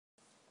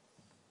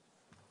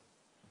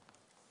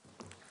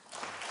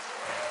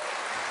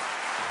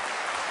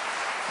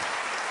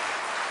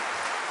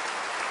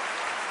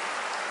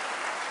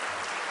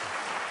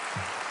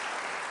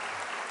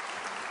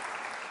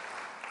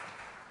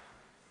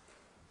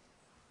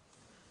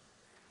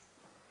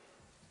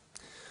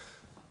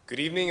Good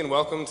evening and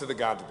welcome to the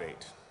God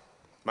Debate.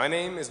 My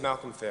name is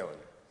Malcolm Phelan,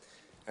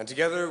 and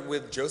together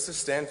with Joseph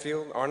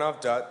Stanfield, Arnav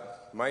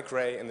Dutt, Mike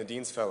Ray, and the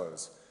Dean's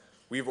Fellows,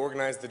 we have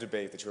organized the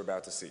debate that you're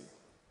about to see.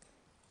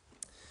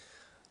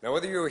 Now,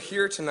 whether you're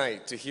here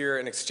tonight to hear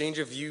an exchange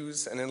of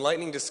views, an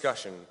enlightening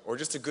discussion, or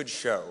just a good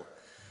show,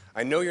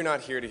 I know you're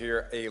not here to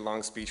hear a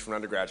long speech from an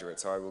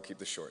undergraduate, so I will keep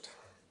this short.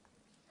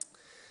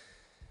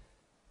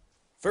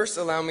 First,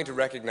 allow me to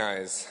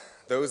recognize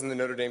those in the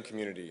Notre Dame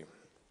community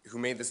who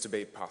made this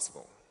debate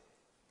possible.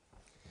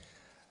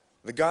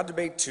 The God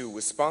Debate 2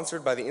 was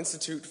sponsored by the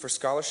Institute for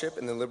Scholarship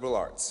in the Liberal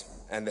Arts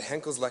and the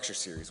Henkel's Lecture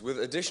Series, with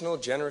additional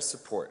generous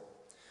support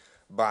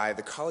by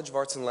the College of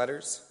Arts and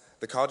Letters,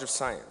 the College of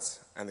Science,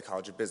 and the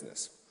College of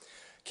Business.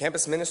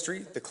 Campus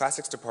Ministry, the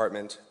Classics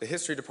Department, the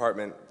History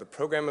Department, the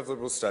Program of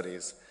Liberal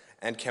Studies,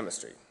 and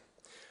Chemistry.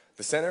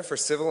 The Center for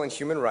Civil and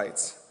Human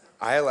Rights,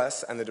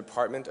 ILS, and the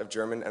Department of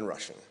German and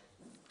Russian.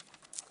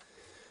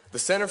 The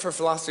Center for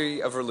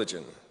Philosophy of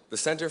Religion, the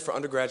Center for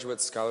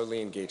Undergraduate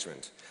Scholarly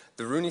Engagement,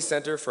 the Rooney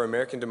Center for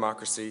American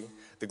Democracy,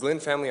 the Glynn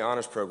Family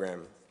Honors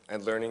Program,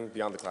 and Learning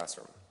Beyond the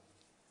Classroom.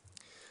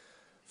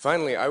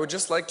 Finally, I would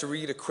just like to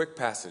read a quick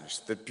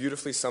passage that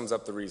beautifully sums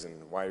up the reason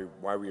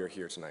why we are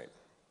here tonight.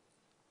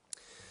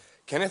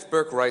 Kenneth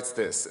Burke writes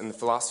this in The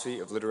Philosophy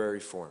of Literary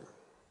Form.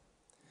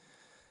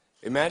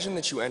 Imagine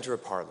that you enter a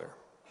parlor.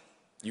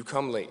 You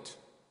come late.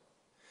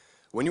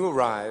 When you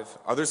arrive,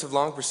 others have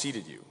long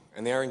preceded you,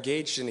 and they are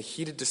engaged in a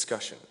heated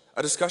discussion,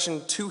 a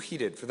discussion too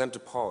heated for them to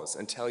pause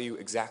and tell you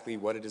exactly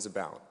what it is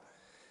about.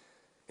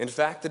 In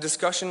fact, the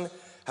discussion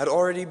had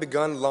already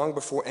begun long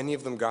before any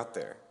of them got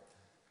there,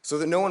 so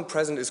that no one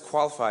present is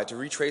qualified to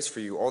retrace for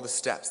you all the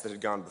steps that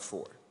had gone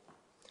before.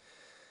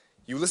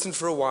 You listen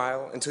for a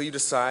while until you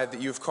decide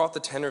that you have caught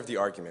the tenor of the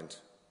argument,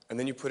 and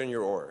then you put in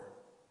your oar.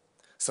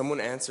 Someone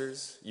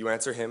answers, you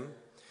answer him.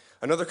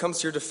 Another comes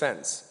to your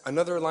defense.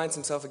 Another aligns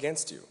himself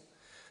against you,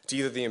 to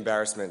either the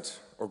embarrassment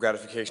or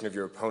gratification of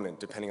your opponent,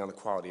 depending on the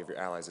quality of your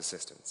ally's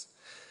assistance.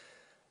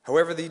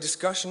 However, the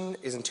discussion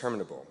is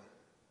interminable.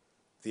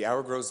 The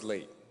hour grows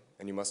late,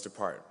 and you must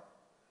depart.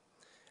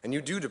 And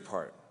you do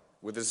depart,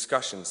 with the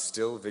discussion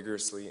still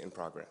vigorously in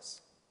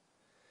progress.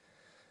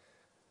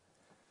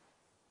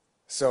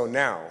 So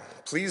now,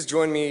 please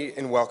join me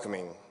in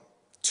welcoming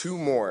two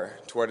more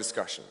to our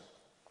discussion.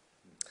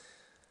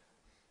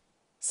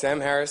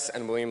 Sam Harris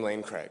and William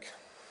Lane Craig.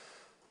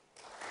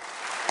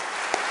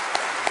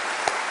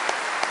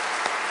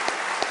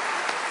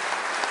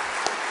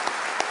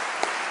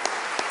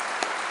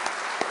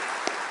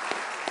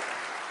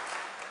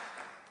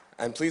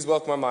 And please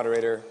welcome our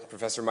moderator,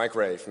 Professor Mike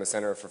Ray from the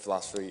Center for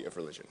Philosophy of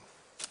Religion.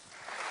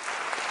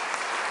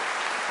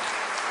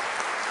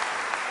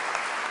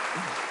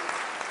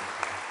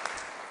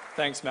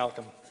 Thanks,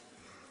 Malcolm.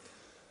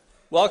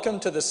 Welcome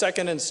to the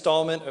second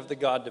installment of the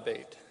God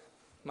Debate.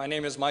 My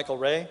name is Michael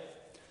Ray.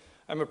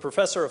 I'm a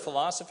professor of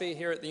philosophy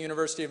here at the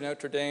University of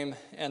Notre Dame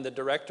and the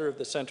director of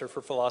the Center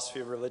for Philosophy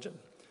of Religion,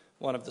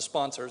 one of the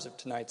sponsors of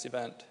tonight's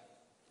event.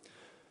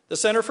 The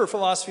Center for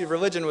Philosophy of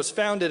Religion was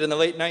founded in the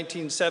late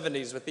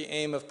 1970s with the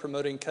aim of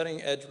promoting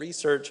cutting-edge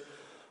research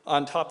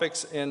on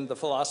topics in the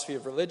philosophy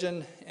of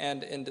religion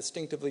and in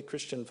distinctively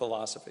Christian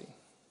philosophy.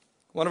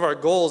 One of our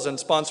goals in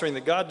sponsoring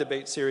the God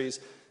Debate series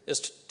is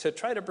to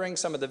try to bring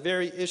some of the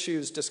very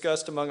issues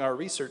discussed among our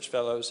research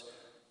fellows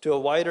to a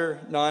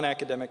wider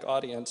non-academic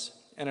audience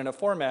and in a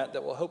format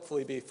that will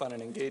hopefully be fun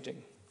and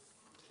engaging.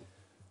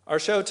 Our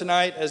show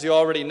tonight, as you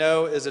already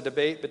know, is a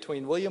debate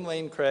between William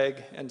Lane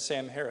Craig and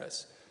Sam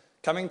Harris,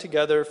 coming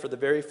together for the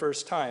very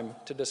first time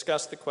to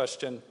discuss the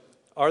question,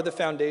 are the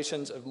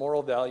foundations of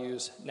moral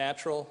values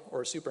natural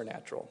or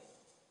supernatural?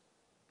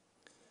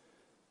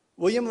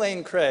 William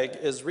Lane Craig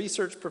is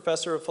research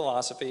professor of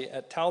philosophy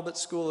at Talbot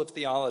School of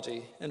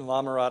Theology in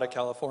La Mirada,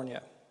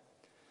 California.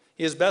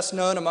 He is best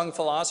known among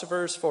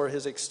philosophers for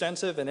his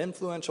extensive and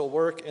influential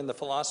work in the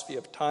philosophy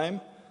of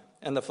time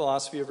and the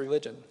philosophy of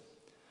religion.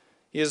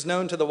 He is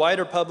known to the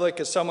wider public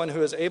as someone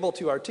who is able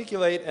to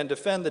articulate and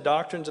defend the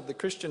doctrines of the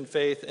Christian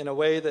faith in a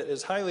way that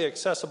is highly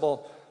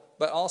accessible,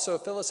 but also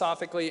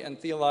philosophically and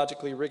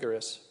theologically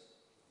rigorous.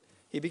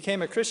 He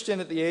became a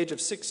Christian at the age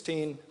of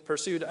 16,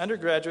 pursued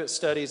undergraduate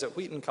studies at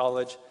Wheaton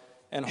College,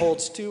 and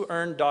holds 2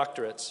 earned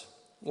doctorates,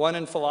 one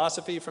in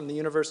philosophy from the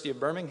University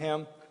of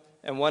Birmingham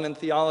and one in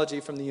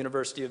theology from the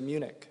University of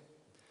Munich.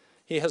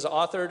 He has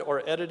authored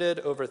or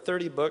edited over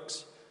 30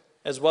 books,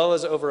 as well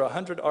as over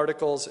 100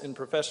 articles in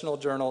professional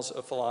journals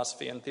of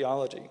philosophy and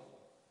theology.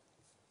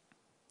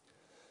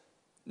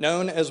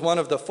 Known as one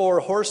of the 4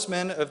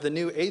 horsemen of the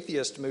new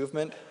atheist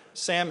movement,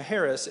 Sam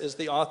Harris is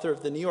the author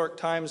of the New York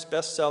Times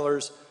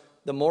bestsellers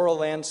The Moral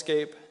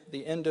Landscape,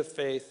 The End of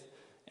Faith,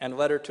 and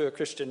Letter to a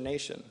Christian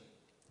Nation.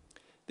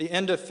 The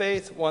End of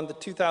Faith won the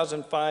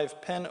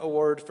 2005 PEN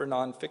Award for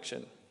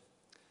Nonfiction.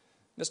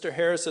 Mr.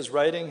 Harris's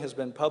writing has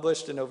been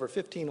published in over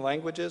 15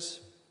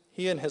 languages.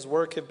 He and his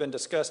work have been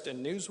discussed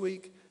in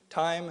Newsweek,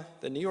 Time,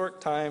 the New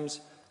York Times,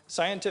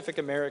 Scientific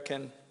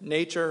American,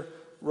 Nature,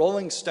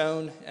 Rolling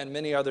Stone, and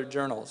many other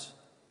journals.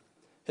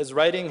 His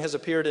writing has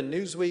appeared in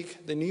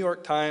Newsweek, the New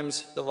York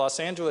Times, the Los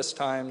Angeles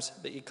Times,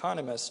 the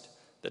Economist,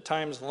 the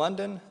Times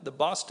London, the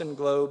Boston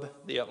Globe,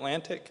 the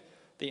Atlantic,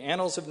 the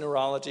Annals of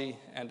Neurology,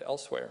 and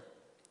elsewhere.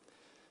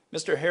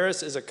 Mr.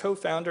 Harris is a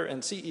co-founder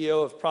and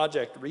CEO of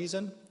Project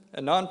Reason,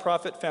 a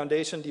nonprofit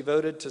foundation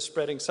devoted to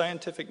spreading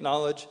scientific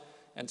knowledge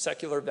and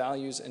secular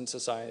values in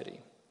society.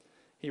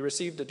 He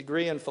received a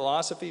degree in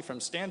philosophy from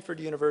Stanford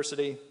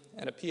University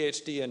and a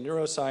PhD in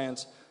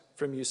neuroscience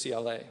from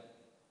UCLA.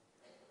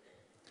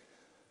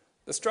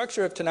 The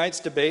structure of tonight's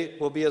debate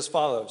will be as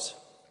follows.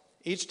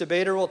 Each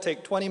debater will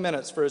take 20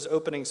 minutes for his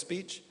opening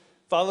speech,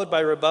 followed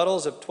by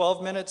rebuttals of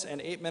 12 minutes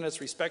and 8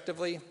 minutes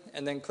respectively,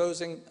 and then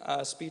closing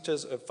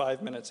speeches of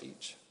 5 minutes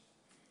each.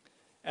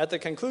 At the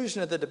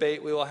conclusion of the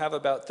debate, we will have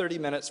about 30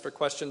 minutes for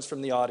questions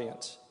from the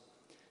audience.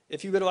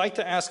 If you would like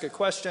to ask a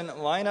question,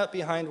 line up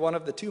behind one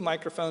of the 2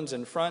 microphones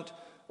in front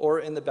or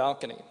in the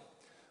balcony.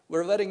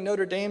 We're letting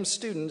Notre Dame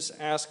students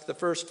ask the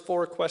first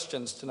 4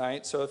 questions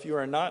tonight, so if you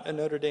are not a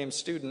Notre Dame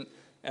student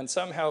and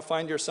somehow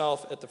find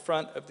yourself at the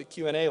front of the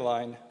Q&A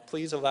line,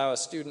 please allow a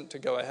student to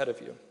go ahead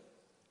of you.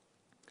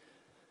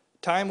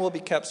 Time will be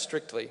kept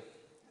strictly.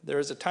 There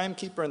is a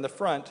timekeeper in the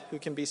front who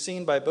can be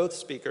seen by both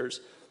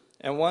speakers,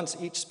 and once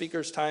each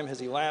speaker's time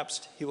has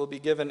elapsed, he will be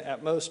given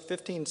at most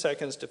 15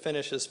 seconds to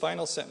finish his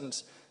final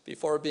sentence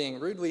before being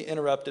rudely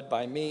interrupted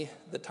by me,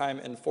 the time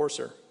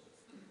enforcer.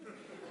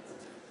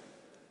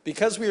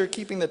 Because we are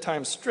keeping the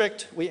time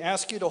strict, we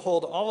ask you to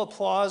hold all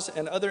applause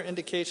and other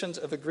indications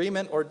of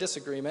agreement or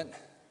disagreement,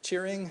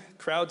 cheering,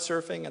 crowd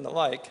surfing, and the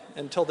like,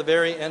 until the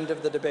very end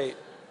of the debate.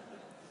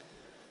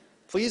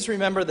 Please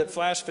remember that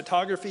flash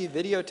photography,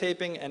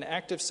 videotaping, and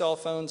active cell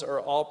phones are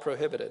all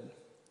prohibited.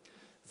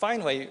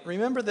 Finally,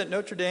 remember that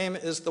Notre Dame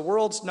is the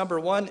world's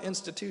 #1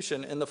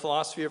 institution in the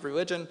philosophy of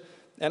religion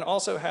and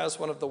also has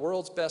one of the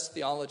world's best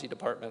theology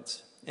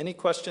departments. Any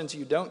questions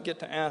you don't get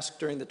to ask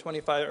during the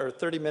 25 or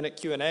 30-minute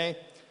Q&A,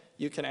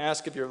 you can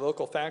ask of your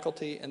local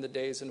faculty in the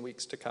days and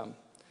weeks to come.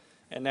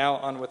 And now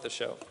on with the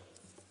show.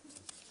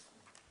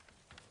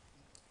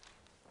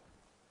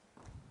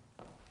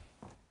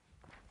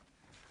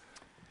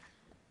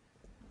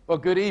 Well,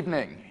 good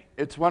evening.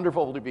 It's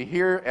wonderful to be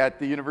here at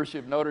the University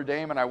of Notre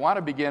Dame, and I want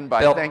to begin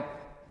by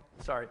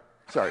Sorry.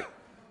 Sorry.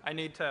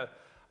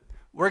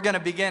 We're going to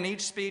begin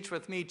each speech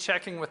with me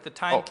checking with the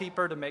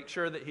timekeeper to make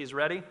sure that he's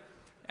ready,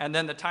 and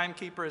then the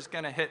timekeeper is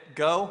going to hit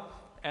go,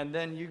 and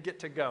then you get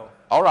to go.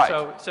 All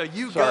right. So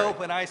you Sorry. go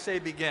when I say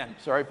begin.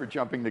 Sorry for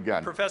jumping the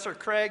gun. Professor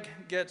Craig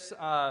gets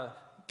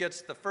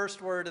the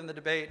first word in the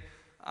debate.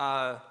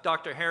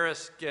 Dr.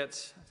 Harris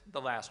gets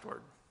the last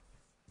word.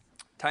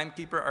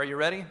 Timekeeper, are you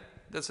ready?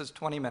 This is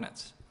 20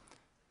 minutes.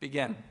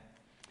 Begin.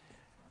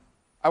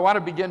 I want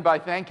to begin by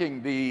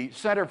thanking the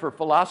Center for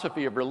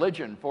Philosophy of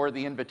Religion for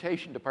the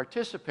invitation to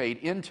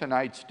participate in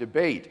tonight's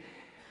debate.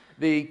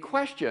 The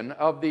question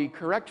of the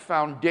correct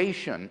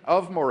foundation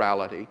of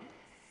morality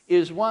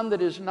is one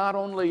that is not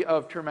only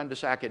of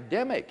tremendous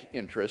academic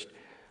interest,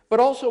 but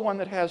also one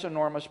that has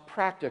enormous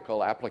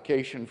practical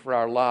application for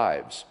our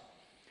lives.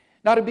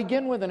 Now, to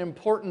begin with an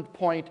important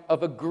point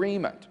of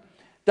agreement,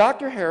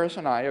 Dr. Harris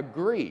and I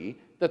agree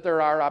that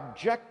there are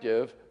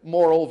objective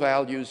moral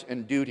values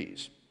and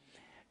duties.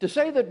 To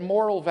say that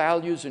moral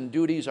values and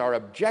duties are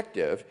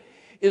objective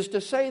is to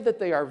say that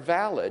they are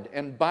valid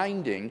and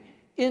binding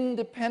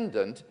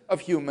independent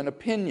of human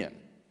opinion.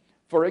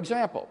 For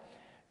example,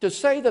 to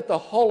say that the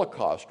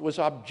Holocaust was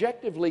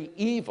objectively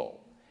evil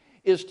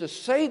is to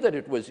say that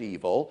it was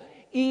evil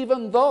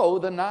even though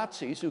the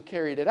Nazis who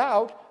carried it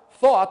out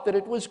thought that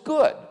it was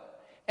good.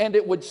 And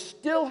it would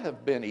still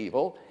have been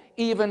evil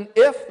even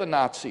if the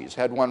Nazis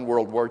had won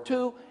World War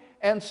II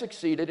and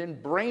succeeded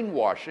in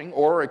brainwashing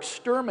or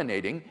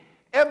exterminating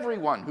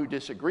everyone who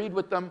disagreed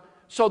with them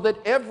so that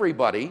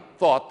everybody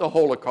thought the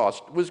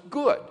Holocaust was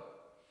good.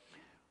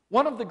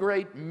 One of the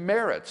great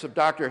merits of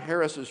Dr.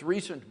 Harris's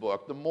recent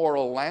book, The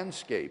Moral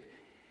Landscape,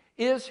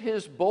 is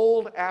his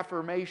bold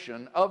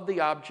affirmation of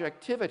the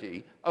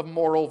objectivity of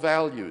moral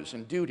values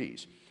and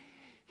duties.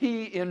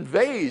 He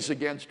inveighs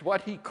against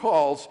what he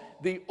calls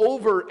the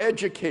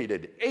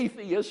overeducated,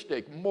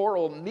 atheistic,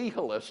 moral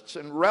nihilists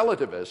and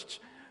relativists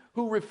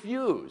who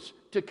refuse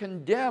to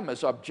condemn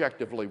as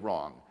objectively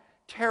wrong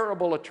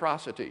terrible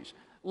atrocities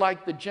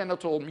like the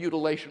genital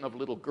mutilation of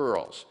little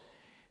girls.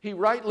 He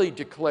rightly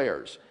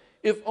declares,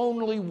 if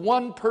only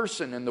one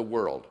person in the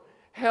world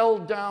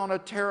held down a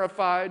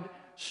terrified,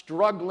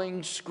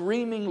 struggling,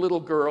 screaming little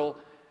girl,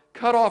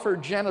 cut off her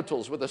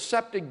genitals with a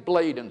septic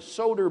blade and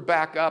sewed her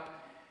back up,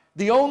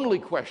 the only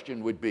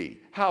question would be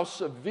how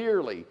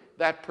severely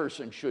that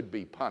person should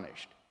be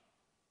punished.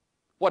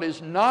 What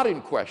is not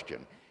in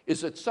question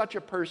is that such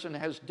a person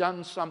has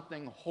done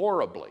something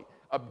horribly,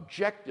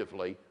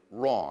 objectively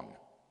wrong.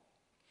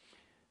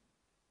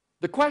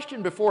 The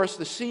question before us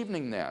this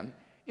evening, then,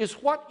 is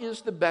what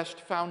is the best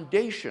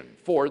foundation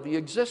for the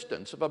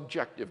existence of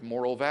objective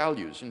moral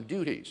values and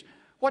duties?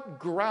 What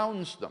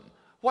grounds them?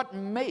 What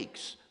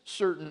makes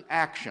certain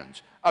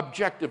actions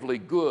objectively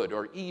good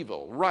or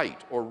evil,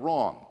 right or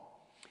wrong?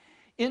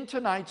 In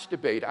tonight's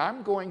debate,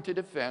 I'm going to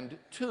defend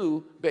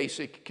two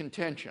basic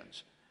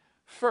contentions.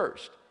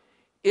 First,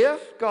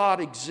 if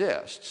God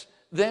exists,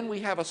 then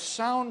we have a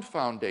sound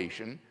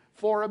foundation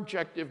for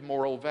objective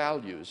moral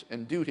values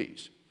and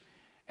duties.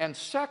 And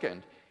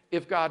second,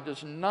 if God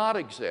does not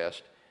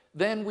exist,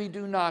 then we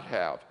do not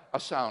have a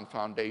sound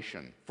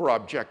foundation for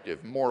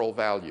objective moral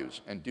values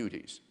and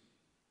duties.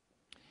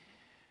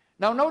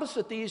 Now notice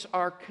that these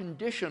are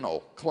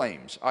conditional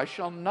claims. I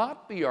shall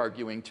not be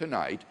arguing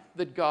tonight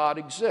that God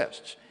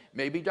exists.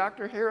 Maybe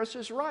Dr. Harris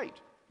is right,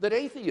 that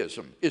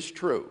atheism is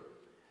true.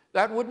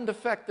 That wouldn't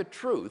affect the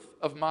truth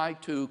of my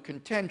two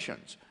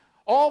contentions.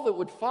 All that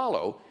would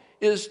follow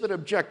is that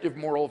objective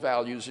moral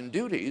values and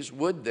duties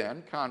would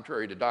then,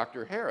 contrary to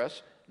Dr.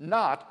 Harris,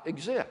 not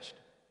exist.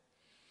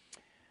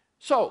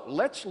 So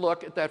let's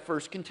look at that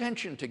first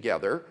contention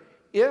together.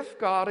 If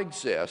God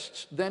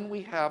exists, then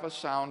we have a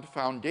sound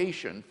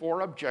foundation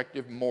for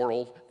objective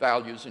moral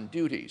values and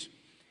duties.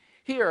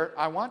 Here,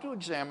 I want to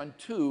examine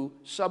two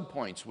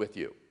subpoints with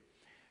you.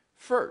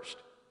 First,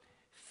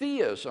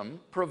 theism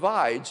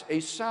provides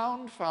a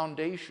sound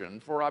foundation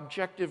for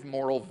objective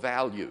moral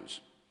values.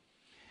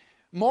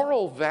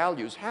 Moral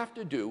values have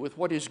to do with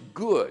what is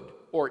good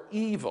or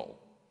evil.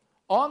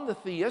 On the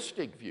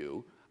theistic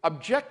view,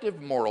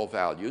 objective moral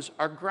values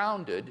are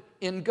grounded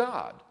in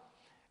God.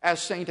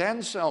 As St.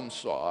 Anselm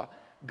saw,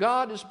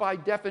 God is by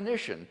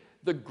definition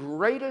the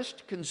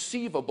greatest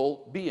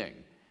conceivable being,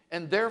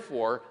 and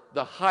therefore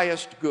the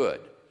highest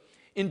good.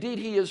 Indeed,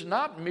 he is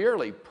not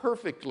merely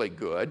perfectly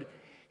good,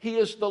 he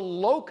is the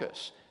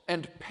locus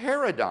and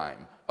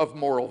paradigm of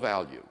moral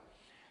value.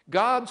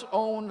 God's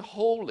own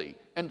holy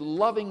and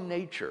loving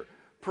nature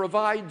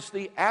provides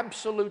the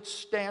absolute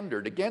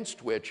standard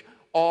against which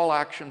all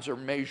actions are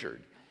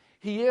measured.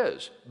 He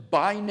is,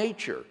 by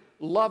nature,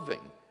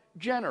 loving,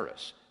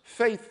 generous,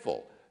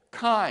 faithful,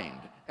 kind,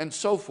 and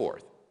so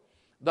forth.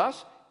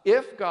 Thus,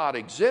 if God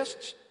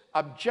exists,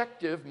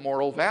 objective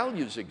moral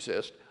values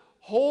exist,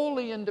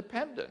 wholly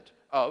independent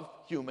of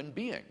human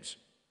beings.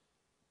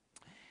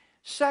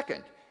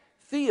 Second,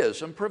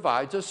 theism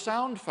provides a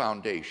sound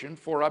foundation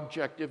for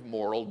objective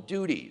moral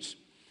duties.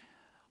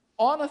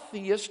 On a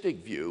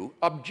theistic view,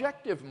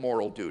 objective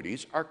moral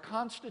duties are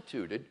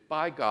constituted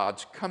by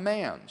God's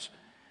commands.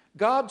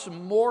 God's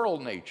moral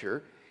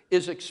nature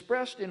is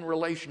expressed in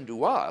relation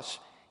to us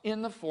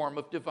in the form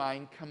of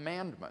divine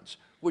commandments,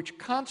 which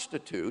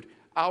constitute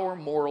our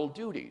moral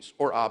duties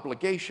or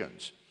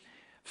obligations.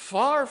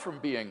 Far from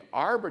being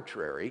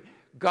arbitrary,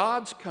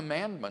 God's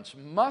commandments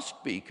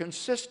must be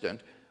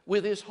consistent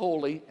with his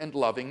holy and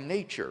loving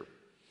nature.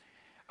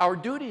 Our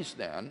duties,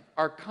 then,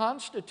 are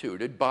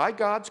constituted by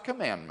God's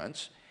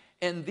commandments,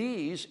 and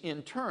these,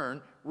 in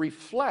turn,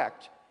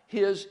 reflect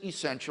his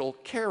essential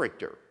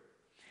character.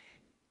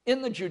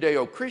 In the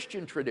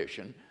Judeo-Christian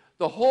tradition,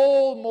 the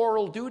whole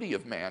moral duty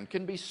of man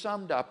can be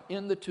summed up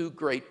in the two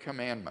great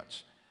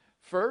commandments.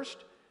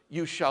 First,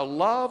 you shall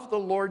love the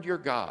Lord your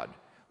God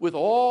with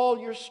all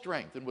your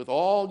strength and with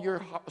all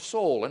your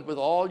soul and with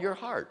all your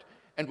heart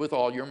and with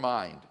all your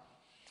mind.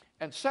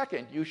 And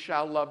second, you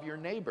shall love your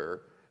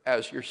neighbor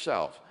as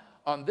yourself.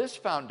 On this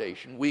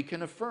foundation, we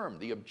can affirm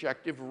the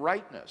objective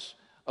rightness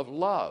of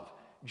love,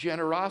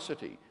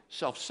 generosity,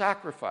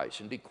 self-sacrifice,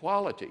 and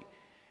equality,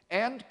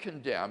 and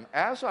condemn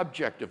as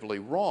objectively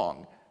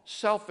wrong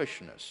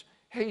selfishness,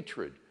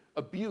 hatred,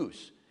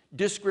 abuse,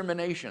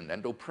 discrimination,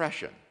 and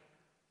oppression.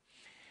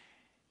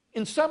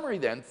 In summary,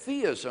 then,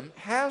 theism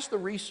has the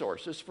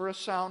resources for a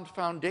sound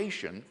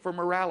foundation for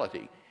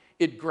morality.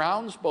 It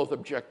grounds both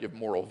objective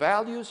moral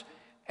values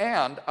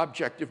and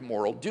objective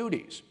moral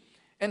duties.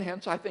 And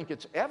hence, I think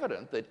it's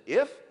evident that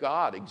if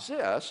God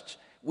exists,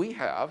 we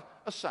have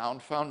a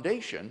sound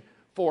foundation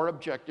for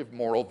objective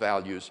moral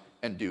values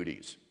and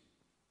duties.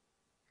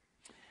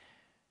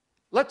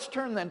 Let's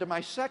turn then to my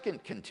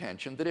second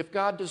contention, that if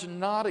God does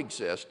not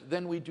exist,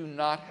 then we do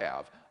not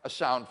have a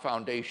sound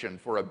foundation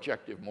for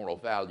objective moral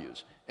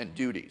values and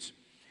duties.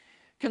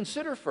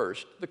 Consider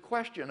first the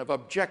question of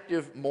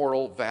objective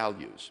moral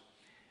values.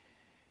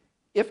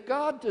 If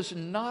God does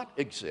not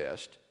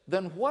exist,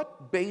 then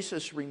what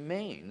basis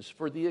remains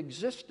for the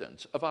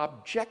existence of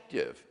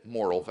objective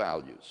moral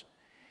values?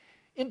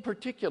 In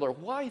particular,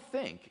 why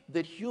think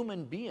that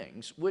human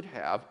beings would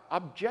have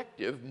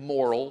objective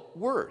moral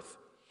worth?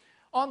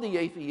 On the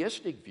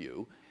atheistic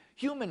view,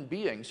 human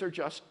beings are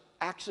just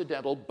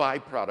accidental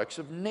byproducts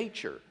of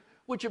nature,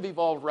 which have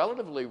evolved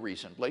relatively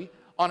recently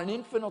on an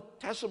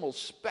infinitesimal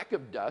speck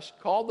of dust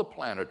called the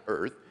planet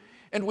Earth,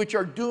 and which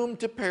are doomed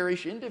to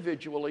perish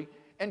individually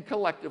and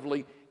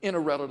collectively in a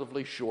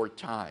relatively short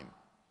time.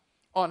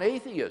 On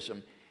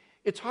atheism,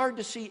 it's hard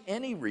to see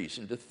any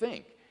reason to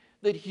think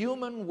that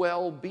human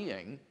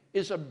well-being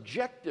is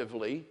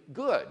objectively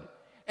good,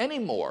 any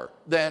more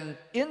than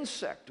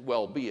insect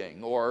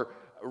well-being or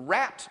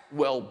rat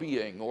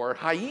well-being or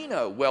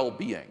hyena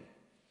well-being.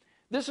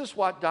 This is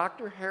what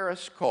Dr.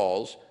 Harris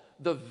calls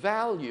the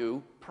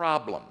value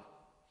problem.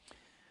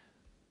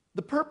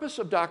 The purpose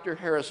of Dr.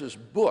 Harris's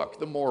book,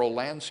 The Moral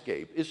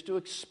Landscape, is to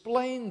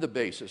explain the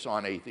basis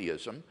on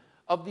atheism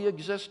of the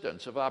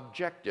existence of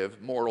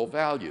objective moral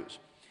values.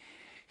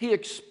 He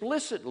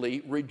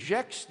explicitly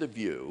rejects the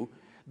view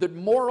that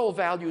moral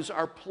values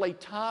are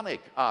Platonic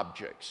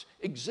objects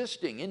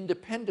existing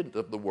independent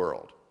of the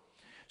world.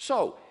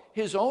 So,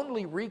 his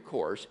only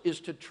recourse is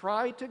to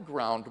try to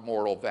ground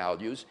moral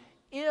values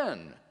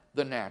in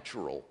the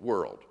natural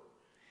world.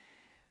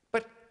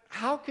 But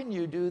how can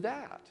you do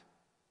that,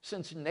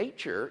 since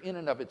nature in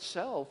and of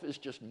itself is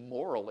just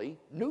morally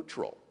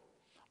neutral?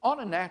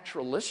 On a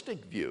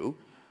naturalistic view,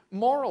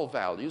 moral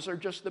values are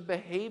just the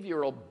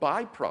behavioral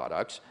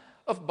byproducts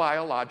of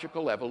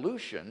biological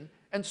evolution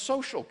and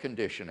social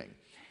conditioning.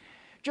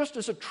 Just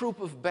as a troop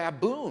of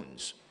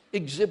baboons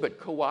exhibit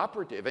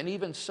cooperative and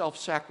even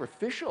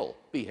self-sacrificial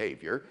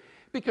behavior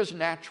because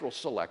natural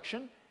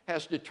selection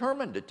has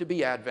determined it to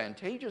be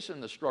advantageous in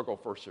the struggle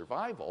for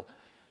survival,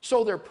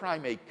 so their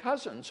primate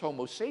cousins,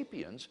 Homo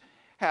sapiens,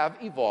 have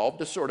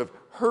evolved a sort of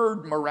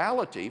herd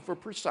morality for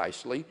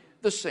precisely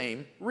the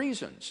same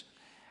reasons.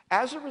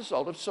 As a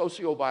result of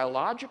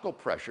sociobiological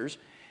pressures,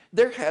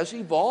 there has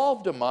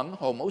evolved among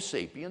Homo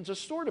sapiens a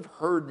sort of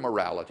herd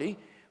morality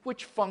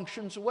which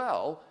functions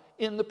well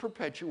in the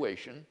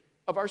perpetuation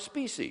of our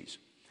species.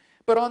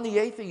 But on the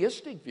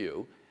atheistic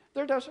view,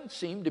 there doesn't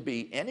seem to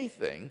be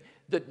anything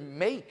that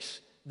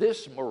makes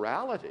this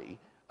morality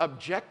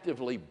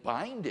objectively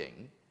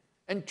binding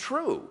and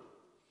true.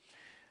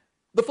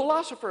 The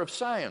philosopher of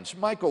science,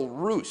 Michael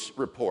Roos,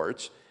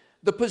 reports,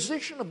 the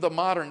position of the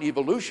modern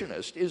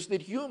evolutionist is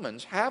that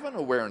humans have an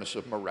awareness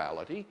of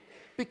morality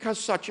because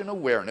such an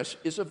awareness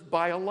is of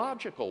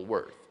biological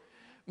worth.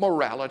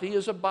 Morality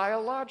is a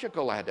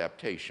biological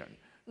adaptation,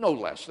 no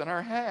less than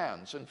our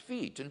hands and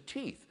feet and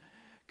teeth.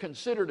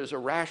 Considered as a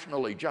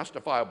rationally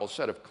justifiable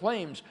set of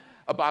claims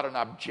about an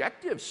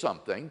objective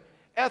something,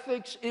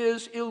 ethics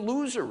is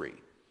illusory.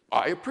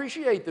 I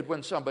appreciate that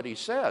when somebody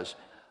says,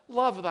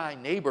 love thy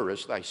neighbor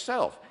as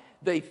thyself,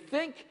 they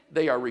think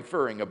they are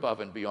referring above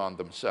and beyond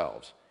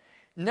themselves.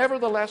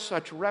 Nevertheless,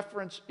 such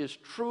reference is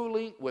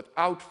truly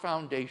without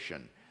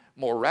foundation.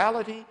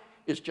 Morality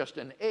is just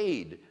an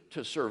aid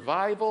to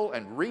survival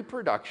and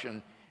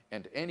reproduction,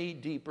 and any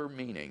deeper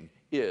meaning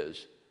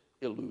is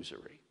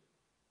illusory.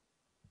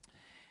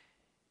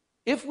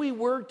 If we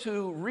were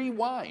to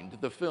rewind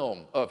the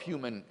film of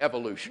human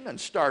evolution and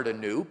start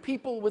anew,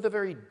 people with a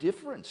very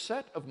different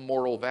set of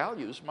moral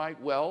values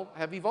might well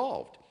have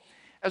evolved.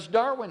 As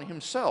Darwin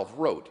himself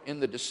wrote in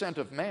The Descent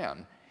of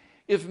Man,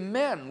 if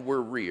men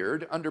were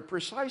reared under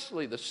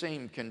precisely the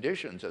same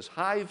conditions as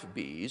hive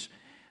bees,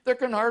 there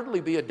can hardly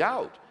be a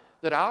doubt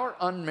that our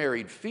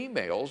unmarried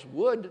females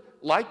would,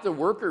 like the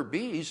worker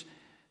bees,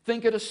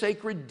 think it a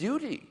sacred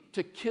duty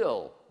to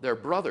kill their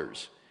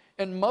brothers,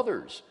 and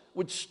mothers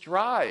would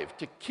strive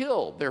to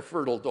kill their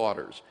fertile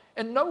daughters,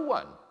 and no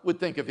one would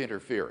think of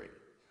interfering.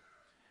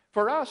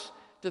 For us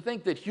to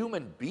think that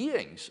human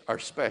beings are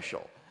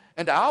special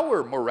and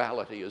our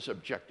morality is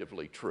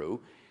objectively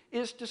true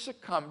is to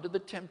succumb to the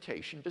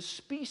temptation to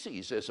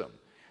speciesism,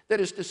 that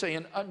is to say,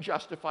 an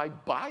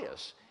unjustified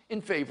bias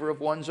in favor of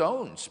one's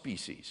own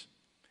species.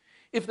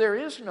 If there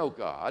is no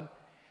God,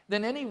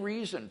 then any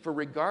reason for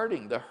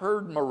regarding the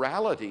herd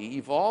morality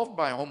evolved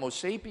by Homo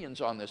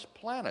sapiens on this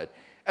planet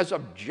as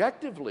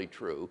objectively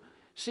true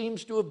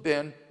seems to have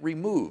been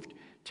removed.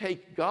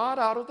 Take God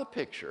out of the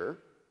picture,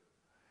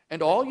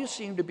 and all you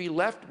seem to be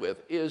left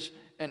with is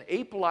an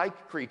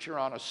ape-like creature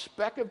on a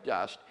speck of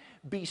dust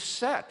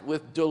beset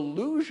with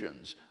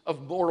delusions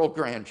of moral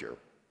grandeur.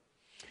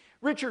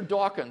 Richard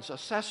Dawkins'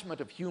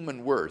 assessment of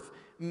human worth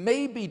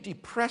may be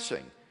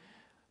depressing,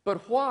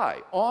 but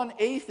why, on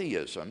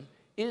atheism,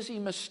 is he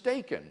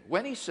mistaken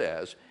when he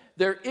says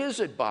there is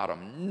at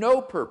bottom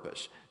no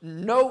purpose,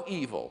 no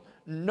evil,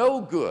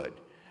 no good,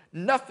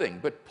 nothing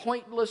but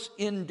pointless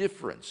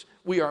indifference?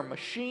 We are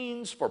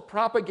machines for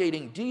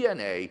propagating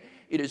DNA.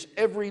 It is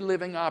every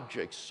living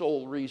object's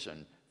sole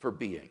reason for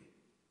being.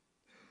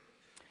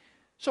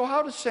 So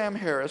how does Sam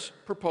Harris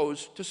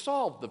propose to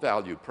solve the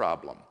value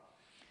problem?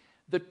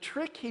 The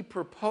trick he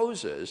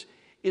proposes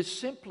is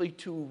simply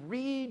to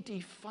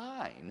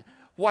redefine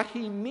what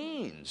he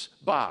means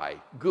by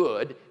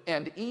good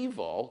and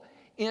evil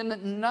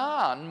in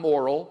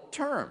non-moral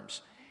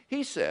terms.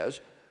 He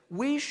says,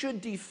 we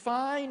should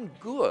define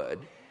good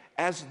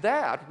as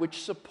that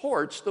which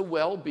supports the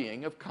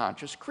well-being of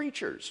conscious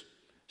creatures.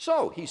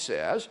 So, he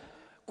says,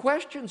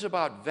 questions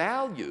about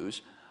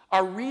values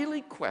are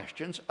really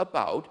questions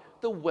about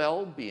the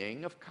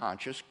well-being of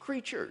conscious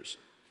creatures.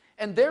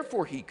 And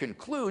therefore, he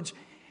concludes,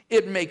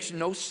 it makes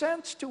no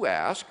sense to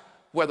ask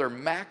whether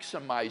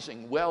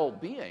maximizing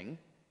well-being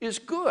is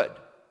good.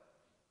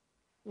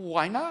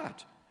 Why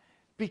not?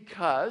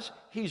 Because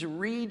he's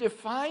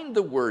redefined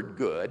the word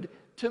good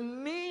to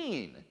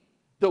mean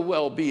the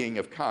well-being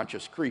of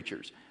conscious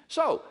creatures.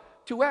 So,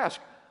 to ask,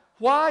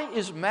 why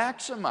is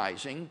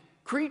maximizing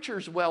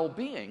creatures'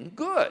 well-being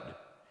good,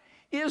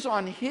 is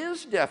on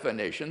his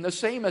definition the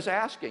same as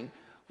asking,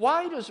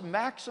 why does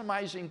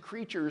maximizing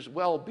creatures'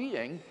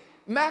 well-being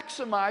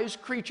maximize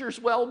creatures'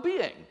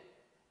 well-being?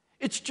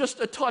 It's just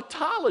a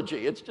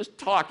tautology. It's just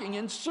talking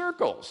in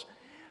circles.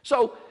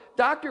 So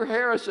Dr.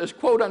 Harris has,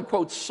 quote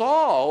unquote,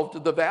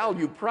 solved the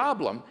value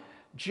problem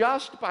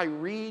just by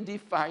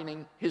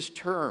redefining his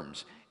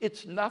terms.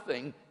 It's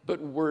nothing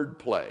but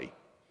wordplay.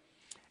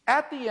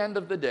 At the end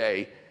of the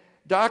day,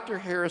 Dr.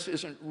 Harris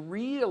isn't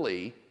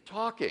really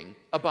talking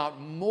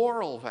about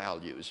moral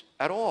values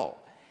at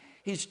all.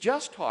 He's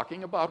just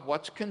talking about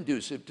what's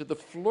conducive to the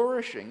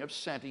flourishing of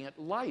sentient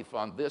life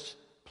on this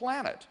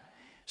planet.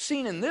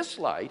 Seen in this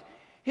light,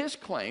 his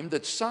claim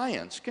that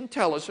science can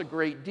tell us a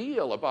great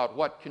deal about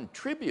what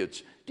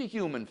contributes to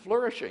human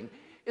flourishing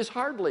is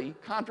hardly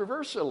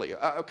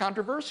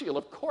controversial.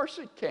 Of course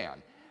it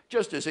can,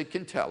 just as it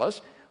can tell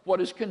us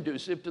what is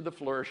conducive to the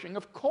flourishing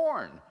of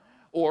corn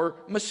or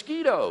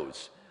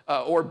mosquitoes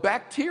or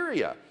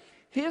bacteria.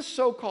 His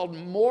so-called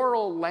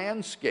moral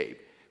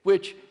landscape,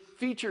 which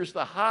features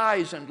the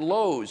highs and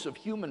lows of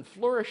human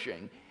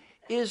flourishing,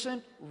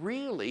 isn't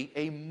really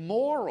a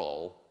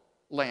moral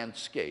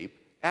landscape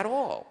at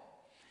all.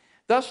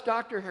 Thus,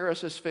 Dr.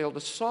 Harris has failed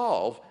to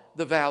solve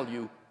the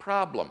value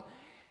problem.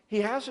 He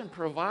hasn't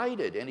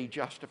provided any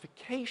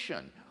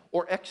justification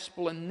or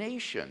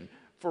explanation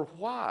for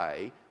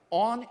why,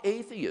 on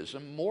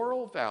atheism,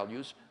 moral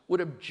values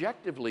would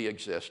objectively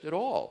exist at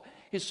all.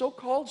 His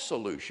so-called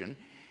solution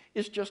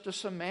is just a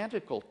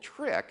semantical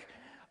trick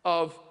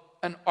of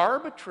an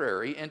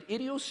arbitrary and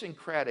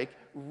idiosyncratic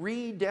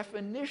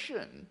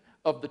redefinition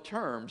of the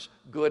terms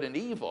good and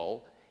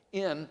evil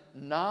in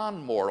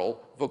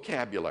non-moral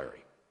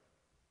vocabulary.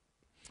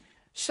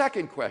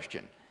 Second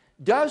question,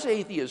 does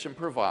atheism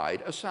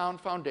provide a sound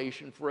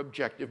foundation for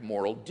objective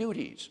moral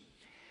duties?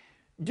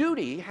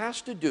 Duty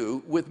has to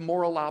do with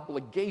moral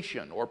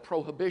obligation or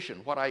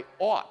prohibition, what I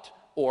ought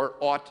or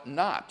ought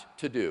not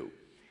to do.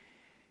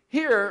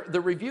 Here,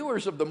 the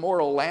reviewers of the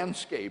moral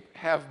landscape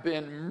have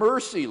been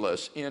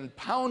merciless in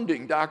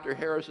pounding Dr.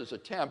 Harris's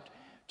attempt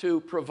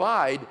to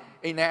provide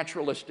a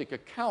naturalistic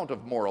account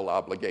of moral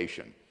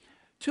obligation.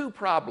 Two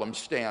problems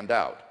stand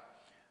out.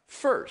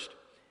 First,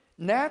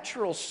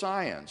 natural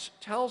science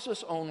tells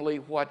us only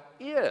what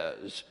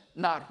is,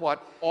 not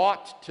what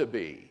ought to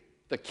be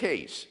the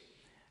case.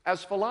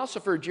 As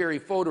philosopher Jerry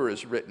Fodor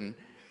has written,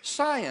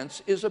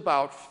 science is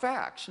about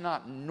facts,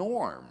 not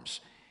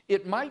norms.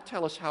 It might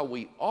tell us how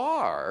we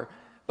are,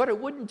 but it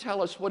wouldn't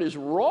tell us what is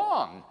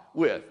wrong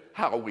with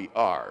how we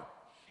are.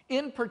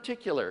 In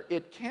particular,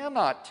 it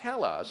cannot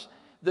tell us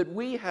that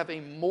we have a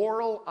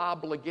moral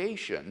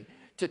obligation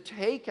to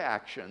take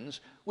actions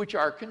which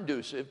are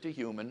conducive to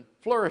human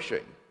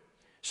flourishing.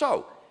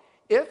 So,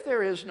 if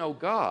there is no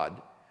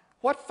God,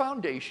 what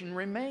foundation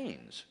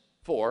remains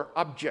for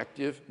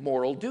objective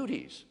moral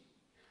duties?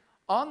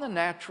 On the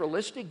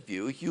naturalistic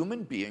view,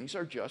 human beings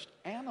are just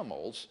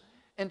animals,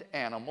 and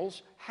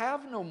animals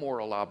have no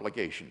moral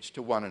obligations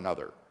to one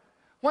another.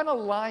 When a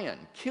lion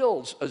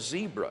kills a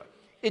zebra,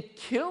 it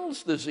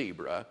kills the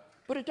zebra,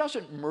 but it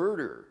doesn't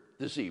murder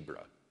the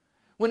zebra.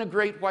 When a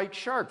great white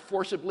shark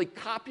forcibly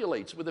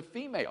copulates with a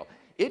female,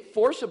 it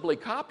forcibly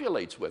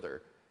copulates with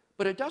her,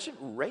 but it doesn't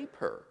rape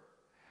her.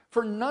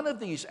 For none of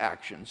these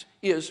actions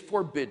is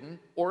forbidden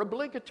or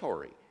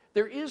obligatory.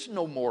 There is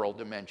no moral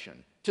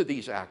dimension to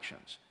these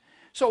actions.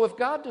 So if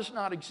God does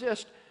not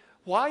exist,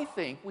 why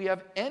think we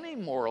have any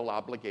moral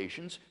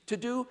obligations to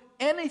do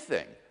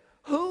anything?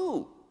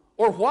 Who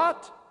or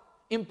what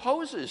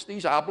imposes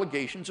these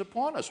obligations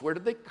upon us? Where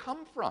did they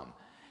come from?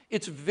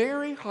 It's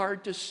very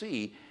hard to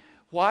see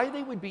why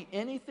they would be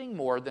anything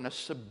more than a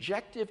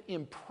subjective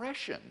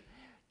impression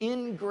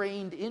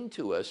ingrained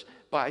into us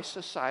by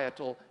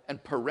societal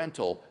and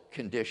parental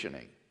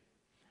conditioning.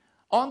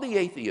 On the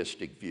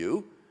atheistic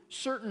view,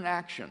 certain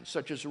actions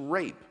such as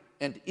rape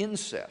and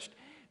incest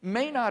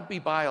may not be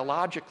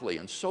biologically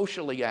and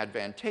socially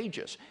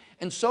advantageous,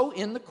 and so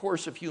in the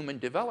course of human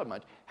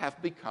development have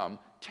become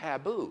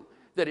taboo,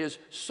 that is,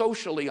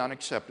 socially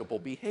unacceptable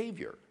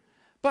behavior.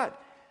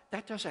 But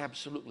that does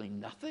absolutely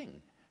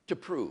nothing to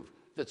prove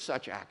that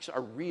such acts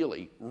are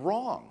really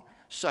wrong.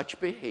 Such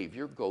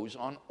behavior goes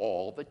on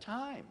all the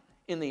time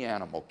in the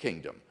animal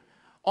kingdom.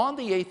 On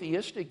the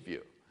atheistic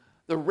view,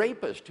 the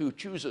rapist who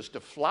chooses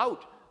to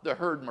flout the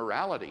herd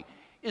morality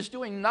is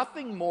doing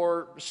nothing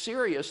more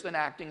serious than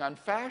acting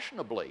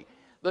unfashionably,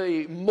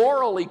 the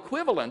moral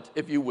equivalent,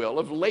 if you will,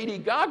 of Lady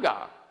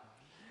Gaga.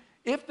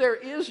 If there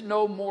is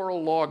no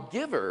moral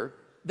lawgiver,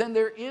 then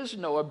there is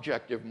no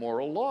objective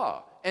moral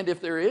law. And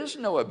if there is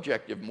no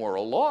objective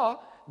moral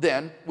law,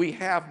 then we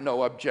have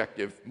no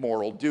objective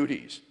moral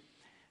duties.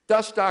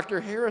 Thus,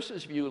 Dr.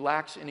 Harris's view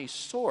lacks any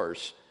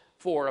source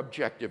for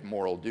objective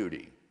moral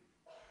duty.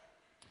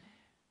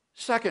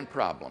 Second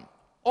problem,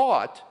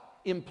 ought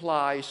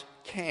implies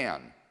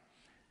can.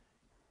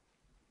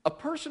 A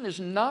person is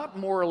not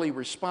morally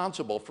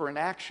responsible for an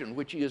action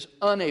which he is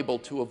unable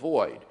to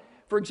avoid.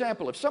 For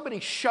example, if somebody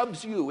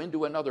shoves you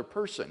into another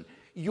person,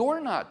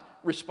 you're not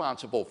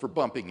responsible for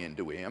bumping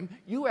into him.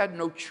 You had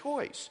no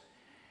choice.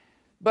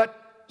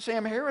 But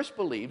Sam Harris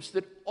believes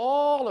that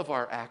all of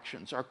our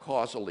actions are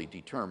causally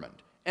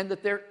determined and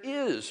that there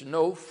is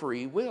no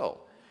free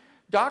will.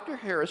 Dr.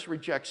 Harris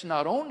rejects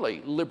not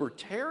only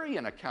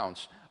libertarian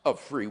accounts of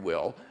free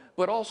will,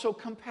 but also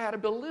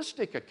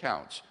compatibilistic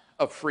accounts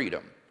of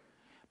freedom.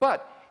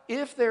 But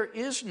if there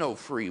is no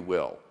free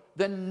will,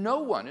 then no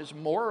one is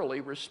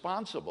morally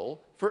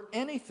responsible for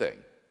anything.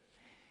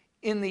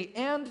 In the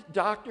end,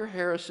 Dr.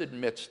 Harris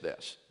admits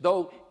this,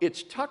 though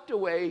it's tucked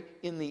away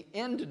in the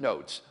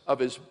endnotes of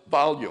his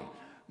volume.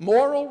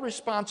 Moral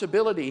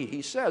responsibility,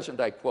 he says, and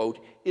I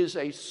quote, is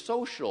a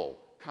social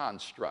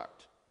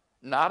construct,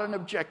 not an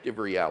objective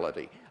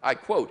reality. I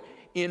quote,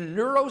 in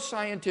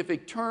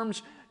neuroscientific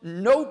terms,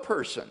 no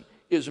person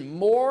is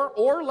more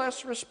or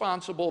less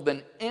responsible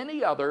than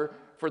any other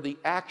for the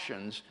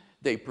actions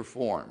they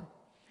perform.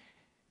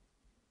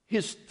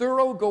 His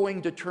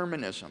thoroughgoing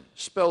determinism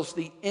spells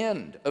the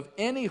end of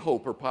any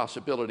hope or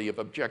possibility of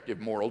objective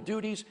moral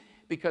duties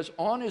because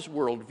on his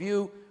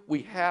worldview,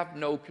 we have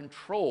no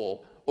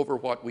control over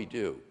what we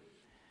do.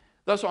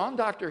 Thus, on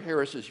Dr.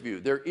 Harris's view,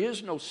 there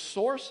is no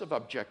source of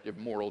objective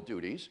moral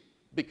duties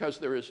because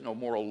there is no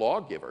moral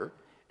lawgiver,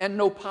 and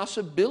no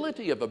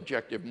possibility of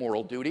objective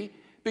moral duty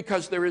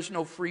because there is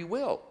no free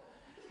will.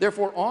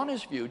 Therefore, on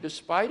his view,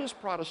 despite his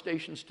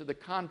protestations to the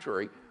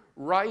contrary,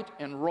 right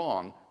and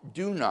wrong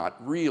do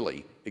not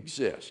really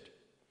exist.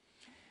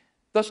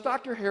 Thus,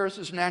 Dr.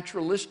 Harris's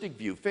naturalistic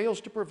view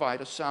fails to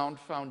provide a sound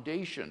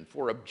foundation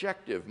for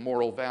objective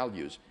moral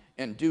values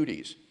and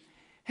duties.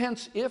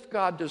 Hence, if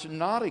God does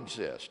not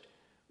exist,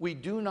 we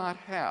do not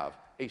have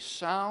a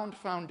sound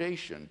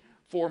foundation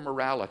for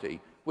morality,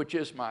 which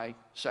is my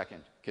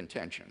second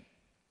contention.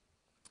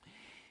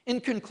 In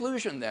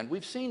conclusion, then,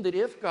 we've seen that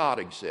if God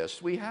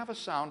exists, we have a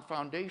sound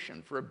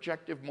foundation for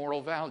objective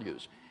moral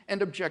values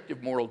and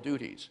objective moral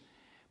duties.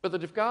 But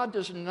that if God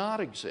does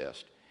not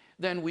exist,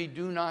 then we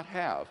do not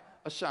have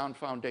a sound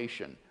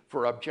foundation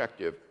for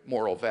objective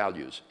moral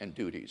values and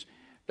duties.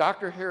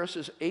 Dr.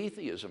 Harris's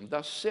atheism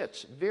thus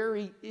sits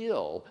very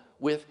ill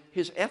with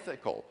his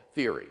ethical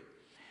theory.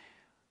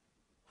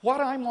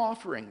 What I'm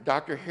offering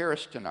Dr.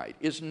 Harris tonight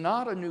is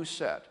not a new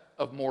set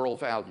of moral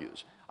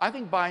values. I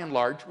think by and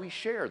large we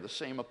share the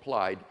same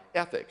applied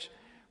ethics.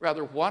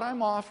 Rather, what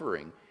I'm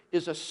offering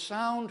is a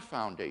sound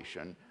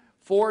foundation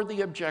for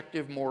the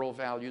objective moral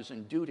values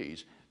and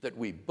duties that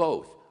we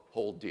both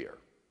hold dear.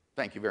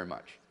 Thank you very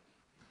much.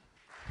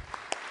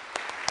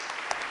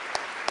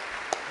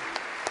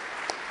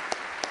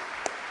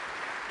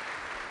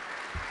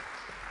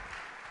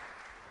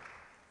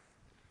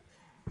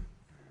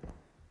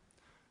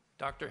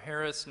 Dr.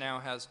 Harris now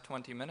has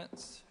 20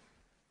 minutes.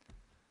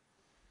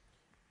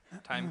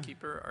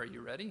 Timekeeper, are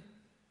you ready?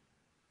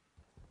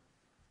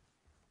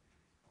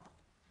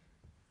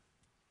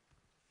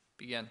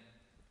 Begin.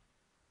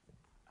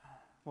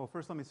 Well,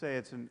 first let me say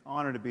it's an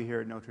honor to be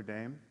here at Notre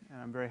Dame,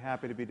 and I'm very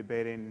happy to be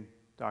debating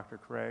Dr.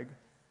 Craig,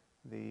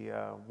 the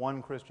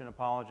one Christian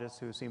apologist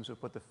who seems to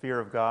have put the fear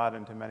of God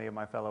into many of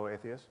my fellow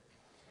atheists.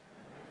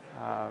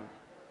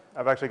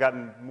 I've actually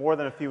gotten more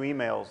than a few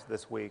emails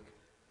this week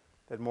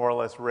that more or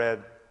less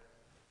read,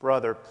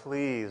 "Brother,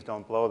 please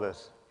don't blow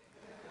this."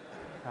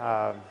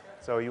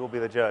 So you will be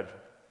the judge.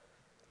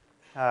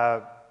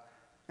 Now,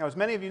 as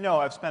many of you know,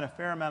 I've spent a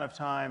fair amount of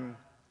time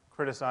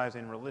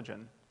criticizing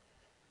religion.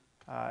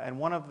 And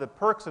one of the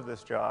perks of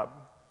this job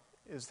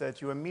is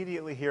that you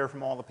immediately hear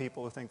from all the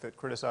people who think that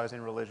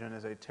criticizing religion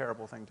is a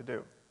terrible thing to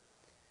do.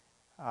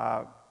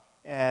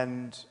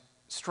 And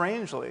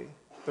strangely,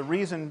 the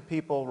reason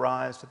people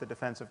rise to the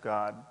defense of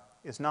God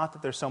is not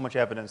that there's so much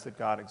evidence that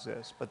God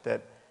exists, but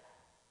that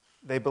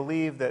they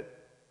believe that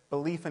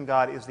belief in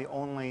God is the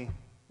only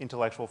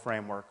intellectual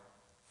framework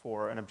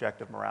for an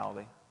objective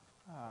morality.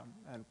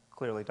 And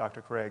clearly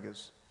Dr. Craig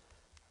is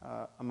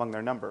among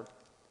their number.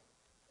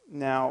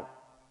 Now,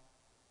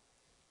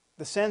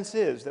 the sense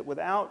is that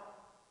without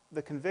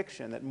the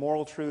conviction that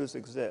moral truths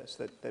exist,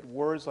 that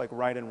words like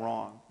right and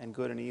wrong and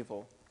good and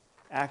evil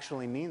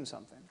actually mean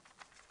something,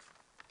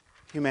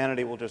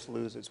 humanity will just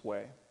lose its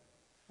way.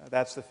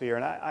 That's the fear,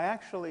 and I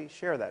actually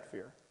share that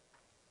fear.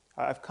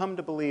 I've come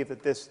to believe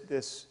that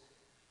this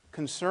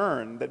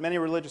concern that many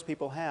religious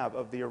people have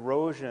of the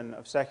erosion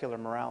of secular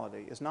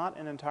morality is not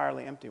an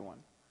entirely empty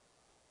one.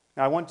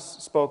 Now, I once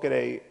spoke at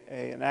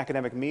an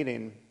academic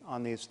meeting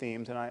on these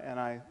themes, and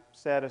I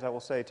said, as I will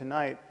say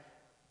tonight,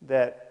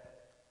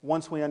 that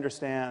once we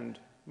understand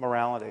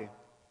morality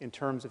in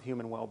terms of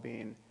human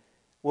well-being,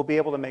 we'll be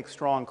able to make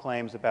strong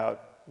claims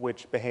about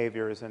which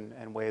behaviors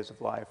and ways of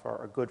life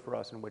are good for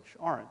us and which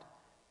aren't.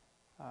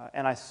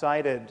 And I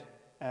cited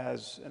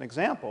as an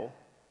example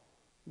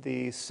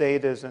the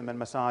sadism and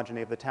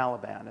misogyny of the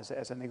Taliban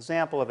as an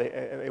example of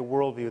a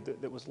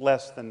worldview that was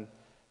less than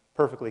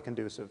perfectly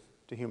conducive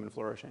to human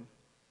flourishing.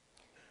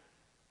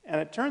 And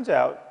it turns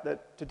out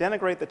that to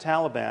denigrate the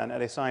Taliban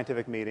at a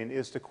scientific meeting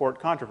is to court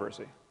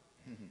controversy.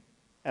 Mm-hmm.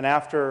 And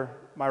after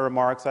my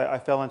remarks, I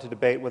fell into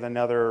debate with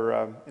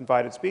another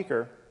invited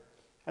speaker,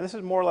 and this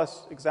is more or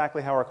less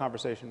exactly how our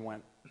conversation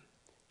went.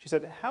 She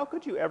said, "How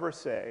could you ever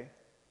say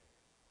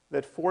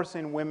that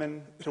forcing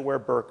women to wear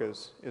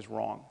burqas is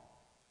wrong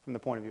from the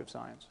point of view of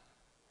science?"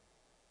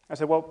 I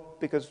said, well,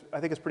 because I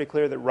think it's pretty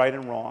clear that right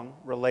and wrong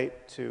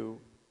relate to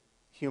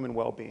human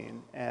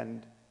well-being,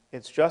 and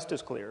it's just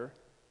as clear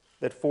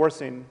that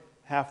forcing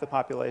half the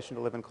population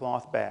to live in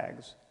cloth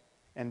bags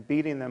and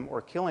beating them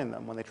or killing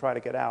them when they try to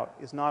get out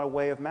is not a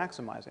way of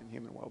maximizing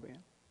human well-being.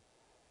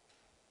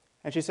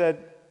 And she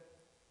said,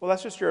 well,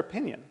 that's just your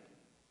opinion.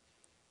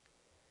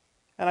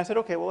 And I said,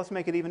 okay, well, let's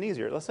make it even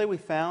easier. Let's say we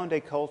found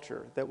a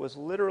culture that was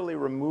literally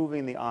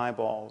removing the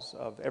eyeballs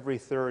of every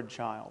third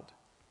child,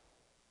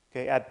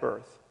 okay, at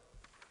birth.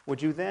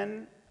 Would you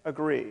then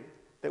agree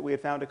that we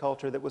had found a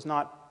culture that was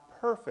not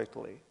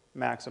perfectly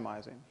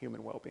maximizing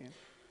human well-being?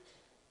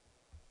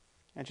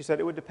 And she said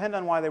it would depend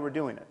on why they were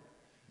doing it.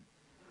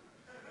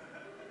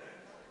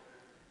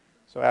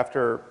 So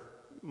after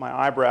my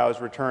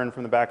eyebrows returned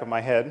from the back of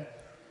my head,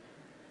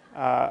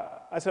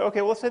 I said,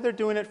 okay, well, let's say they're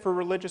doing it for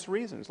religious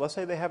reasons. Let's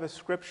say they have a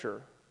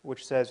scripture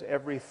which says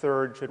every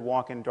third should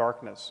walk in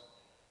darkness,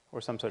 or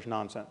some such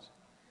nonsense.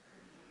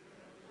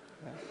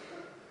 Okay.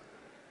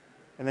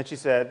 And then she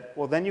said,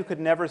 well, then you could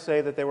never say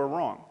that they were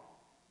wrong.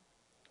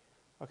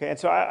 Okay, and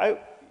so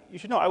you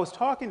should know, I was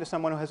talking to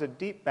someone who has a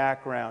deep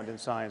background in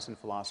science and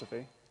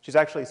philosophy. She's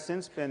actually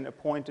since been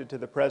appointed to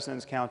the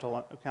President's Council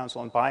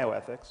on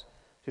Bioethics.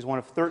 She's one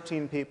of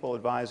 13 people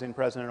advising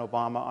President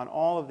Obama on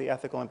all of the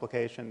ethical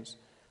implications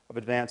of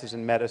advances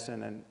in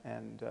medicine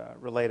and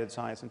related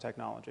science and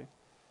technology.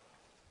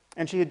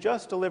 And she had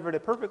just delivered a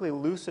perfectly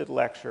lucid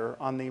lecture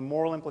on the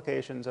moral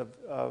implications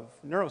of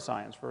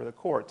neuroscience for the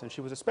courts. And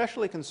she was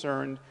especially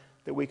concerned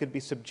that we could be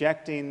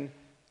subjecting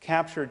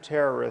captured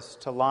terrorists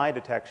to lie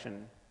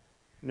detection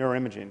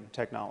neuroimaging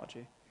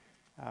technology.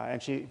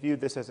 And she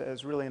viewed this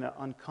as really an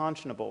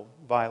unconscionable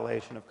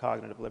violation of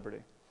cognitive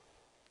liberty.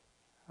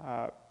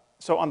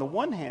 So on the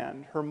one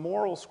hand, her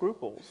moral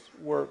scruples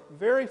were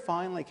very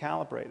finely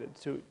calibrated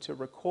to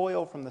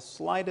recoil from the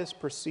slightest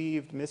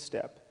perceived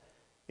misstep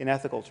in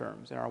ethical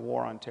terms in our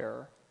war on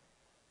terror.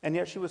 And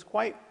yet she was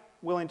quite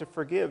willing to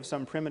forgive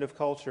some primitive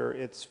culture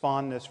its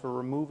fondness for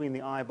removing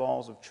the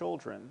eyeballs of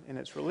children in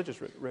its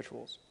religious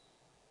rituals.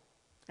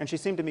 And she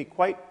seemed to me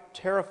quite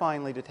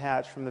terrifyingly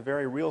detached from the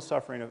very real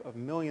suffering of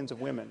millions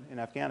of women in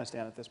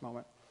Afghanistan at this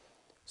moment.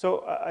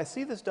 So I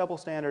see this double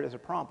standard as a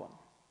problem.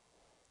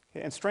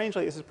 Okay, and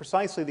strangely, this is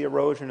precisely the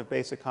erosion of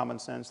basic common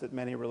sense that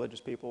many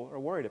religious people are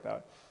worried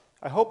about.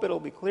 I hope it'll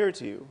be clear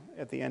to you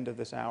at the end of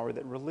this hour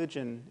that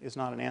religion is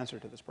not an answer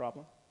to this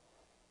problem.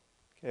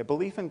 Okay,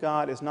 belief in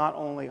God is not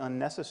only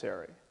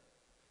unnecessary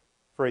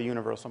for a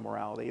universal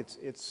morality, it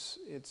is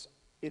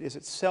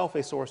itself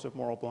a source of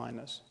moral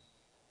blindness.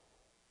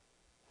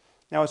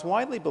 Now, it's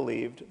widely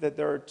believed that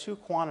there are two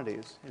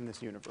quantities in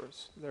this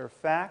universe. There are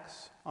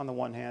facts on the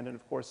one hand, and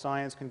of course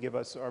science can give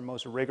us our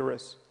most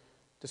rigorous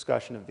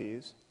discussion of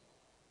these.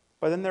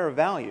 But then there are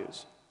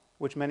values,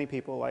 which many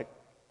people, like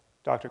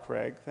Dr.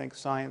 Craig, think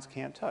science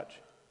can't touch.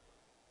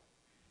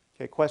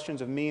 Okay,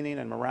 questions of meaning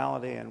and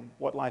morality and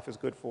what life is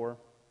good for.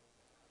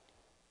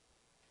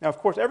 Now, of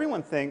course,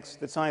 everyone thinks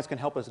that science can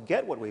help us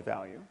get what we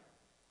value,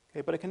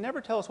 okay, but it can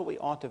never tell us what we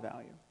ought to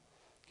value.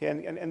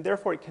 Okay, and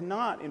therefore, it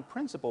cannot, in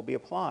principle, be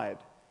applied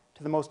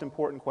to the most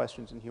important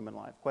questions in human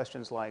life,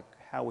 questions like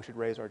how we should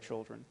raise our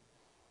children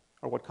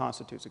or what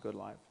constitutes a good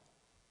life.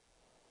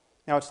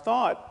 Now, it's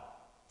thought,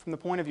 from the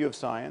point of view of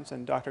science,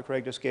 and Dr.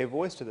 Craig just gave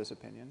voice to this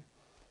opinion,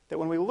 that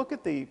when we look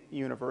at the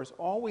universe,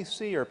 all we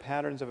see are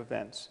patterns of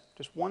events.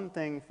 Just one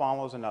thing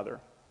follows another.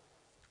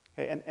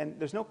 Okay, and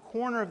there's no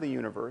corner of the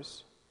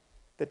universe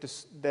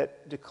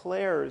that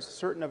declares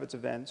certain of its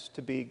events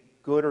to be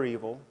good or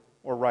evil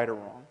or right or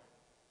wrong.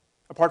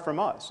 Apart from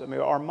us, I mean,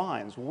 our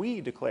minds,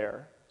 we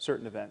declare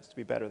certain events to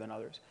be better than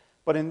others.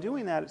 But in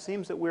doing that, it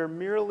seems that we're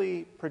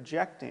merely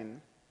projecting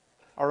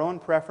our own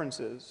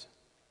preferences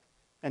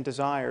and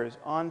desires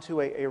onto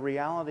a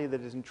reality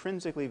that is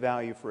intrinsically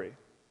value-free.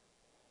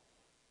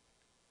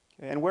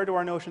 Okay, and where do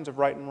our notions of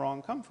right and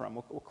wrong come from?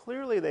 Well,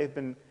 clearly they've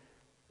been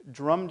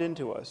drummed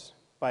into us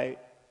by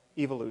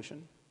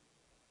evolution.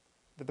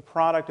 They're the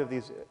product of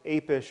these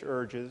apish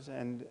urges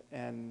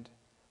and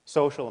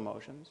social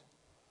emotions.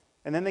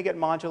 And then they get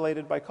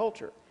modulated by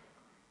culture.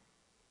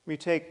 We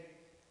take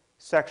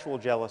sexual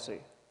jealousy,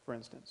 for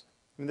instance.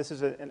 I mean, this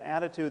is an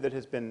attitude that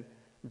has been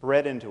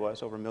bred into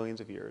us over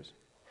millions of years.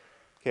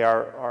 Okay,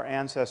 our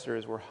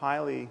ancestors were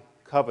highly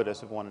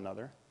covetous of one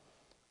another,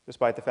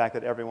 despite the fact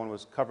that everyone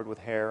was covered with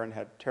hair and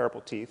had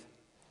terrible teeth.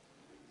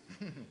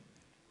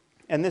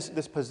 And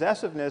this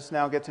possessiveness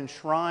now gets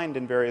enshrined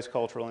in various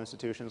cultural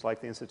institutions,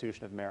 like the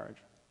institution of marriage.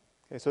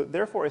 Okay, so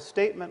therefore, a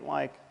statement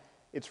like,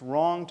 it's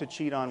wrong to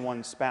cheat on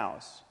one's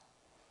spouse,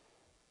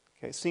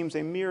 okay, seems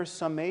a mere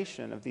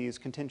summation of these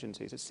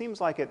contingencies. It seems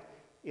like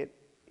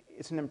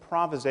it's an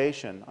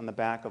improvisation on the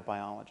back of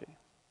biology.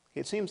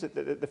 It seems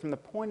that from the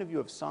point of view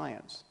of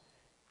science,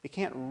 it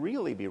can't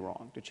really be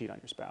wrong to cheat on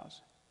your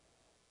spouse.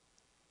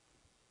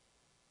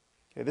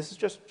 Okay, this is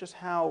just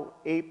how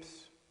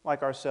apes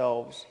like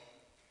ourselves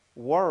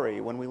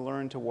worry when we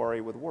learn to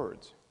worry with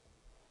words.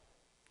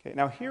 Okay,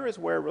 now here is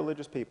where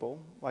religious people,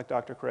 like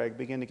Dr. Craig,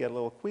 begin to get a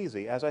little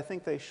queasy, as I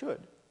think they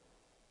should.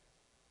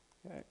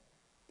 Okay.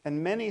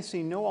 And many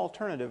see no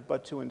alternative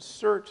but to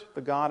insert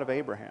the God of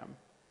Abraham,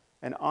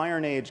 an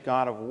Iron Age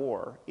god of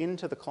war,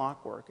 into the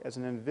clockwork as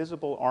an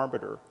invisible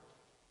arbiter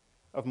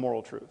of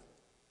moral truth.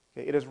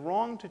 Okay, it is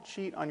wrong to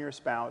cheat on your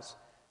spouse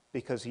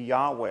because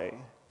Yahweh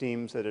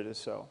deems that it is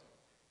so.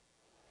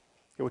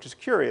 Okay, which is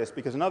curious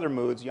because in other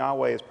moods,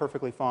 Yahweh is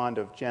perfectly fond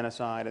of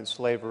genocide and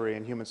slavery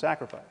and human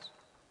sacrifice.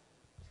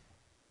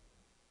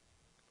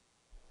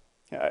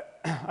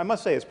 I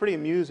must say, it's pretty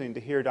amusing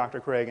to hear Dr.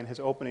 Craig in his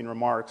opening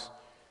remarks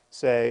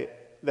say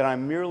that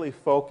I'm merely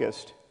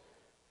focused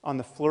on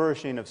the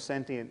flourishing of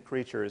sentient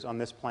creatures on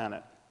this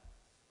planet.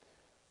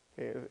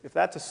 Okay, if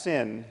that's a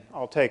sin,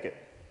 I'll take it.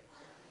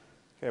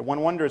 Okay, one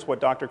wonders what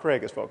Dr.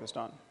 Craig is focused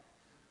on.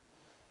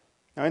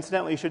 Now,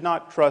 incidentally, you should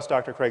not trust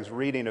Dr. Craig's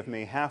reading of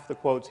me. Half the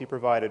quotes he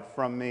provided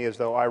from me, as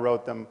though I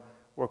wrote them,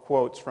 were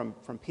quotes from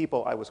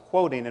people I was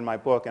quoting in my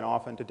book, and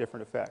often to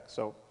different effects.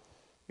 So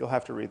you'll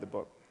have to read the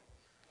book.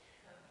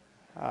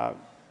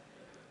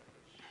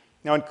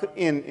 Now,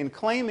 in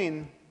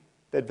claiming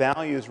that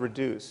values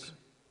reduce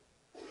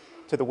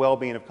to the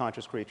well-being of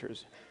conscious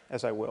creatures,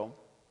 as I will,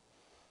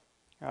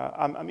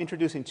 I'm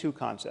introducing two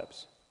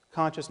concepts,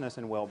 consciousness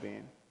and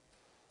well-being.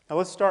 Now,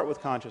 let's start with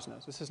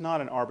consciousness. This is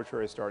not an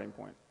arbitrary starting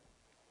point.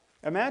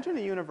 Imagine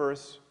a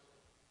universe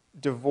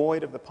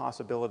devoid of the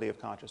possibility of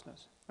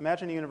consciousness.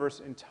 Imagine a universe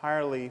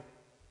entirely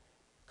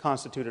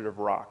constituted of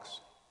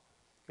rocks.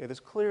 Okay, there's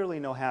clearly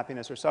no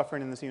happiness or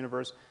suffering in this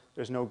universe.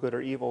 There's no good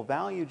or evil.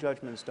 Value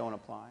judgments don't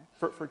apply.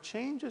 For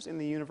changes in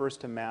the universe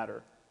to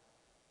matter,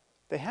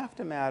 they have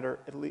to matter,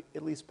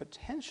 at least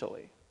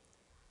potentially,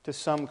 to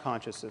some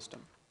conscious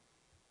system.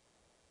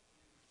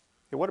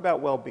 Okay, what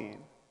about well-being?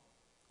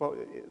 Well,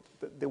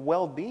 the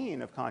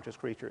well-being of conscious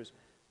creatures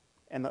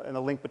and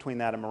the link between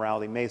that and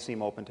morality may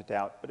seem open to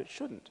doubt, but it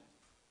shouldn't.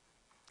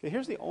 Okay,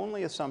 here's the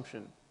only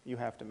assumption you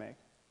have to make.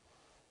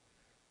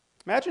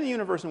 Imagine a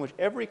universe in which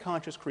every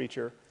conscious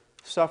creature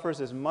suffers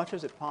as much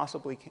as it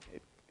possibly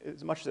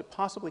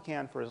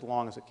can for as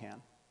long as it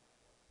can.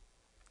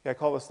 Okay, I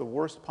call this the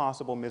worst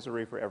possible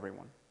misery for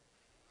everyone.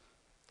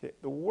 Okay,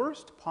 the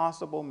worst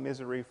possible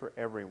misery for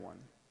everyone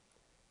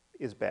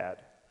is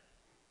bad.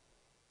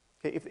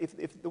 Okay,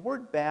 if the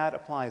word bad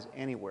applies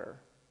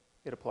anywhere,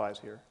 it applies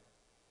here.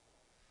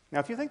 Now,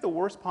 if you think the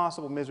worst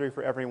possible misery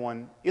for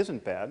everyone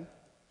isn't bad,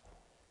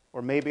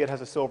 or maybe it has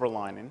a silver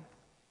lining,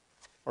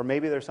 or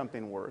maybe there's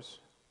something worse,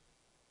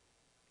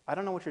 I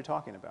don't know what you're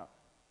talking about.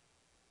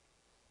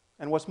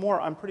 And what's more,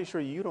 I'm pretty sure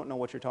you don't know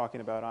what you're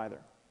talking about either.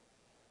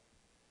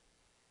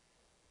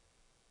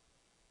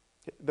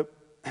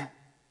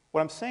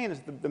 What I'm saying is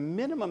the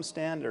minimum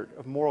standard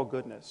of moral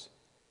goodness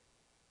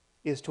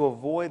is to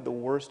avoid the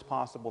worst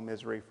possible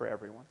misery for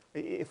everyone.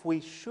 If we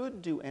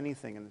should do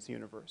anything in this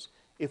universe,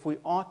 if we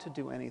ought to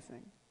do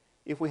anything,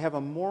 if we have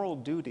a moral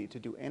duty to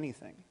do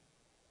anything,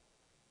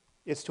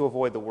 it's to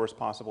avoid the worst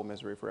possible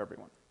misery for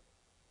everyone.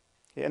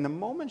 And the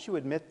moment you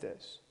admit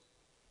this,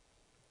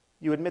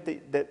 you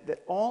admit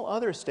that all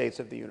other states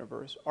of the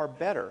universe are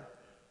better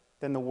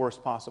than the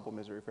worst possible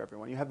misery for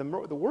everyone. You have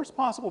the worst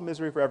possible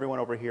misery for everyone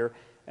over here,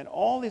 and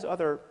all these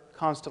other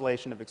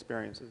constellation of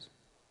experiences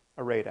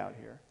arrayed out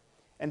here.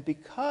 And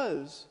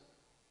because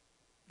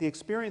the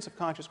experience of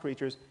conscious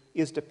creatures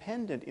is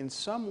dependent in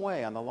some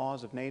way on the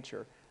laws of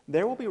nature,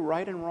 there will be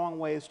right and wrong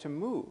ways to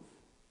move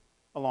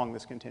along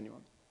this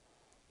continuum.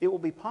 It will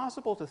be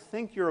possible to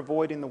think you're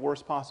avoiding the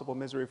worst possible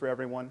misery for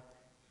everyone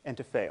and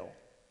to fail.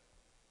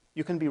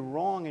 You can be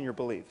wrong in your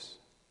beliefs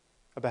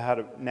about how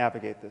to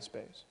navigate this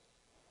space.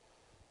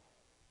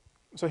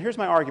 So here's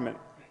my argument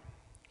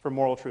for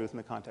moral truth in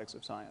the context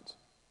of science.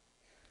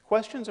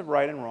 Questions of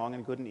right and wrong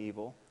and good and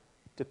evil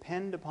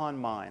depend upon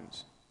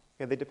minds.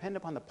 Okay, they depend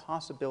upon the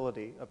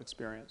possibility of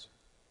experience.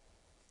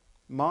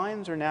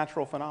 Minds are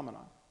natural phenomena.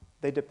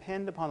 They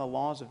depend upon the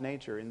laws of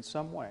nature in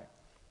some way.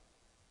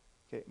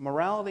 Okay,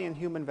 morality and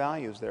human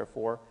values,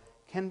 therefore,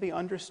 can be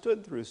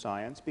understood through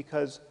science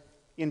because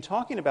in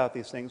talking about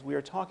these things, we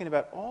are talking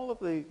about all of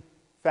the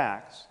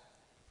facts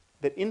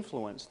that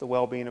influence the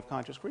well-being of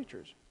conscious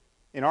creatures.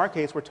 In our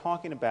case, we're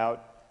talking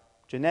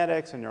about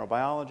genetics and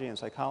neurobiology and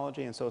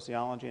psychology and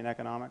sociology and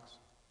economics.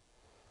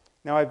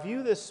 Now, I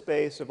view this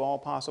space of all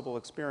possible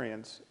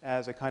experience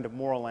as a kind of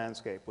moral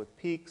landscape with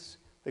peaks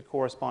that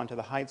correspond to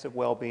the heights of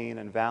well-being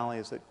and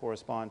valleys that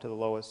correspond to the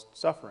lowest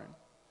suffering.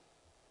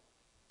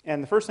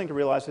 And the first thing to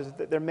realize is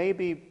that there may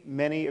be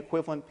many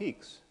equivalent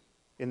peaks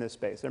in this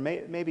space. There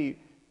may be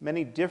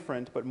many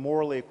different but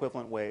morally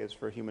equivalent ways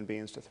for human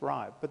beings to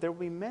thrive. But there will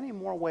be many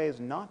more ways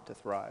not to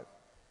thrive.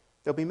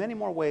 There'll be many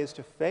more ways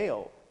to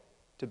fail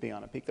to be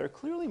on a peak. There are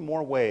clearly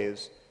more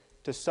ways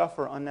to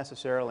suffer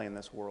unnecessarily in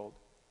this world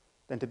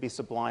than to be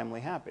sublimely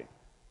happy.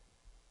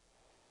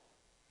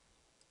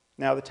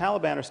 Now, the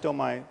Taliban are still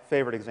my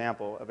favorite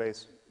example of a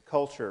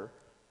culture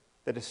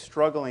that is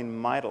struggling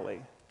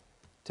mightily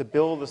to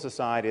build a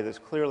society that's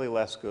clearly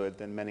less good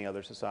than many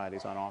other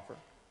societies on offer.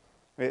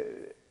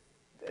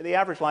 The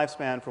average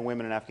lifespan for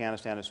women in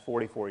Afghanistan is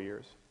 44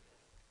 years.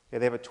 Okay,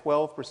 they have a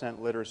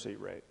 12% literacy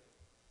rate.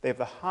 They have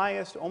the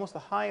highest, almost the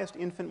highest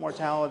infant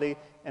mortality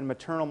and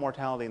maternal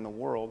mortality in the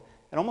world,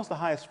 and almost the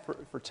highest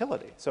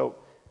fertility. So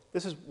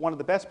this is one of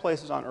the best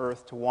places on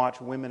earth to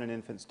watch women and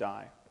infants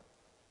die.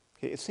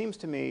 Okay, it seems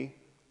to me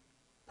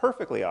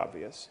perfectly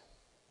obvious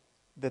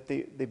that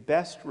the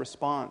best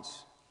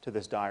response to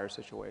this dire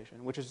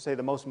situation, which is to say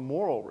the most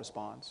moral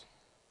response,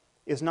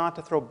 is not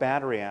to throw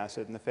battery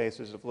acid in the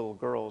faces of little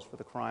girls for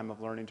the crime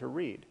of learning to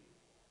read.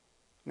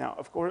 Now,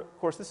 of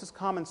course, this is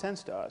common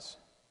sense to us,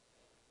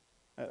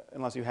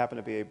 unless you happen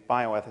to be a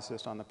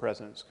bioethicist on the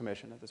President's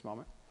Commission at this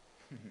moment.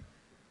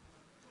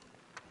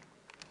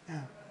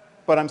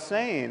 But I'm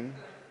saying,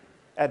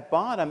 at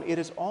bottom,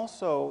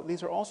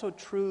 these are also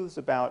truths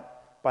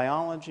about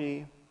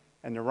biology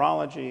and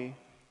neurology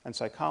and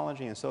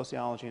psychology and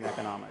sociology and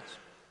economics.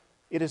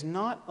 It is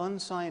not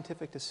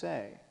unscientific to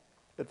say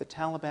that the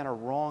Taliban are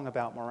wrong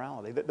about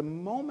morality, that the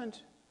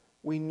moment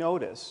we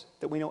notice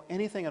that we know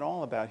anything at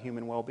all about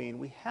human well-being,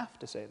 we have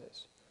to say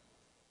this.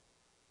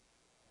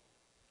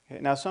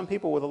 Okay, now, some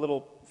people with a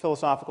little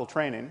philosophical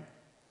training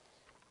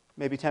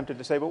may be tempted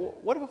to say,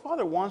 but what if a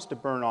father wants to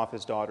burn off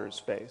his daughter's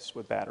face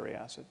with battery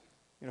acid?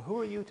 Who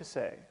are you to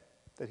say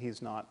that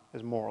he's not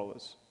as moral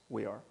as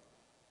we are?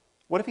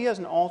 What if he has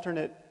an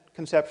alternate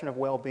conception of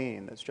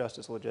well-being that's just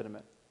as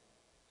legitimate?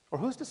 Or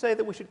who's to say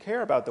that we should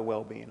care about the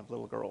well-being of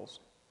little girls?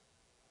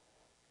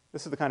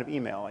 This is the kind of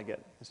email I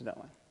get,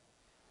 incidentally.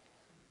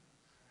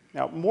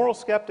 Now, moral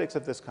skeptics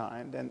of this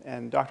kind,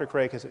 and Dr.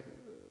 Craig has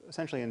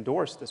essentially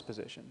endorsed this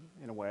position,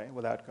 in a way,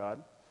 without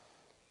God,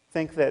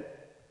 think that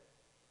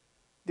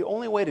the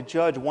only way to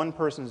judge one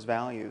person's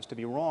values to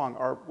be wrong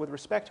are with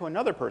respect to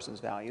another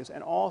person's values,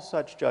 and all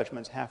such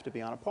judgments have to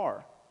be on a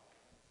par.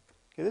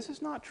 Okay, this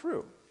is not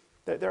true.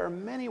 There are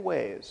many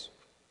ways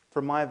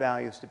for my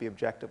values to be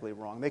objectively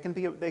wrong. They can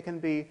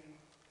be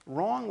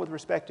wrong with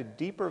respect to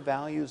deeper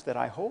values that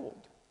I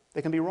hold.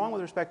 They can be wrong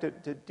with respect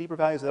to deeper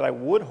values that I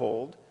would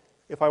hold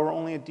if I were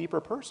only a deeper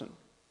person.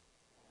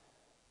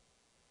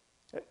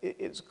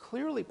 It's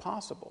clearly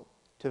possible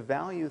to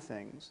value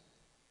things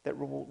that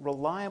will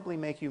reliably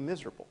make you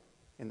miserable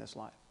in this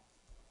life.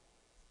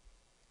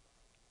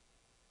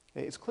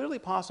 It's clearly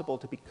possible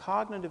to be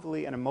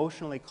cognitively and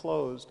emotionally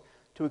closed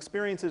to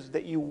experiences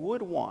that you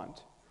would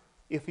want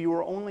if you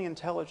were only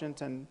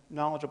intelligent and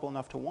knowledgeable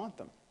enough to want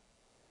them.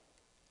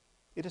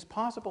 It is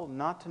possible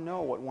not to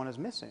know what one is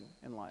missing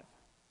in life.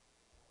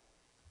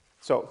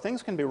 So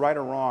things can be right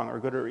or wrong, or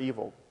good or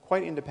evil,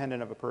 quite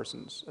independent of a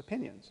person's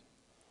opinions.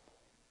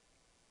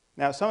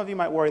 Now, some of you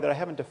might worry that I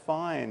haven't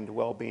defined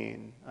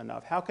well-being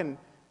enough. How can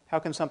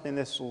something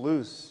this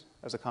loose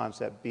as a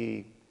concept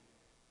be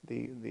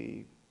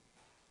the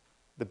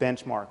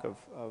benchmark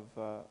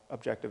of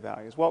objective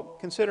values? Well,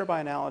 consider by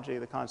analogy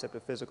the concept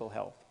of physical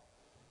health.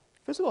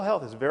 Physical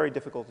health is very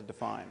difficult to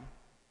define.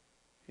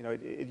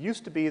 It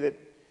used to be that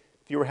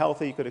if you were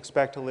healthy, you could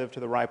expect to live to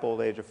the ripe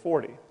old age of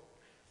 40.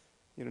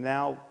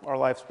 Now our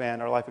lifespan,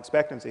 our life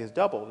expectancy has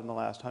doubled in the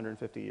last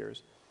 150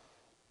 years.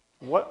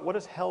 What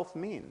does health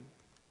mean?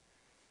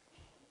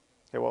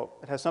 Okay, well,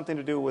 it has something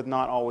to do with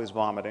not always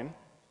vomiting,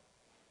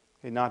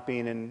 not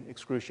being in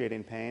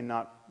excruciating pain,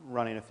 not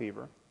running a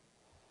fever.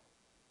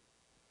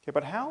 Okay,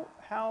 but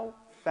how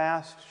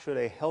fast should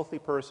a healthy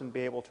person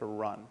be able to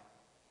run?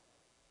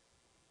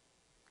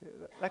 Okay,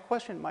 that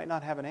question might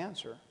not have an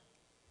answer.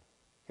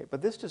 Okay,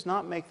 but this does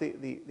not make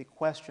the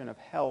question of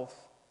health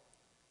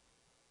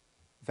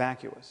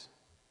vacuous.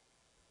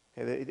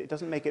 Okay, it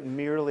doesn't make it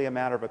merely a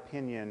matter of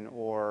opinion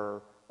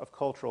or of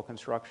cultural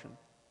construction.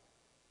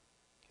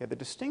 Okay, the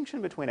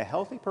distinction between a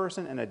healthy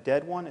person and a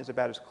dead one is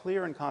about as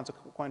clear and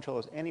consequential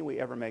as any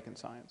we ever make in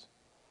science.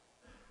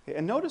 Okay,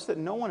 and notice that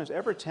no one is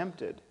ever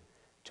tempted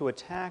to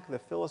attack the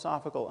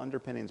philosophical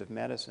underpinnings of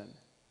medicine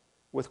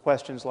with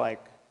questions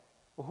like,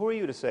 well, who are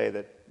you to say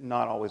that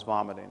not always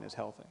vomiting is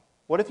healthy?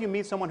 What if you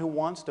meet someone who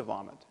wants to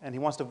vomit, and he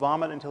wants to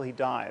vomit until he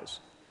dies?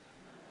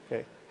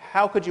 Okay,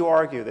 how could you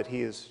argue that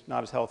he is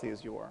not as healthy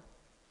as you are?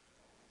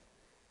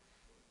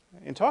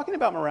 In talking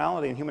about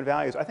morality and human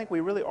values, I think we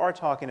really are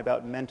talking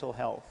about mental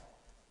health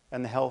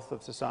and the health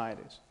of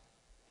societies.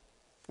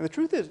 And the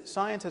truth is,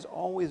 science has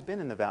always been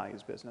in the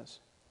values business.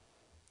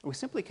 We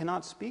simply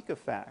cannot speak of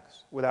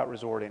facts without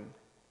resorting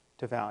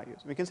to values.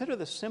 I mean, consider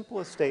the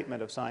simplest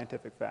statement of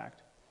scientific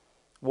fact.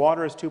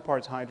 Water is 2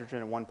 parts hydrogen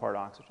and 1 part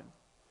oxygen.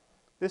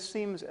 This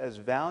seems as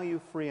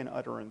value-free an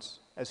utterance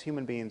as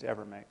human beings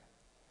ever make.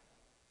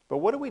 But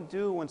what do we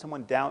do when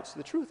someone doubts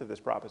the truth of this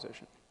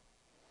proposition?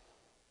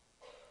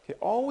 Okay,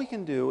 all we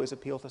can do is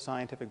appeal to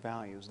scientific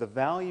values, the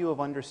value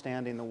of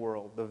understanding the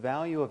world, the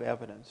value of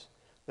evidence,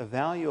 the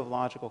value of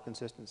logical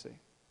consistency.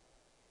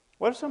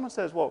 What if someone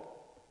says, well,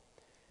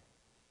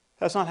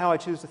 that's not how I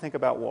choose to think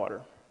about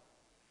water.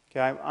 Okay,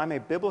 I'm a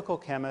biblical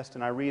chemist,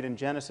 and I read in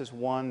Genesis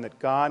 1 that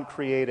God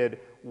created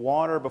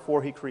water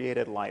before he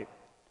created light.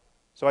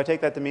 So I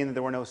take that to mean that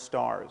there were no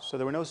stars. So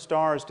there were no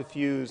stars to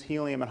fuse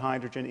helium and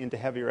hydrogen into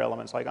heavier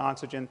elements like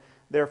oxygen.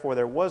 Therefore,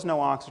 there was no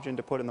oxygen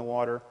to put in the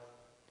water.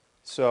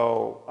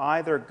 So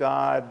either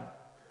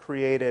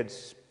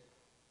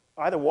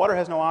water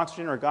has no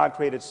oxygen, or God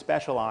created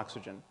special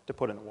oxygen to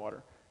put in the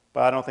water.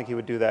 But I don't think he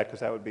would do that,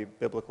 because that would be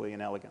biblically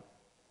inelegant.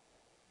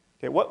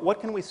 Okay, what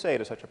can we say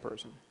to such a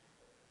person?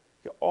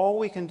 Okay, all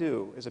we can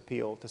do is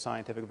appeal to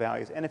scientific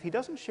values. And if he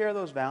doesn't share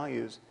those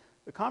values,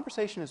 the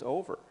conversation is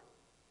over.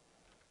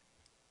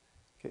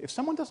 Okay, If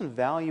someone doesn't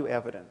value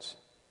evidence,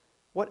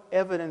 what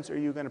evidence are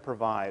you going to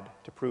provide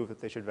to prove that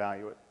they should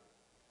value it?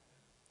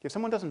 If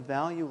someone doesn't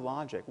value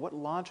logic, what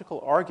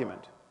logical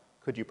argument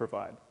could you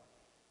provide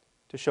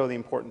to show the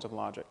importance of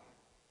logic?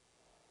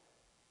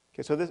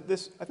 Okay, so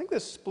I think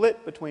this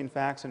split between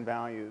facts and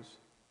values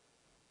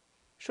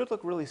should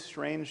look really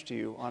strange to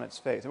you on its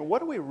face. I mean,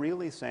 what are we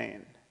really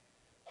saying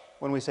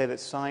when we say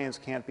that science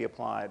can't be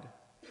applied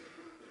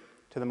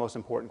to the most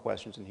important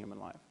questions in human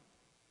life?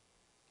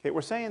 Okay,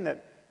 we're saying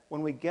that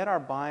when we get our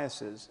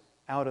biases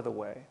out of the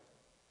way,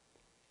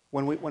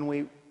 when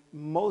we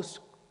most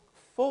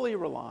fully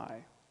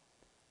rely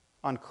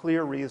on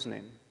clear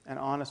reasoning and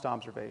honest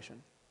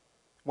observation,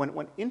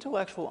 when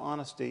intellectual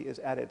honesty is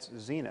at its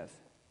zenith,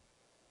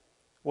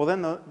 well,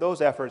 then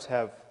those efforts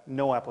have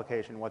no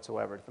application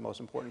whatsoever to the most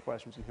important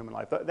questions in human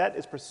life. That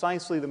is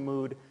precisely the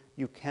mood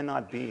you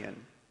cannot be in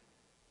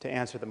to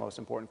answer the most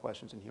important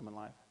questions in human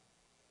life.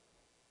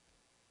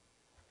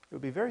 It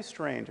would be very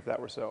strange if that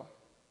were so.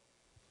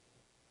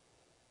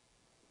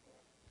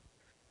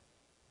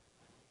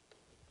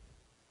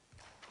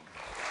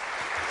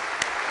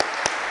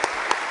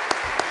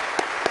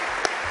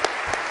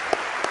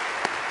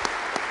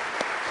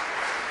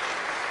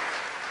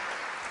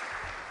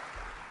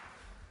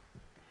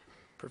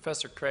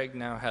 Professor Craig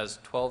now has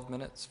 12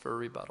 minutes for a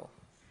rebuttal.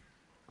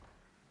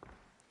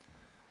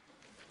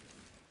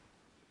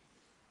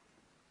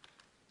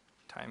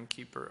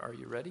 Timekeeper, are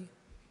you ready?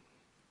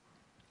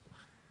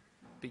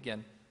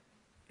 Begin.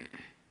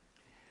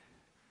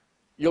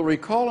 You'll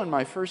recall in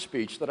my first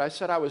speech that I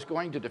said I was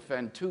going to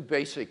defend two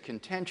basic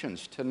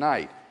contentions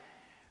tonight.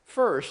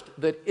 First,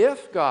 that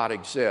if God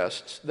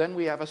exists, then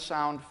we have a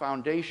sound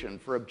foundation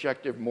for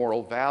objective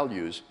moral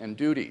values and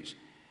duties.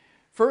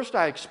 First,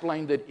 I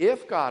explained that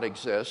if God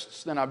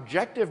exists, then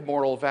objective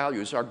moral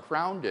values are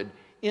grounded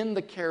in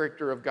the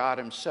character of God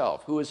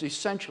himself, who is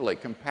essentially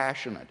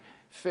compassionate,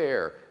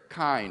 fair,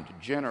 kind,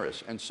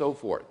 generous, and so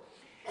forth.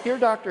 Here,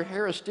 Dr.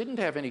 Harris didn't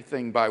have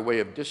anything by way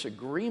of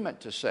disagreement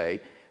to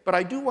say, but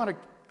I do want to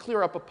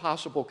clear up a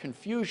possible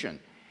confusion.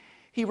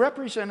 He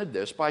represented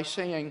this by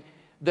saying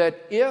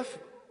that if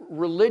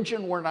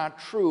religion were not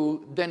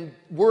true, then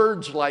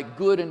words like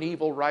good and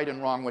evil, right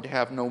and wrong would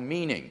have no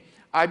meaning.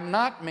 I'm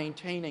not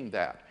maintaining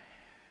that.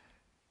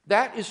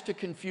 That is to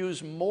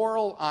confuse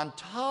moral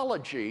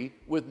ontology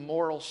with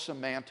moral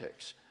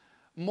semantics.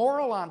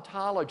 Moral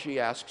ontology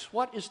asks,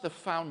 what is the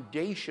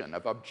foundation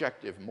of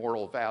objective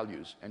moral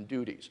values and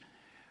duties?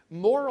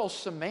 Moral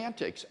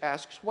semantics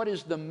asks, what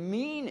is the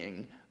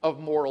meaning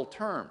of moral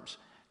terms?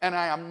 And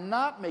I am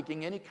not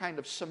making any kind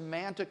of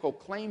semantical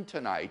claim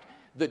tonight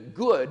that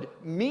good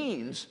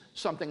means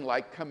something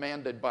like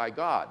commanded by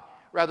God.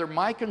 Rather,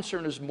 my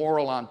concern is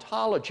moral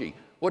ontology.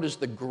 What is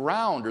the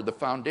ground or the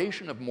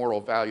foundation of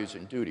moral values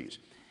and duties?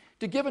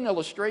 To give an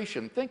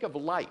illustration, think of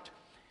light.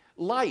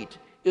 Light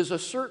is a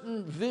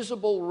certain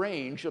visible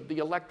range of the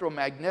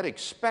electromagnetic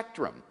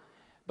spectrum,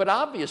 but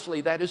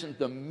obviously that isn't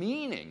the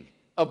meaning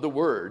of the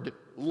word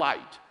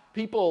light.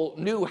 People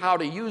knew how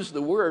to use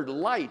the word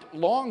light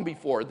long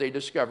before they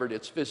discovered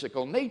its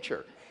physical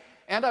nature.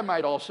 And I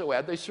might also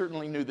add, they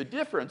certainly knew the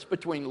difference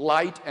between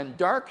light and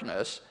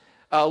darkness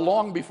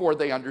long before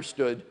they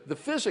understood the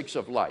physics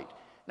of light.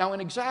 Now,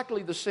 in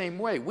exactly the same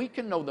way, we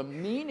can know the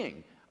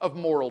meaning of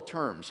moral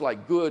terms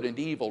like good and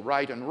evil,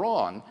 right and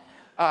wrong,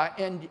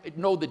 and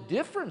know the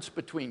difference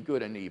between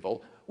good and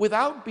evil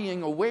without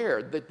being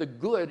aware that the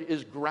good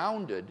is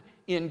grounded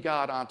in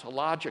God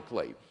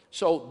ontologically.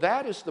 So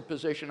that is the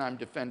position I'm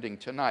defending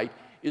tonight,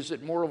 is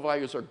that moral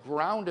values are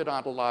grounded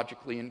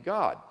ontologically in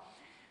God.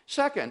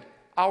 Second,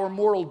 our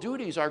moral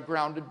duties are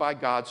grounded by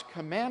God's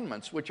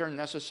commandments, which are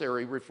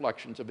necessary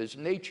reflections of his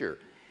nature.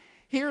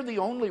 Here, the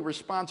only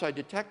response I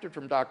detected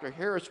from Dr.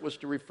 Harris was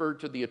to refer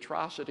to the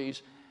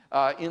atrocities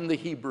in the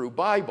Hebrew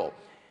Bible.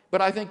 But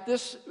I think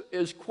this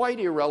is quite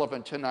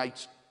irrelevant to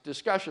tonight's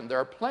discussion. There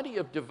are plenty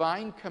of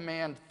divine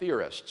command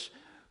theorists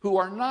who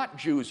are not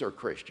Jews or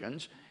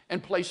Christians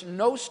and place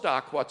no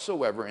stock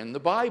whatsoever in the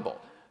Bible.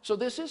 So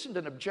this isn't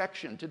an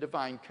objection to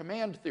divine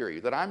command theory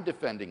that I'm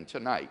defending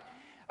tonight.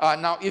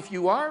 Now, if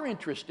you are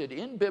interested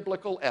in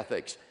biblical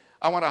ethics,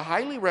 I want to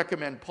highly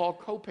recommend Paul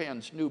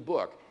Copan's new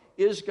book,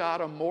 Is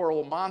God a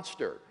Moral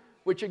Monster?,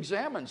 which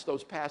examines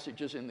those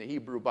passages in the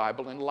Hebrew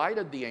Bible in light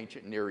of the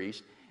ancient Near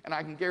East, and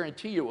I can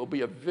guarantee you it will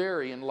be a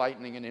very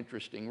enlightening and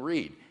interesting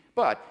read.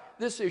 But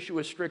this issue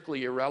is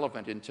strictly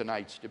irrelevant in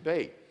tonight's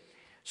debate.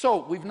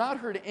 So we've not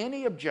heard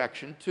any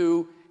objection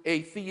to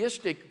a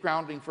theistic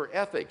grounding for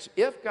ethics.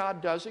 If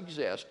God does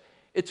exist,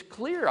 it's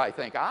clear, I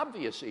think,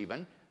 obvious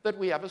even, that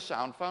we have a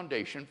sound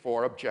foundation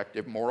for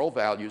objective moral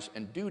values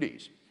and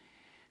duties.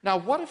 Now,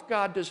 what if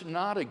God does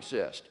not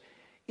exist?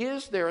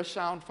 Is there a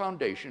sound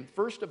foundation,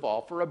 first of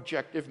all, for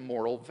objective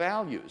moral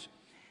values?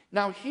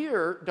 Now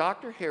here,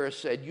 Dr. Harris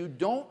said you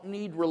don't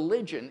need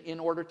religion in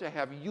order to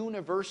have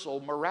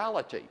universal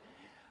morality.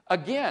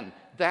 Again,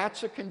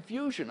 that's a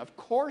confusion. Of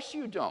course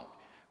you don't.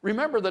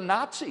 Remember, the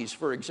Nazis,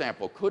 for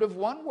example, could have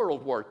won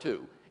World War II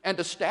and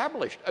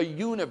established a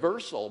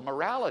universal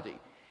morality.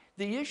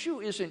 The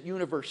issue isn't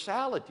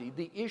universality,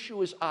 the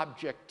issue is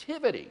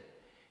objectivity.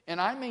 And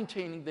I'm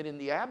maintaining that in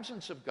the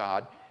absence of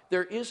God,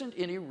 there isn't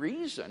any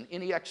reason,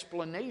 any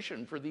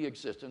explanation for the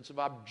existence of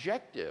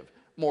objective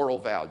moral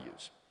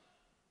values.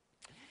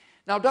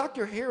 Now,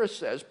 Dr. Harris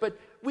says, but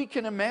we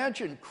can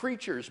imagine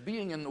creatures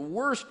being in the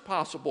worst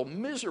possible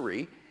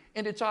misery,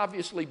 and it's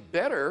obviously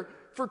better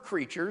for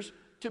creatures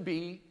to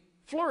be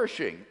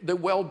flourishing. The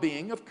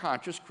well-being of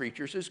conscious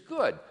creatures is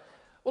good.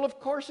 Well, of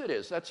course it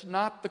is. That's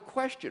not the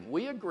question.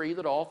 We agree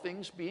that all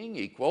things being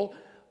equal,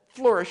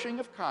 flourishing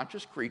of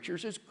conscious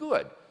creatures is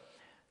good.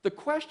 The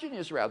question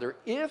is rather,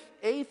 if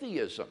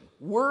atheism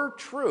were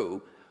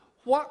true,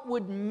 what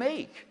would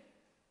make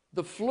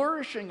the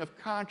flourishing of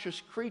conscious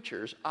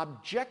creatures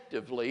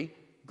objectively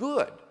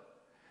good?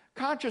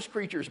 Conscious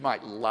creatures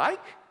might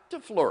like to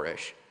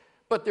flourish,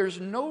 but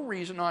there's no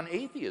reason on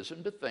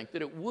atheism to think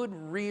that it would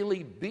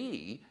really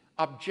be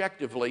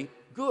objectively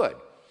good.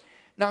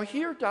 Now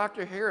here,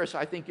 Dr. Harris,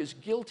 I think, is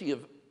guilty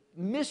of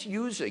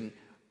misusing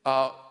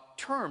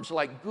terms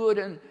like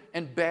good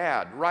and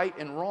bad, right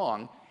and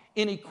wrong,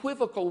 in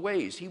equivocal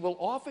ways. He will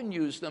often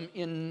use them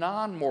in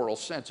non-moral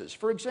senses.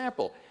 For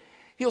example,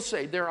 he'll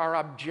say there are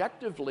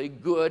objectively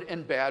good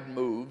and bad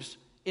moves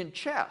in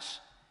chess.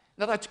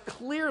 Now that's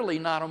clearly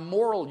not a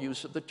moral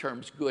use of the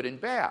terms good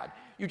and bad.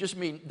 You just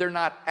mean they're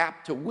not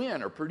apt to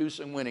win or produce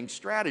a winning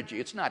strategy.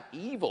 It's not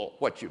evil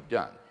what you've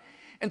done.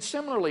 And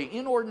similarly,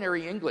 in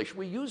ordinary English,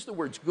 we use the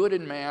words good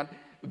and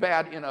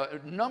bad in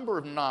a number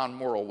of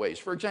non-moral ways.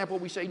 For example,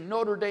 we say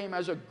Notre Dame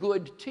has a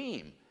good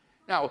team.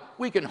 Now,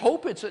 we can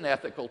hope it's an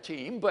ethical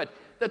team, but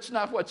that's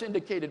not what's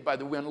indicated by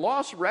the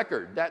win-loss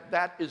record.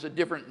 That is a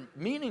different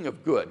meaning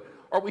of good.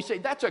 Or we say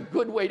that's a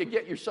good way to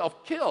get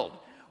yourself killed.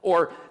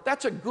 Or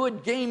that's a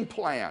good game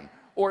plan.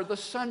 Or the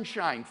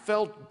sunshine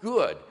felt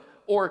good.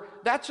 Or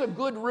that's a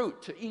good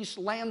route to East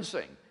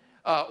Lansing.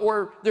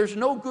 Or there's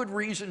no good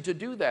reason to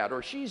do that.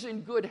 Or she's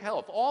in good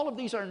health. All of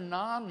these are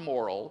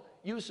non-moral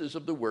uses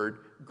of the word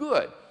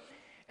good.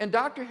 And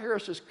Dr.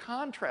 Harris's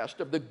contrast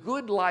of the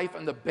good life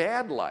and the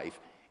bad life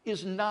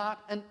is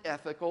not an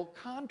ethical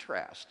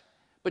contrast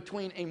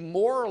between a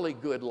morally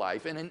good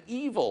life and an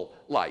evil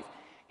life.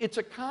 It's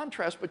a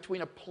contrast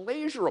between a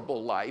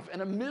pleasurable life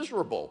and a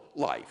miserable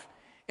life.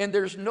 And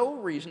there's no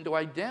reason to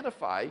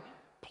identify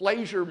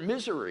pleasure,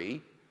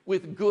 misery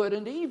with good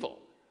and evil,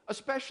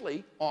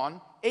 especially on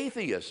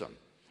atheism.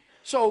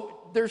 So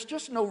there's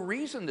just no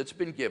reason that's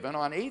been given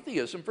on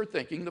atheism for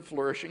thinking the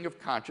flourishing of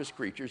conscious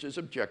creatures is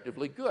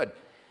objectively good.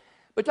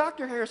 But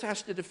Dr. Harris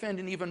has to defend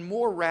an even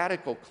more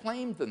radical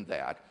claim than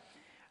that.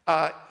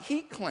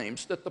 He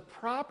claims that the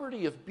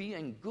property of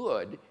being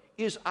good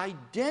is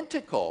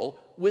identical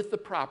with the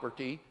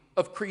property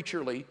of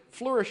creaturely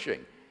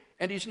flourishing.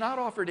 And he's not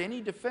offered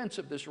any defense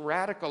of this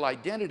radical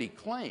identity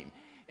claim.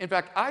 In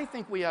fact, I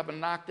think we have a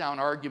knockdown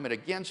argument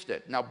against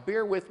it. Now,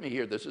 bear with me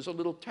here. This is a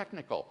little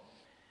technical.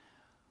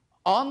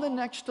 On the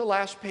next to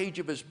last page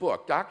of his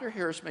book, Dr.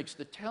 Harris makes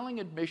the telling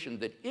admission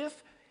that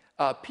if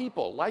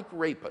people like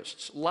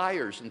rapists,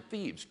 liars, and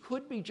thieves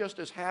could be just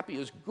as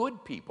happy as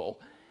good people,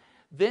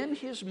 then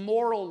his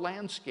moral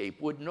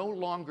landscape would no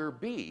longer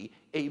be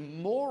a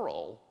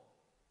moral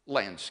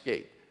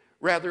landscape.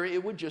 Rather,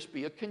 it would just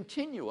be a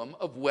continuum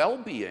of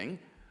well-being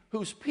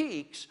whose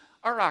peaks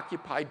are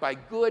occupied by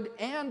good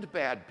and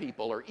bad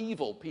people or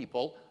evil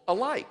people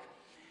alike.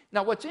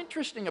 Now, what's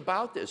interesting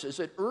about this is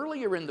that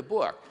earlier in the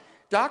book,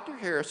 Dr.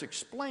 Harris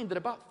explained that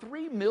about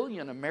 3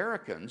 million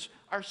Americans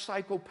are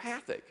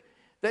psychopathic.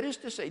 That is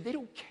to say, they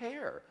don't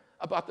care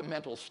about the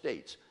mental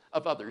states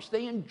of others.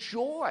 They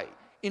enjoy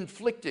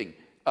inflicting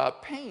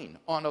pain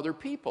on other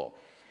people.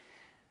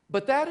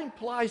 But that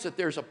implies that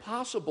there's a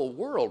possible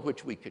world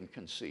which we can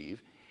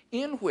conceive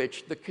in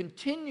which the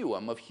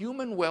continuum of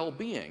human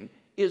well-being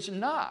is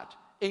not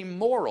a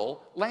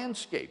moral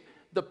landscape.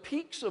 The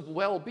peaks of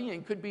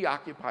well-being could be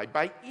occupied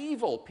by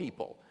evil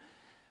people.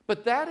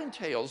 But that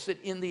entails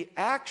that in the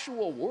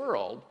actual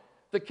world,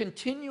 the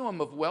continuum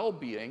of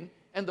well-being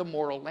and the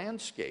moral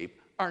landscape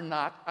are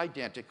not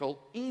identical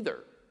either.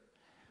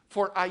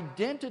 For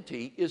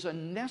identity is a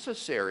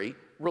necessary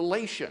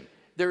relation.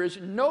 There is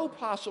no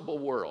possible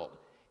world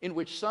in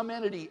which some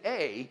entity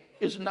A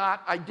is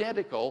not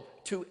identical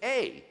to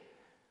A.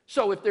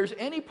 So if there's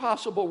any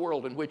possible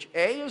world in which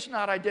A is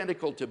not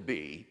identical to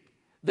B,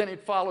 then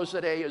it follows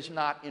that A is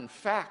not in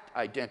fact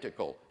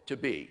identical to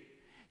B.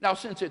 Now,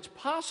 since it's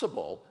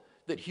possible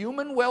that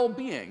human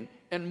well-being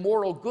and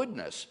moral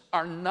goodness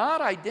are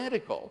not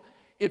identical,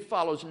 it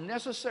follows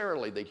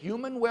necessarily that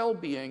human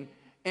well-being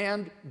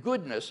and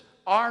goodness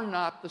are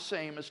not the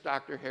same as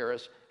Dr.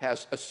 Harris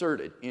has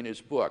asserted in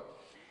his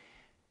book.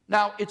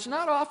 Now, it's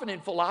not often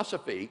in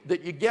philosophy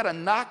that you get a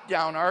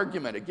knockdown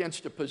argument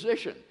against a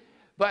position,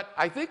 but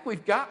I think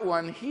we've got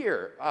one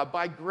here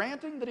by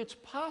granting that it's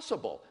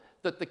possible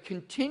that the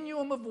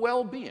continuum of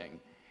well-being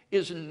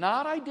is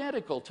not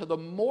identical to the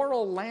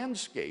moral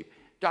landscape.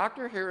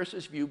 Dr.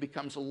 Harris's view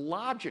becomes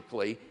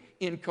logically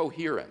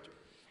incoherent.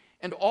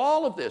 And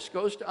all of this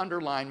goes to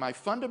underline my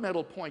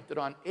fundamental point that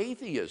on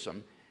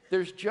atheism,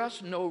 there's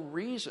just no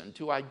reason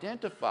to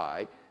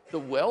identify the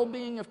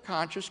well-being of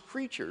conscious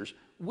creatures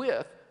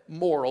with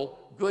moral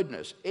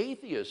goodness.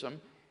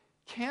 Atheism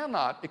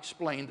cannot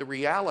explain the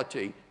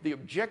reality, the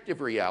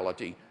objective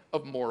reality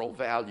of moral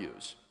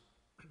values.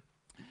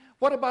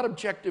 What about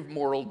objective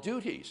moral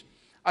duties?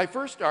 I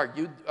first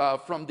argued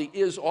from the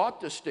is-ought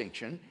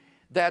distinction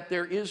that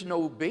there is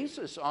no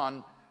basis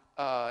on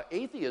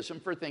atheism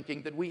for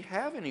thinking that we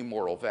have any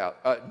moral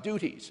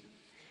duties.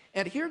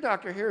 And here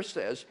Dr. Harris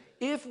says,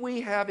 if we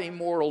have a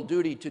moral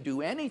duty to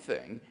do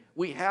anything,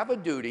 we have a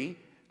duty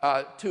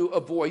to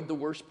avoid the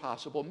worst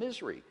possible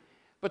misery.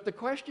 But the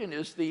question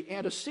is the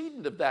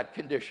antecedent of that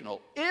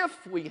conditional.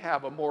 If we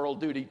have a moral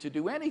duty to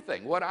do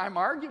anything, what I'm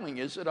arguing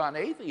is that on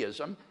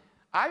atheism,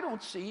 I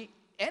don't see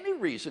any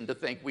reason to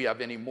think we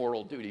have any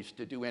moral duties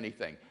to do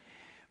anything.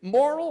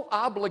 Moral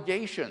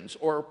obligations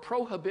or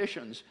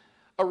prohibitions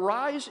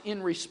arise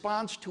in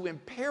response to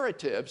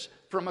imperatives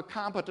from a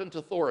competent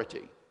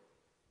authority.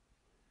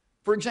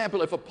 For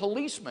example, if a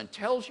policeman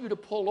tells you to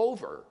pull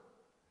over,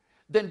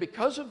 then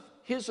because of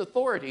his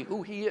authority,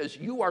 who he is,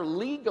 you are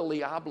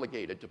legally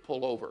obligated to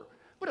pull over.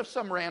 But if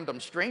some random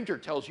stranger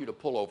tells you to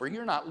pull over,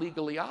 you're not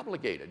legally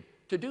obligated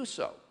to do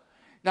so.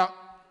 Now,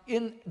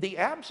 in the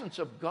absence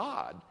of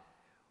God,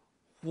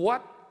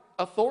 what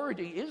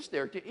authority is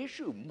there to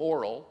issue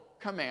moral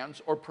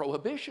commands or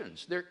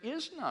prohibitions? There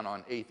is none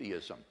on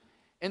atheism,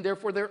 and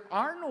therefore there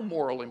are no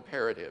moral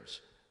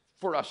imperatives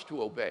for us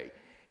to obey.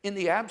 In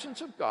the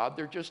absence of God,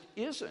 there just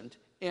isn't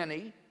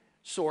any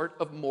sort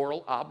of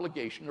moral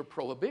obligation or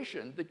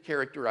prohibition that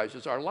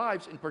characterizes our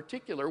lives. In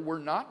particular, we're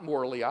not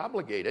morally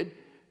obligated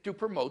to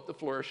promote the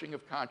flourishing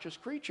of conscious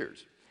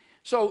creatures.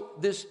 So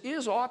this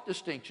is-ought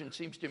distinction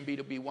seems to me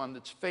to be one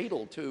that's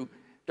fatal to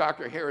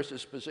Dr.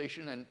 Harris's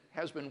position and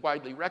has been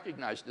widely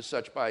recognized as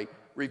such by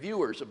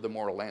reviewers of the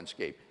moral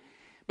landscape.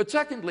 But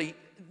secondly,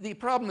 the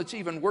problem that's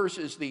even worse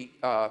is the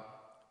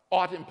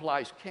ought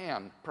implies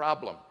can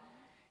problem.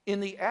 In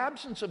the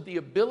absence of the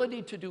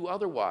ability to do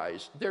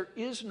otherwise, there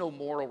is no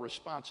moral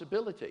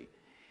responsibility.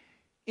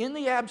 In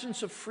the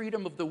absence of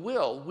freedom of the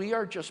will, we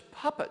are just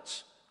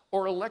puppets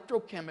or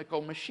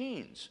electrochemical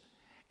machines.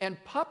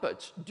 And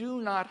puppets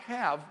do not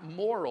have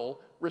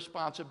moral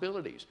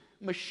responsibilities.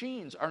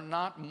 Machines are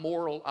not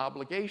moral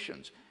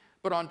obligations.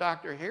 But on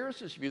Dr.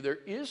 Harris's view, there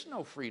is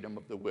no freedom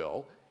of the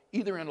will,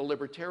 either in a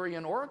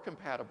libertarian or a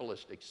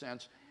compatibilistic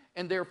sense,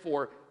 and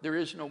therefore there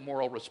is no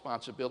moral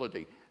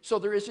responsibility. So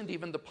there isn't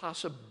even the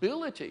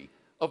possibility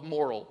of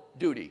moral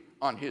duty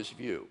on his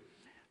view.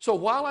 So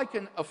while I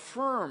can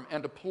affirm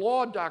and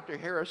applaud Dr.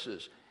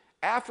 Harris's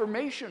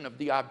affirmation of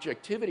the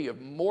objectivity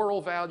of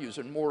moral values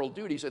and moral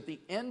duties, at the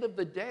end of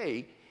the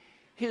day,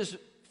 his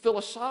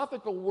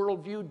philosophical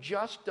worldview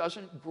just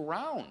doesn't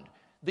ground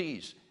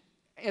these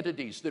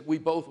entities that we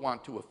both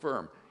want to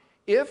affirm.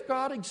 If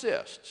God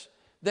exists,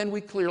 then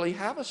we clearly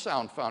have a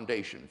sound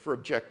foundation for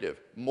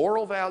objective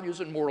moral values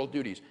and moral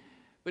duties.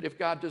 But if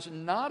God does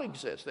not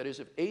exist, that is,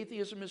 if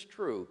atheism is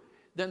true,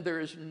 then there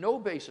is no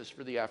basis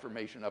for the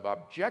affirmation of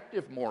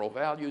objective moral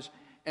values,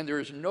 and there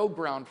is no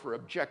ground for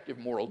objective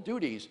moral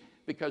duties,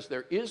 because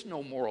there is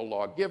no moral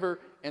lawgiver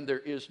and there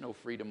is no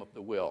freedom of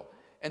the will.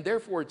 And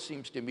therefore, it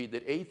seems to me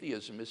that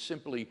atheism is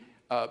simply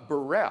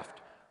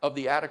bereft of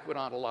the adequate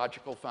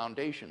ontological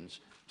foundations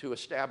to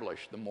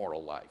establish the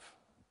moral life.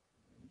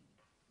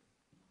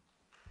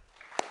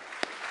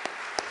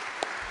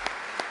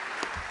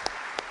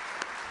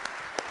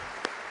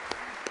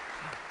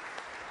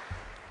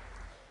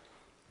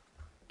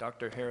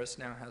 Dr. Harris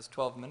now has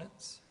 12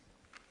 minutes.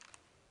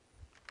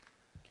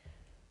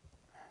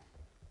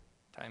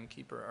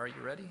 Timekeeper, are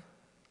you ready?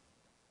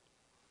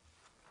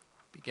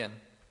 Begin.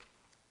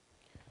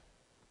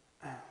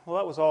 Well,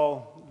 that was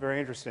all very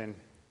interesting.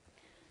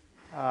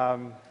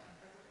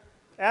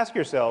 Ask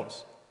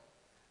yourselves,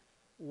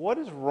 what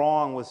is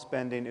wrong with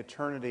spending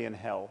eternity in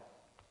hell?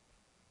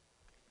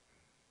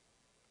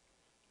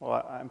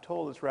 Well, I'm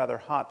told it's rather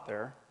hot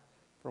there,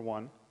 for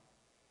one.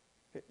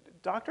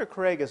 Dr.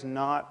 Craig is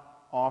not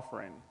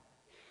offering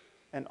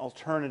an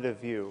alternative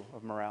view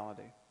of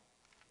morality.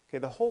 Okay,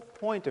 the whole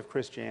point of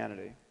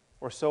Christianity,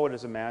 or so it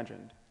is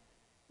imagined,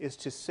 is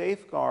to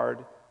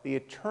safeguard the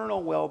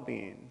eternal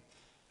well-being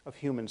of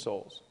human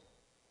souls.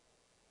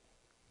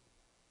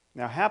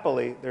 Now,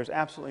 happily, there's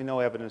absolutely no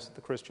evidence that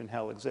the Christian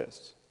hell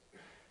exists.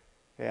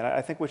 Okay, and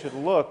I think we should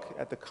look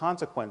at the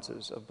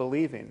consequences of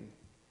believing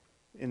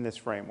in this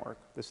framework,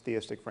 this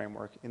theistic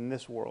framework, in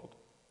this world,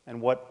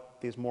 and what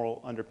these moral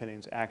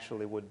underpinnings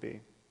actually would be.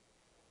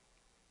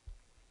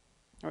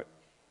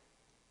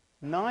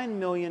 9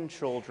 million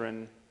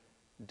children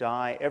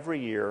die every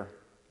year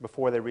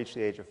before they reach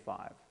the age of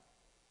 5.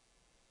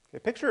 Okay,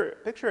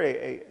 picture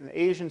an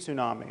Asian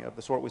tsunami of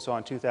the sort we saw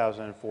in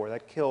 2004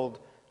 that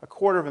killed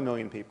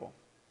 250,000 people.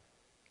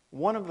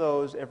 One of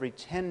those every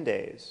 10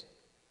 days,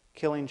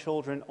 killing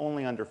children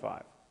only under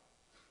 5.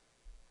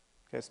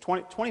 Okay, it's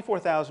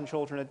 24,000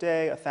 children a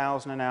day,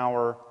 1,000 an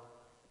hour,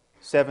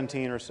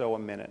 17 or so a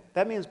minute.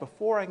 That means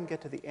before I can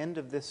get to the end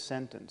of this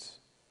sentence,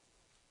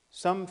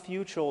 some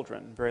few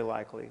children, very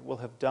likely, will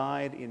have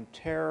died in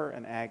terror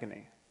and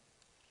agony.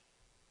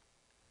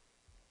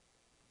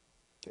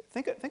 Okay,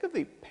 think of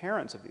the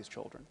parents of these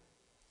children.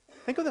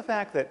 Think of the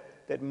fact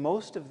that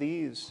most of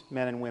these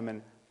men and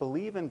women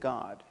believe in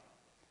God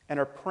and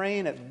are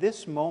praying at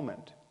this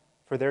moment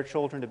for their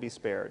children to be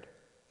spared.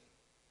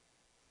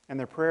 And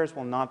their prayers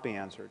will not be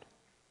answered.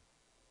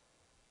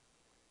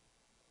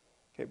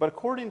 Okay, but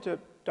according to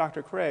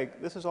Dr. Craig,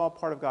 this is all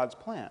part of God's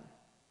plan.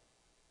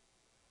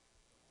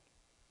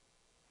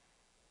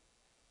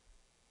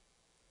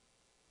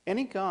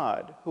 Any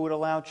God who would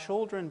allow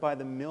children by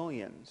the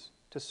millions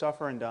to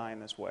suffer and die in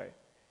this way,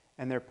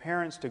 and their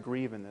parents to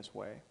grieve in this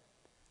way,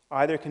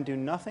 either can do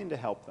nothing to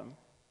help them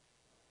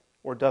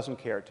or doesn't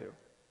care to.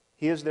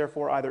 He is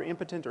therefore either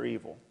impotent or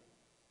evil.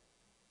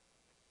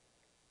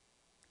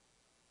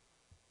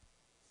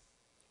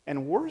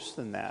 And worse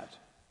than that,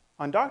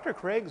 on Dr.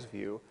 Craig's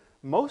view,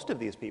 most of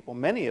these people,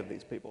 many of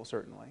these people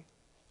certainly,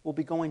 will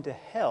be going to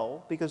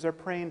hell because they're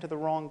praying to the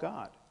wrong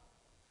God.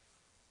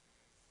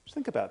 Just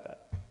think about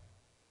that.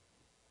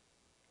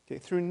 Okay,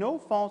 through no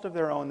fault of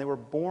their own, they were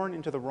born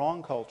into the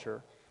wrong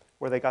culture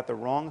where they got the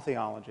wrong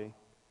theology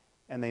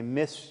and they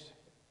missed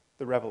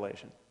the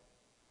revelation.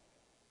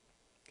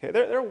 Okay,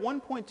 there are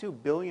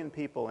 1.2 billion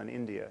people in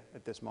India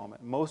at this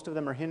moment. Most of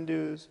them are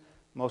Hindus,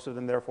 most of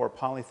them therefore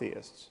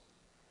polytheists.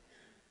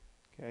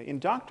 Okay, in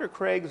Dr.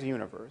 Craig's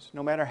universe,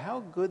 no matter how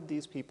good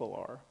these people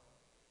are,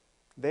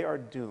 they are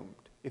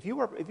doomed. If you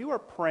are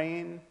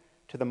praying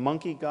to the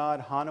monkey god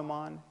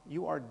Hanuman,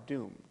 you are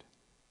doomed.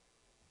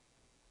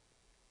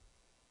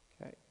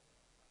 Okay.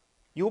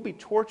 You will be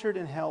tortured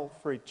in hell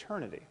for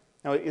eternity.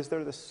 Now, is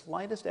there the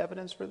slightest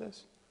evidence for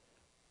this?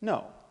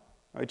 No.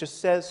 It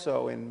just says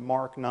so in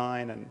Mark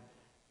 9 and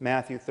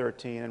Matthew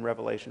 13 and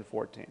Revelation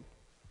 14.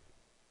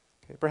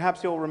 Okay.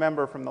 Perhaps you'll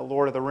remember from the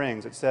Lord of the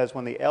Rings, it says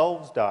when the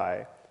elves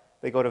die,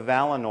 they go to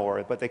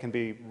Valinor, but they can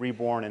be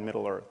reborn in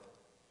Middle-earth.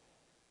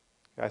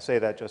 I say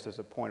that just as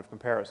a point of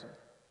comparison.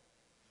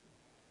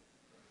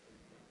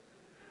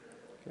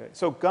 Okay.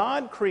 So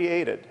God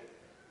created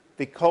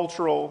the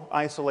cultural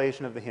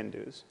isolation of the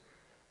Hindus.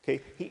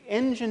 Okay. He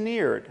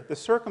engineered the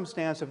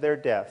circumstance of their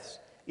deaths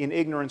in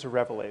ignorance of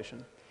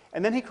revelation.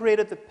 And then he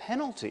created the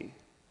penalty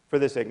for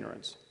this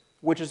ignorance,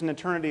 which is an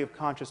eternity of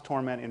conscious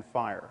torment in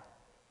fire.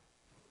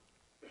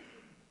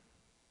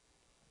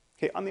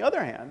 Okay, on the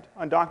other hand,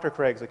 on Dr.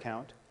 Craig's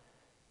account,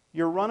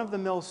 your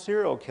run-of-the-mill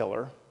serial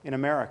killer in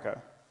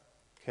America,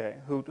 okay,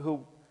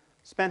 who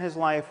spent his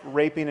life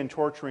raping and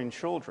torturing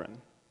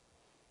children,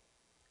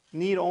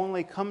 need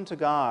only come to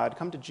God,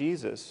 come to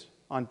Jesus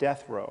on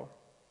death row,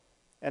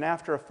 and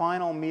after a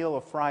final meal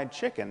of fried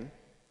chicken,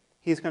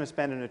 he's going to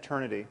spend an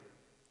eternity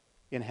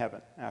in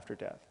heaven after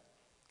death.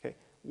 Okay,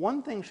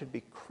 one thing should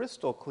be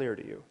crystal clear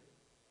to you.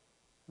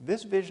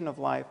 This vision of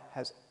life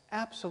has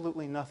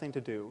absolutely nothing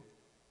to do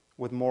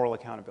with moral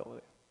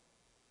accountability.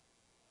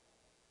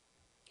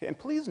 Okay, and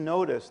please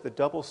notice the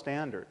double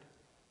standard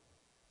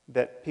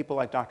that people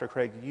like Dr.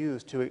 Craig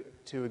use to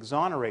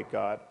exonerate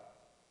God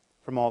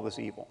from all this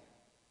evil.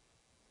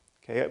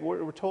 Okay,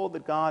 we're told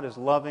that God is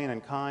loving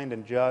and kind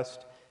and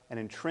just and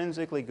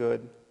intrinsically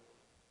good,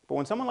 but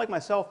when someone like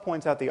myself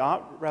points out the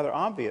rather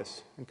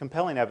obvious and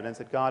compelling evidence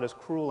that God is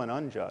cruel and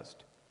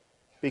unjust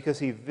because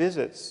he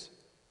visits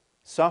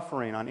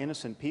suffering on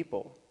innocent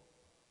people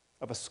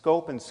of a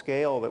scope and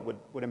scale that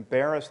would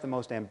embarrass the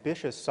most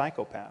ambitious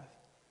psychopath.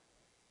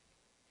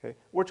 Okay?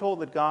 We're told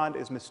that God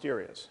is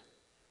mysterious.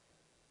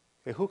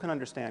 Okay? Who can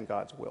understand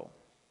God's will?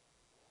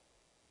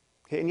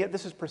 Okay? And yet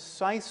this is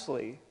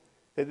precisely,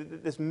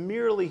 this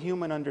merely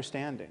human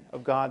understanding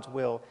of God's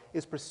will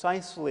is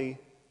precisely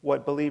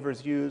what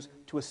believers use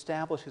to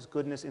establish his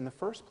goodness in the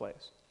first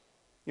place.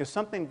 You know,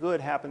 something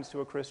good happens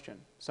to a Christian.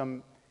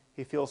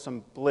 He feels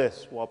some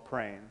bliss while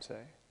praying,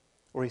 say,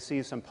 or he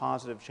sees some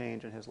positive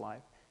change in his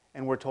life.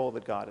 And we're told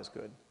that God is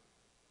good.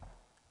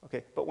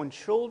 Okay, but when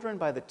children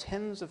by the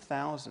tens of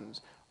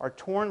thousands are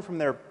torn from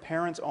their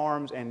parents'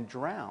 arms and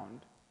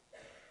drowned,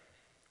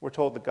 we're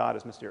told that God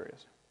is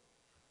mysterious.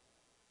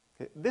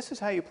 Okay, this is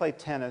how you play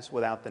tennis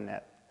without the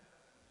net.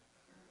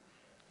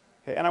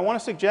 Okay, and I want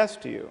to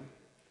suggest to you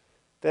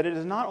that it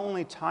is not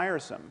only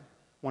tiresome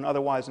when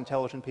otherwise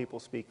intelligent people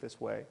speak this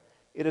way,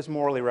 it is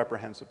morally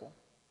reprehensible.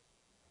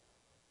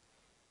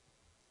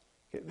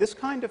 This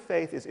kind of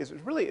faith is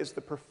really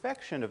the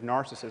perfection of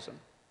narcissism.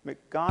 I mean,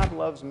 God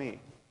loves me,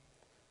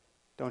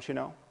 don't you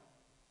know?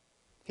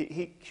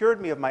 He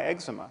cured me of my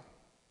eczema.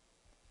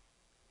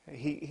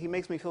 He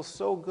makes me feel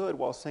so good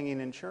while singing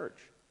in church.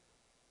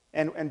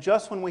 And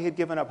just when we had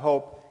given up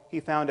hope, he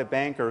found a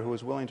banker who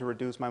was willing to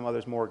reduce my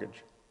mother's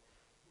mortgage.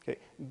 Okay.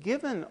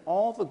 Given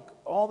all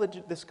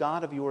that this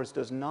God of yours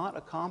does not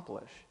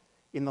accomplish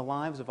in the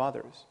lives of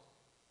others,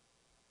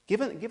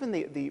 given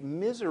the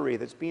misery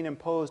that's being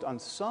imposed on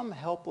some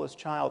helpless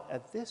child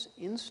at this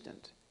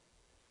instant,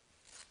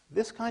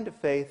 this kind of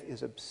faith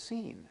is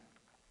obscene.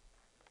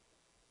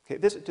 Okay,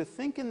 to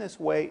think in this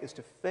way is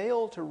to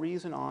fail to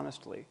reason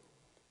honestly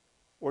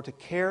or to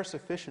care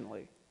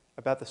sufficiently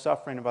about the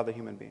suffering of other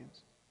human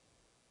beings.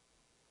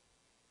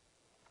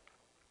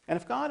 And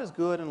if God is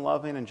good and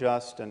loving and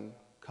just and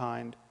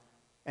kind,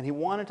 and he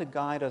wanted to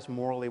guide us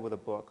morally with a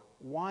book,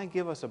 why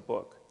give us a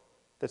book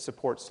that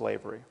supports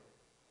slavery?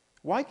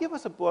 Why give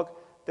us a book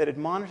that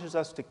admonishes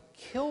us to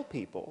kill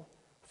people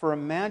for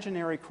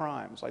imaginary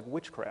crimes like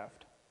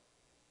witchcraft?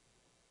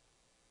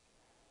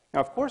 Now,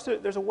 of course,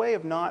 there's a way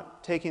of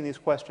not taking these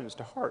questions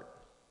to heart.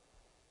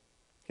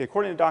 Okay,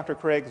 according to Dr.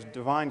 Craig's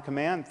divine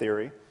command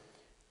theory,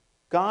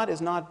 God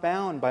is not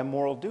bound by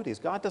moral duties.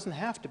 God doesn't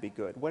have to be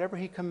good. Whatever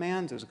he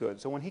commands is good.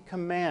 So when he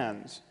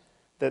commands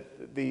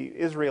that the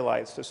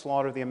Israelites to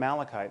slaughter the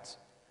Amalekites,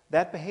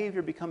 that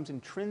behavior becomes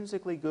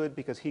intrinsically good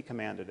because he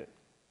commanded it.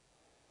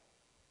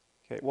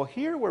 Okay, well,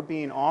 here we're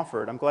being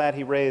offered, I'm glad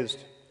he raised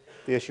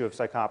the issue of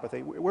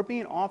psychopathy, we're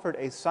being offered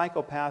a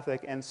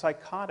psychopathic and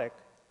psychotic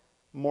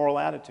moral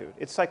attitude.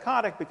 It's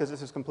psychotic because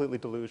this is completely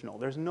delusional.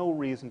 There's no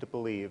reason to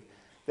believe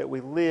that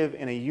we live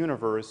in a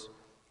universe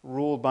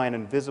ruled by an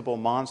invisible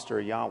monster,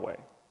 Yahweh.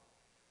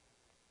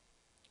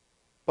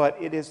 But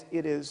it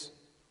is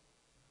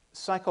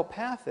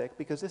psychopathic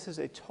because this is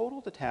a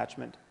total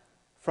detachment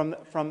from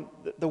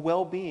the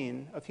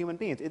well-being of human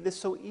beings. This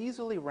so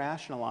easily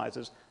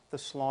rationalizes the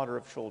slaughter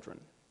of children.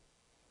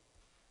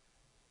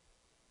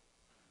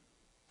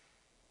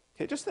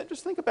 Okay,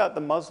 just think about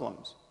the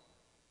Muslims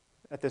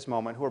at this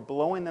moment who are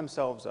blowing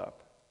themselves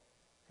up,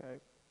 okay,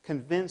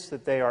 convinced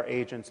that they are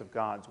agents of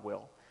God's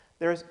will.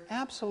 There is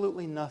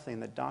absolutely nothing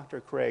that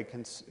Dr. Craig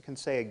can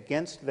say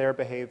against their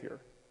behavior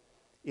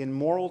in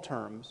moral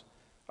terms,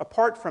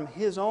 apart from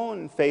his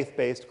own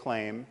faith-based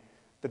claim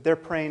that they're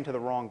praying to the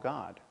wrong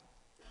God.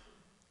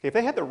 Okay, if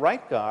they had the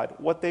right God,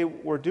 what they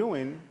were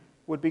doing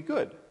would be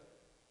good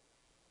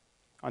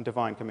on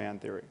divine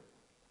command theory.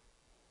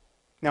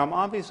 Now, I'm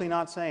obviously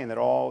not saying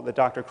that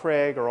Dr.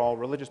 Craig or all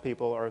religious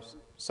people are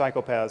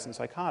psychopaths and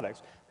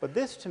psychotics, but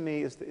this, to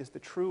me, is the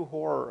true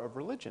horror of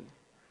religion.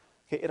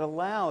 Okay, it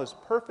allows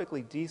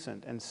perfectly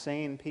decent and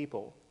sane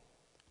people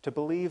to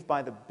believe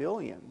by the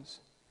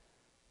billions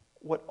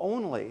what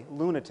only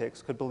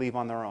lunatics could believe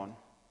on their own.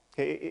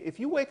 Okay, if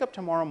you wake up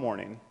tomorrow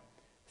morning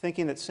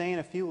thinking that saying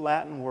a few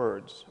Latin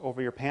words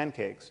over your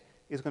pancakes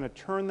is going to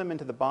turn them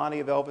into the body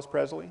of Elvis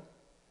Presley,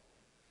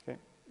 okay,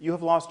 you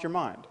have lost your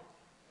mind.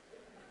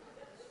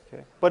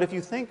 Okay. But if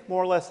you think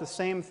more or less the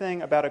same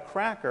thing about a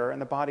cracker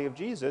and the body of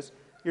Jesus,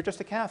 you're just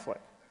a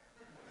Catholic.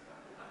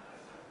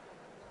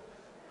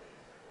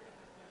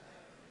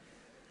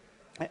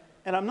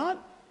 And I'm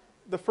not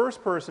the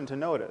first person to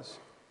notice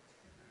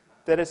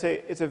that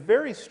it's a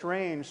very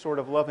strange sort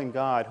of loving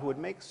God who would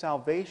make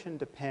salvation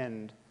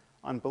depend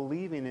on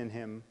believing in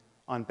him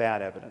on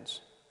bad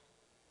evidence.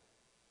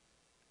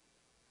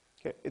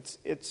 Okay,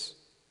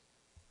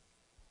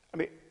 I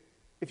mean,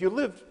 if you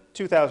lived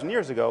 2,000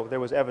 years ago, there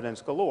was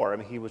evidence galore. I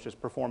mean, he was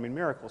just performing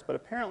miracles. But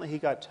apparently he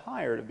got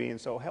tired of being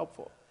so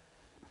helpful.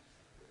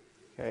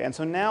 Okay, and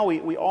so now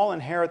we all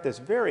inherit this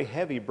very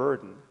heavy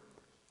burden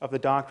of the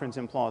doctrine's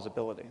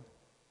implausibility.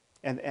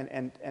 And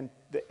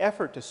the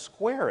effort to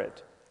square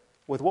it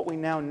with what we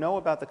now know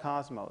about the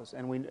cosmos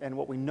and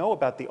what we know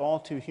about the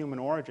all-too-human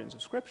origins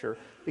of Scripture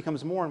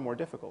becomes more and more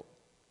difficult.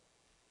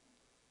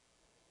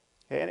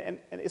 Okay,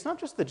 and it's not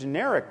just the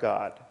generic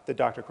God that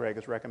Dr. Craig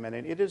is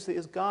recommending. It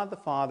is God the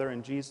Father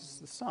and Jesus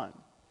the Son.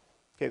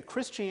 Okay,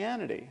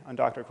 Christianity, on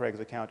Dr. Craig's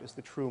account, is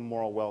the true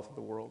moral wealth of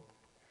the world.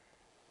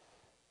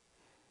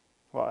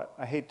 Well,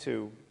 I hate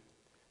to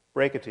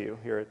break it to you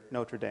here at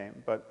Notre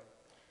Dame, but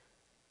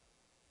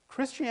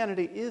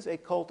Christianity is a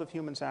cult of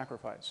human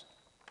sacrifice.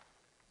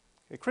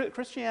 Okay,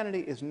 Christianity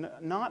is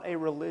not a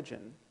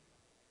religion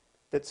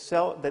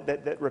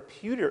that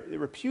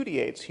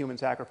repudiates human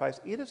sacrifice.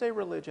 It is a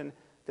religion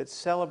that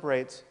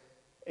celebrates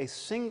a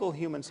single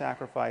human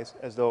sacrifice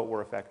as though it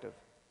were effective.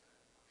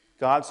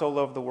 God so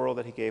loved the world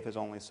that he gave his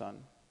only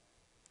Son.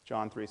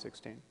 John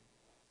 3:16.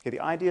 Okay, the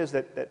idea is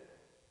that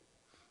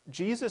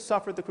Jesus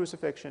suffered the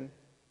crucifixion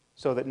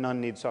so that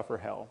none need suffer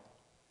hell,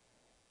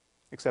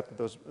 except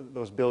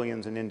those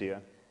billions in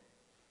India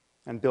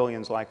and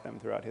billions like them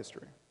throughout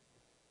history.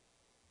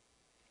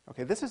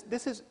 Okay, this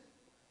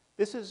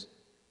is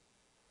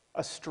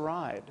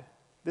astride.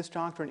 This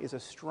doctrine is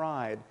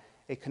astride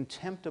a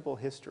contemptible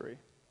history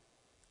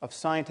of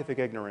scientific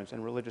ignorance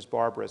and religious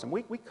barbarism.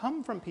 We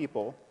come from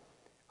people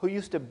who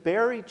used to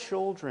bury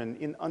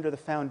children under the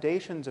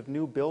foundations of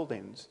new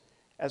buildings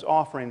as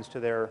offerings to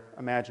their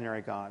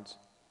imaginary gods.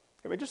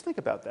 I mean, just think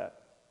about that.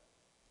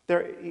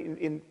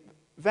 In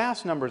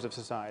vast numbers of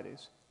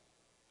societies,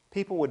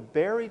 people would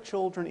bury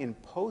children in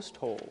post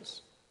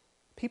holes,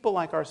 people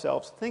like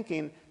ourselves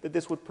thinking that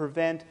this would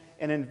prevent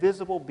an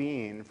invisible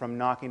being from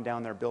knocking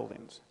down their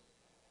buildings.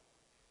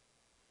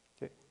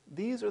 Okay.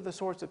 These are the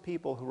sorts of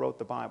people who wrote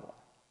the Bible.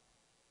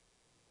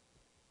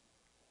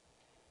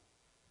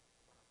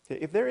 Okay.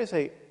 If there is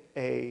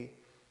a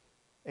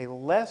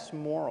less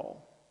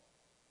moral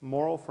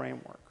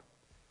framework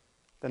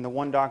than the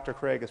one Dr.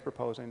 Craig is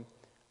proposing,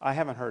 I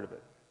haven't heard of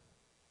it.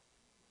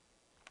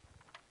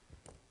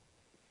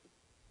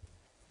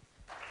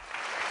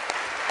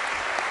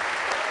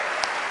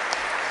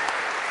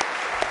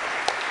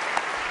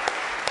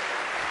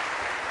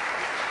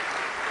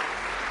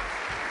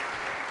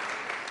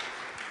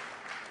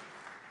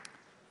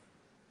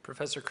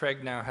 Professor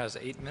Craig now has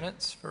 8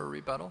 minutes for a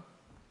rebuttal.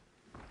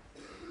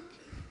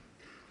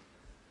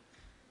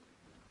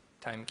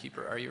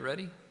 Timekeeper, are you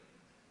ready?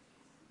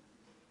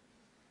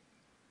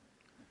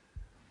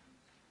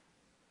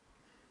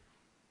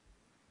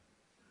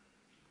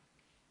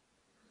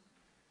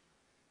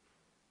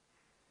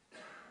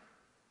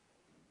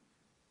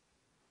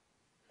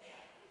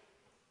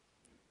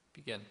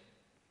 Begin.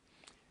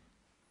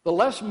 The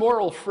less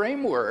moral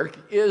framework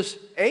is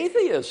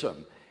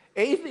atheism.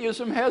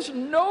 Atheism has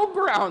no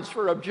grounds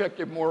for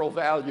objective moral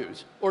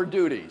values or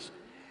duties.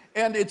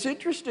 And it's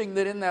interesting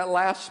that in that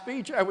last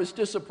speech, I was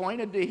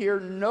disappointed to hear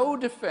no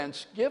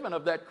defense given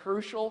of that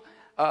crucial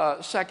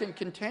second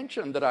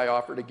contention that I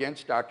offered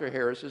against Dr.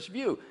 Harris's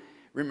view.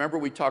 Remember,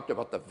 we talked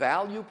about the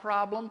value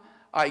problem.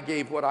 I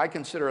gave what I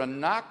consider a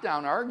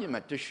knockdown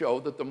argument to show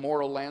that the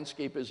moral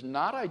landscape is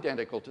not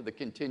identical to the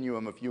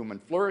continuum of human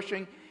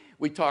flourishing.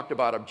 We talked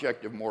about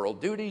objective moral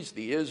duties,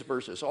 the is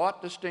versus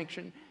ought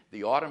distinction,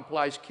 the ought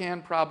implies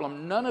can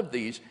problem. None of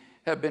these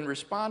have been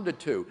responded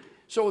to.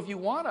 So if you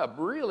want a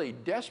really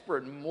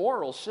desperate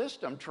moral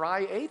system,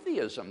 try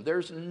atheism.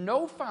 There's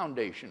no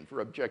foundation for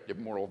objective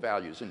moral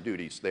values and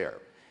duties there.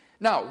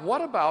 Now,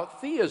 what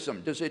about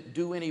theism? Does it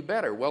do any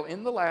better? Well,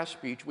 in the last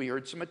speech, we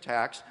heard some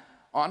attacks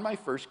on my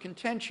first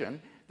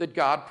contention that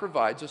God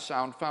provides a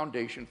sound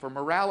foundation for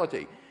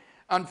morality.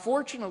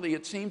 Unfortunately,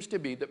 it seems to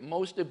be that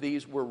most of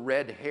these were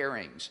red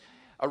herrings.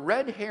 A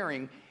red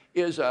herring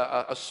is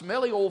a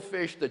smelly old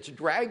fish that's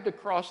dragged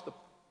across the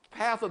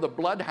path of the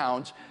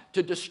bloodhounds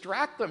to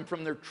distract them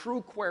from their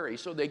true quarry,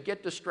 so they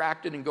get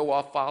distracted and go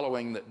off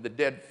following the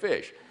dead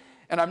fish.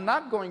 And I'm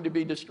not going to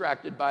be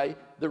distracted by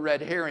the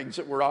red herrings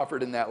that were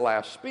offered in that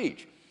last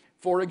speech.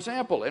 For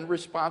example, in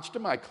response to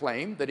my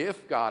claim that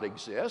if God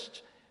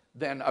exists,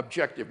 then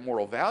objective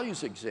moral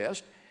values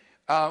exist,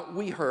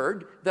 we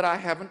heard that I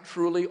haven't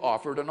truly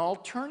offered an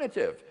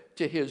alternative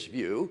to his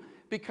view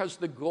because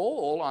the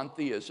goal on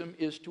theism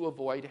is to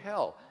avoid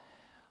hell.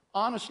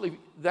 Honestly,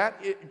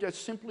 it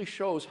just simply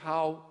shows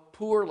how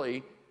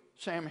poorly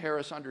Sam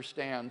Harris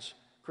understands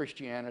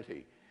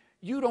Christianity.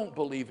 You don't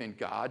believe in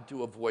God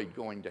to avoid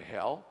going to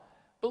hell.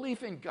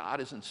 Belief in God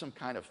isn't some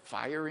kind of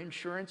fire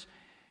insurance.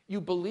 You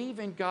believe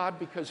in God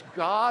because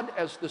God,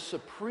 as the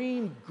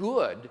supreme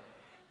good,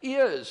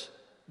 is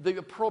the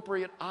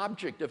appropriate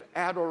object of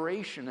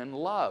adoration and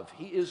love.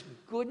 He is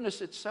goodness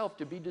itself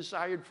to be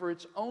desired for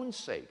its own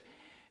sake.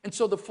 And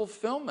so the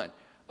fulfillment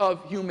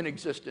of human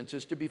existence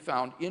is to be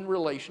found in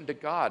relation to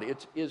God.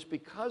 It is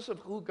because of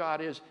who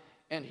God is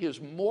and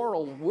his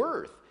moral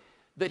worth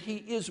that he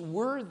is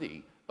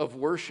worthy of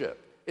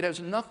worship. It has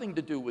nothing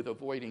to do with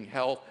avoiding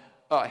hell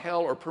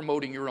or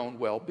promoting your own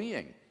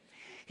well-being.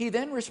 He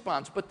then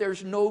responds, but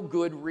there's no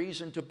good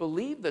reason to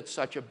believe that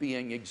such a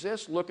being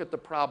exists. Look at the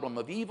problem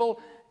of evil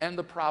and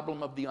the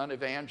problem of the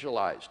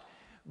unevangelized.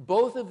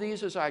 Both of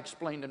these, as I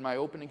explained in my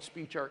opening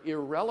speech, are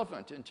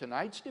irrelevant in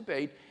tonight's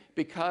debate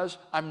because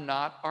I'm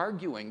not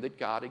arguing that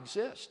God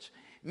exists.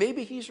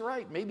 Maybe he's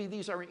right. Maybe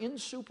these are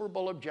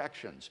insuperable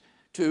objections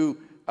to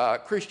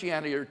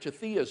Christianity or to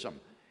theism.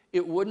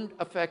 It wouldn't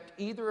affect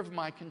either of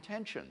my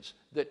contentions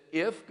that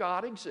if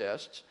God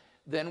exists,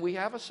 then we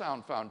have a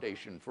sound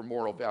foundation for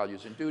moral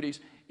values and duties.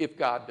 If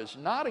God does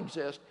not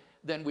exist,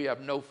 then we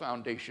have no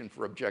foundation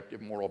for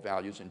objective moral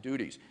values and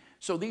duties.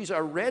 So these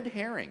are red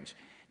herrings.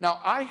 Now,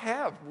 I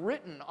have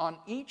written on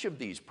each of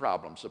these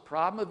problems, the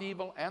problem of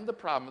evil and the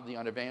problem of the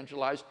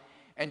unevangelized,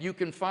 and you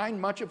can find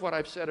much of what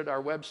I've said at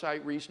our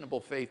website,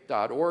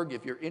 reasonablefaith.org.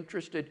 If you're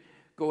interested,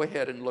 go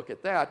ahead and look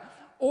at that.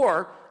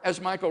 Or,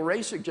 as Michael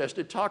Ray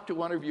suggested, talk to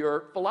one of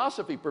your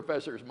philosophy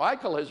professors.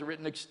 Michael has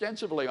written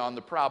extensively on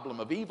the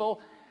problem of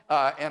evil,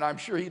 and I'm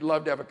sure he'd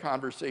love to have a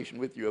conversation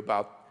with you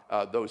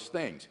about those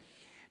things.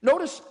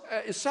 Notice,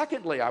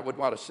 secondly, I would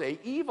want to say,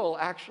 evil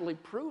actually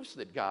proves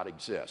that God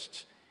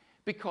exists.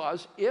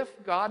 Because if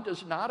God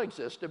does not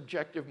exist,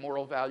 objective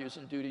moral values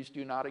and duties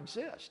do not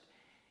exist.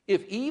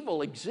 If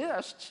evil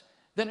exists,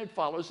 then it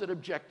follows that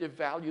objective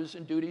values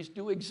and duties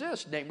do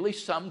exist. Namely,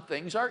 some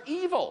things are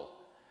evil.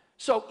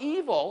 So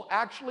evil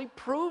actually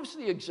proves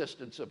the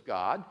existence of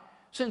God,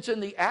 since in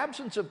the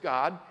absence of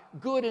God,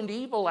 good and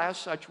evil as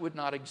such would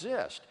not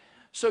exist.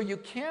 So you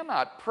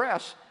cannot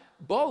press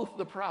both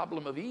the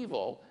problem of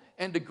evil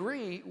and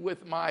agree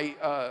with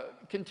my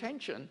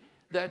contention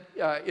that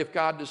if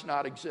God does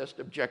not exist,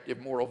 objective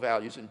moral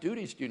values and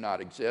duties do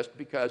not exist,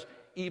 because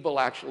evil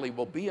actually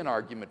will be an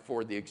argument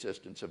for the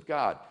existence of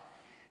God.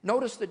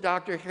 Notice that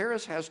Dr.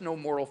 Harris has no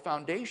moral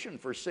foundation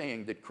for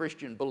saying that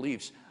Christian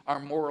beliefs are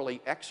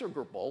morally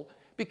execrable,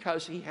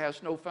 because he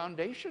has no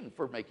foundation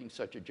for making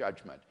such a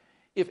judgment.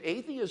 If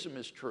atheism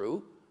is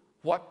true,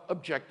 what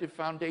objective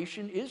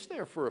foundation is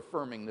there for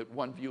affirming that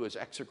one view is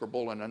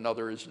execrable and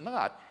another is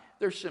not?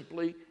 There's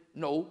simply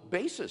no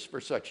basis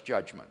for such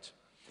judgments.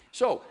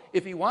 So,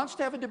 if he wants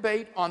to have a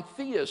debate on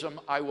theism,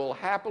 I will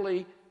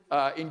happily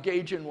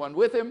engage in one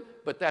with him,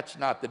 but that's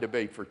not the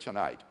debate for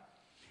tonight.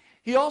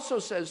 He also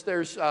says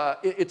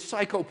it's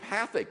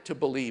psychopathic to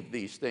believe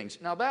these things.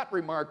 Now, that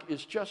remark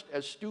is just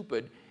as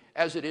stupid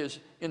as it is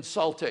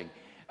insulting.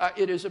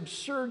 It is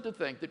absurd to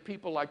think that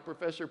people like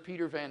Professor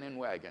Peter Van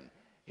Inwagen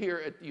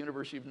here at the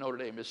University of Notre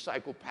Dame is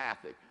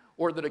psychopathic,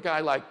 or that a guy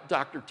like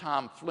Dr.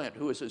 Tom Flint,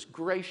 who is as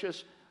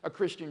gracious a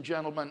Christian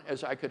gentleman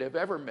as I could have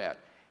ever met,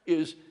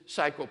 is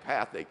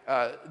psychopathic.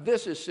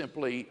 This is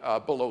simply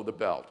below the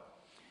belt.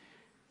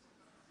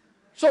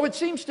 So it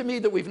seems to me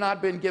that we've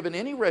not been given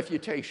any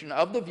refutation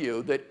of the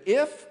view that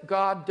if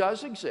God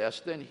does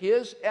exist, then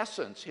his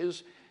essence,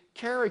 his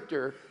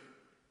character,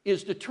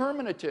 is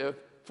determinative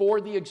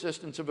for the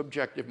existence of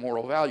objective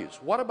moral values.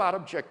 What about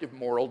objective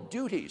moral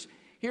duties?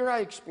 Here I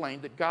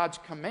explained that God's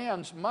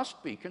commands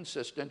must be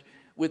consistent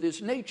with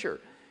his nature.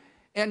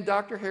 And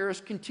Dr.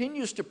 Harris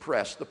continues to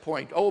press the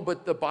point, oh,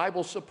 but the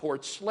Bible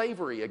supports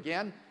slavery.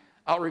 Again,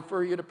 I'll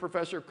refer you to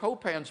Professor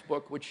Copan's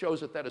book, which shows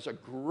that that is a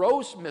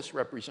gross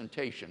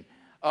misrepresentation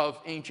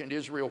of ancient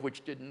Israel,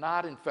 which did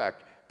not, in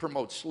fact,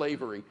 promote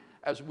slavery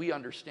as we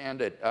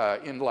understand it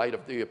in light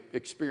of the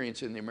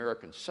experience in the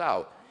American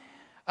South.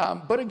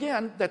 But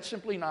again, that's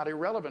simply not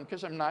irrelevant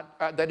because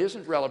that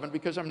isn't relevant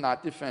because I'm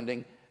not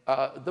defending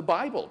the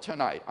Bible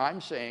tonight. I'm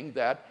saying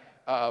that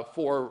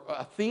for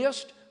a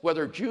theist,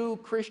 whether Jew,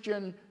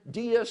 Christian,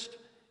 deist,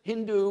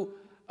 Hindu,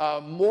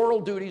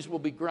 moral duties will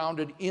be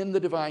grounded in the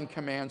divine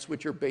commands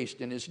which are based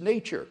in his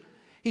nature.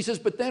 He says,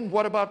 but then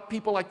what about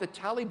people like the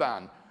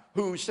Taliban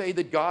who say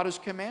that God has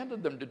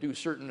commanded them to do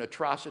certain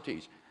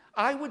atrocities?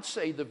 I would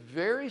say the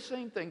very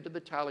same thing to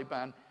the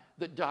Taliban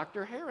that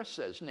Dr. Harris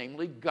says,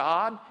 namely,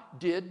 God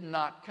did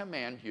not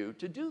command you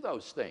to do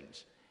those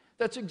things.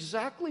 That's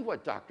exactly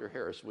what Dr.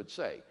 Harris would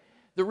say.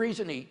 The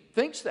reason he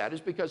thinks that is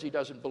because he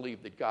doesn't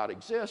believe that God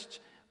exists,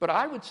 but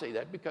I would say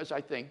that because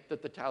I think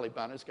that the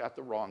Taliban has got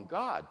the wrong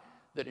God,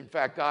 that in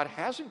fact God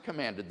hasn't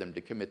commanded them to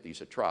commit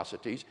these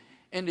atrocities,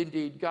 and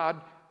indeed God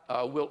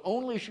will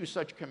only issue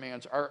such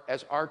commands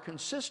as are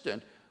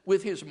consistent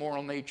with his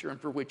moral nature and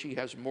for which he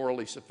has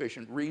morally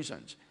sufficient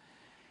reasons.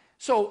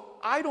 So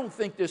I don't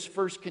think this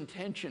first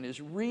contention is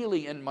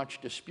really in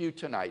much dispute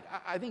tonight.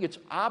 I think it's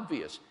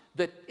obvious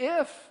that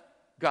if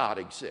God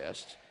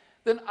exists,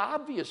 then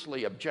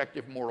obviously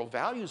objective moral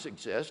values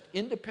exist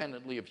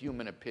independently of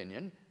human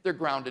opinion. They're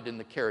grounded in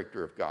the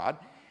character of God.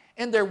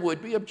 And there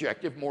would be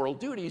objective moral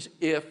duties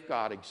if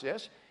God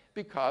exists,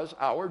 because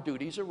our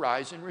duties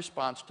arise in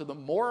response to the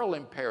moral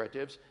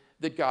imperatives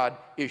that God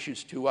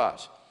issues to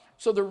us.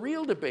 So the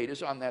real debate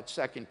is on that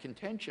second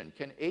contention.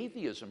 Can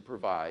atheism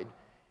provide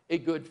a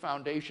good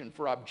foundation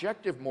for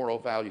objective moral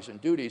values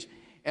and duties?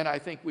 And I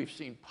think we've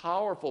seen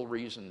powerful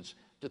reasons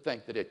to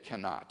think that it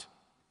cannot.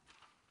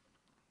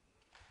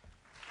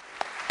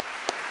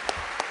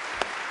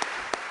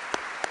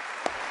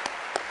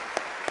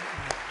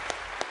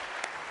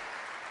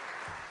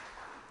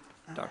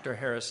 Dr.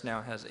 Harris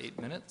now has 8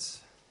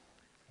 minutes.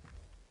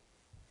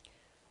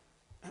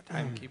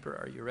 Timekeeper,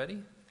 are you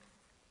ready?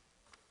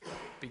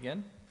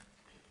 Begin.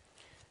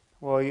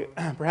 Well,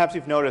 perhaps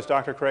you've noticed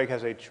Dr. Craig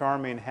has a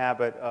charming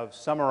habit of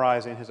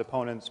summarizing his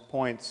opponent's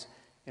points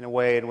in a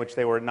way in which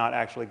they were not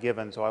actually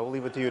given, so I will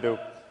leave it to you to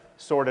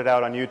sort it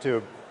out on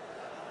YouTube.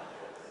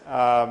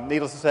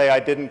 Needless to say,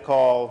 I didn't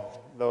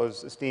call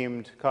those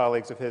esteemed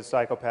colleagues of his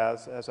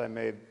psychopaths, as I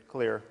made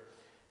clear.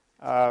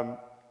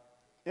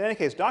 In any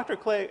case, Dr.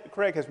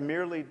 Craig has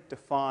merely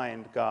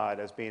defined God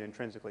as being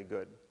intrinsically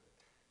good.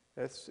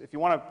 If you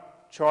want to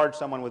charge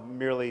someone with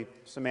merely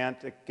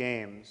semantic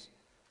games,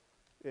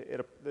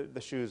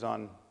 the shoe's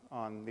on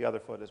the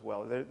other foot as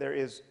well. There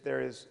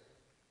is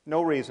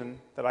no reason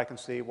that I can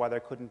see why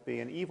there couldn't be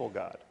an evil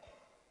God,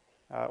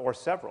 or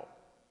several.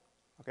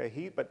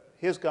 Okay, but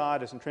his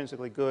God is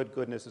intrinsically good.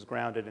 Goodness is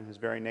grounded in his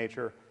very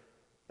nature.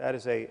 That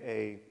is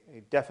a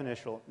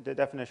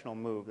definitional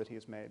move that he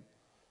has made.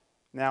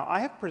 Now, I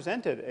have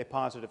presented a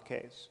positive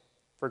case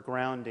for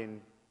grounding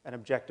an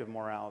objective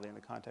morality in the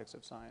context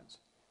of science.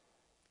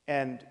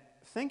 And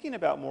thinking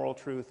about moral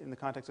truth in the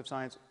context of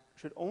science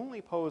should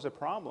only pose a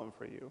problem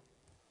for you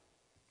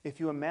if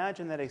you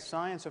imagine that a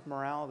science of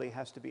morality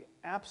has to be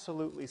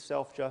absolutely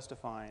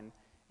self-justifying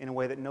in a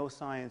way that no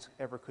science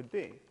ever could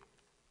be.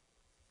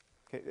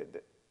 Okay,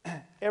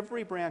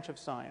 every branch of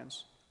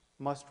science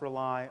must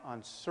rely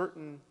on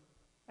certain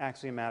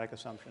axiomatic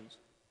assumptions.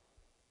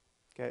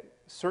 Okay,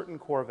 certain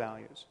core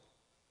values.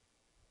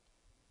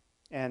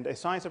 And a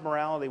science of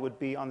morality would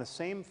be on the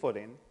same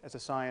footing as a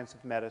science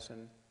of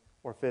medicine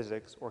or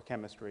physics or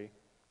chemistry.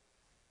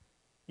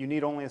 You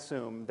need only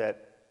assume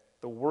that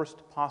the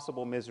worst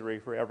possible misery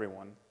for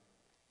everyone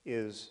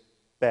is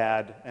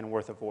bad and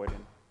worth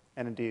avoiding,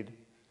 and indeed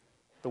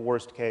the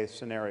worst case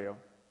scenario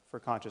for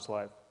conscious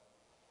life.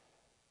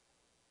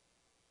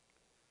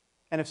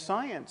 And if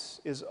science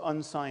is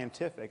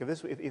unscientific,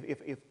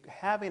 if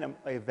having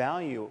a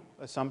value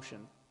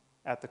assumption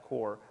at the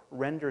core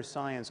renders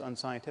science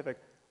unscientific,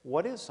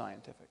 what is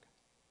scientific?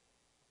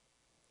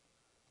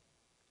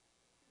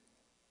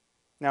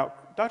 Now,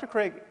 Dr.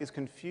 Craig is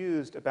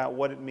confused about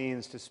what it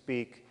means to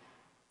speak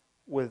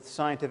with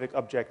scientific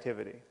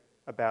objectivity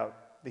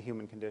about the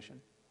human condition.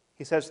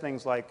 He says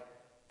things like,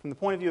 from the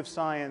point of view of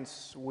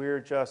science, we're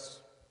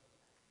just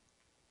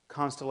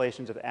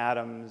constellations of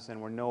atoms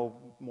and we're no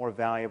more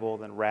valuable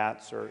than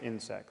rats or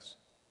insects.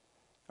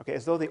 Okay,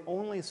 as though the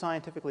only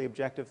scientifically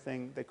objective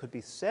thing that could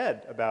be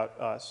said about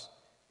us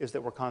is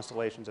that we're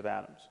constellations of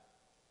atoms.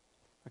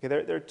 Okay,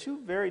 there are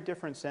two very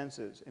different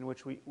senses in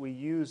which we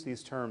use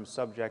these terms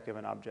subjective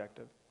and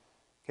objective.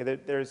 Okay,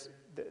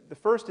 the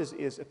first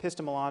is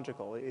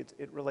epistemological.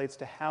 It relates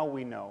to how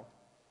we know.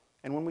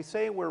 And when we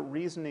say we're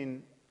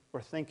reasoning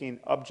or thinking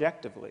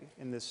objectively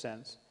in this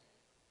sense,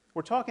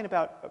 we're talking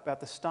about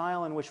the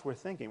style in which we're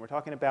thinking. We're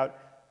talking about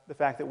the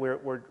fact that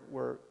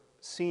we're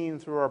seeing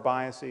through our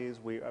biases,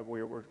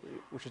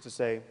 which is to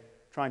say,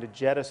 trying to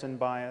jettison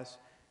bias.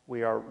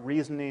 We are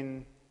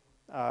reasoning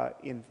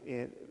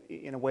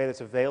in a way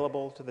that's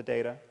available to the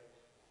data.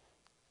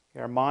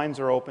 Our minds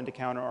are open to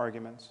counter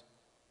arguments.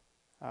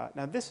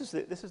 Now, this is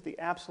the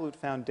absolute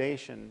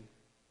foundation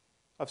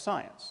of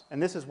science,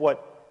 and this is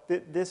what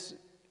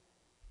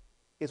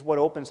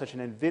opens such an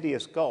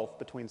invidious gulf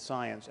between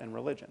science and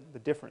religion. The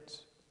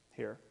difference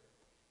here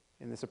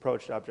in this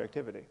approach to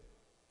objectivity.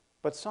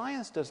 But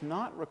science does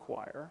not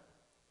require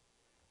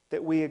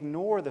that we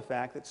ignore the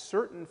fact that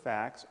certain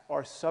facts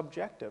are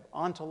subjective,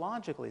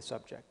 ontologically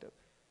subjective.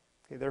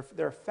 Okay,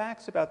 there are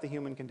facts about the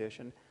human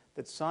condition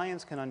that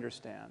science can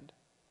understand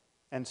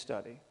and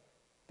study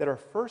that are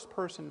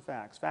first-person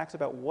facts, facts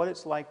about what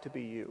it's like to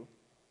be you.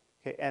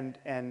 Okay,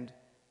 and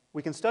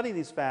we can study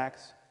these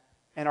facts,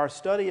 and our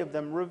study of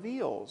them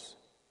reveals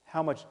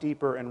how much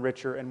deeper and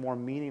richer and more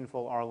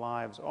meaningful our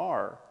lives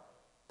are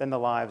than the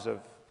lives of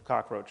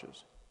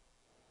cockroaches.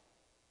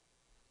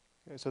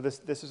 Okay, so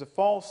this is a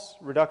false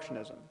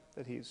reductionism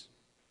that he's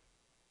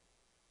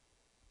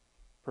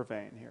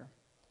purveying here.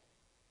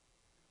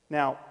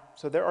 Now,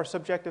 so there are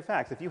subjective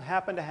facts. If you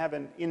happen to have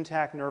an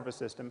intact nervous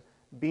system,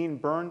 being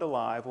burned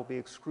alive will be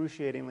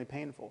excruciatingly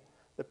painful.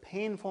 The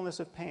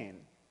painfulness of pain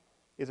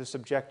is a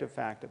subjective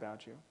fact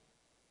about you.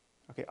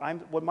 Okay,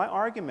 what my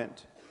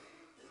argument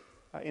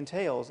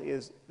entails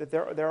is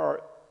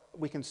that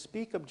we can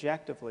speak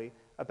objectively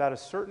about a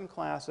certain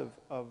class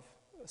of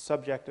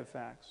subjective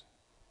facts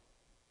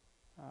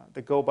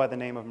that go by the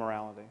name of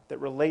morality, that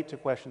relate to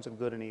questions of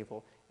good and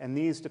evil, and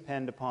these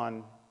depend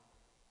on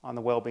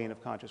the well-being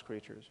of conscious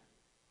creatures,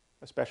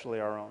 especially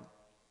our own.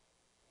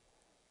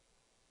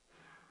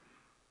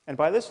 And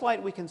by this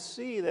light, we can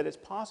see that it's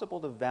possible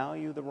to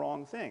value the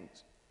wrong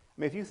things.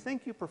 I mean, if you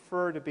think you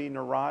prefer to be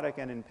neurotic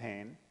and in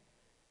pain,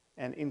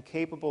 and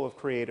incapable of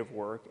creative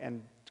work,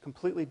 and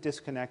completely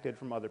disconnected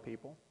from other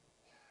people,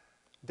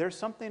 there's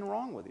something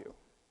wrong with you.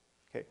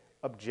 Okay,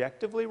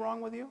 objectively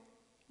wrong with you?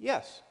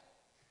 Yes.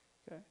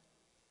 Okay.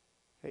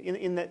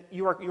 In that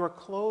you are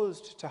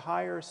closed to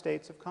higher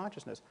states of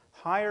consciousness.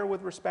 Higher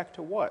with respect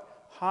to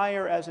what?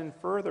 Higher as in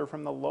further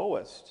from the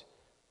lowest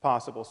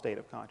possible state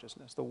of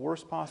consciousness, the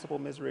worst possible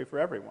misery for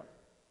everyone.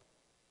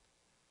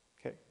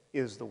 Okay,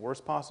 is the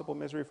worst possible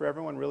misery for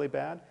everyone really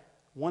bad?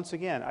 Once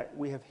again,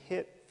 we have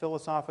hit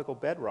philosophical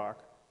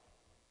bedrock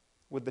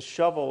with the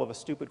shovel of a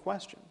stupid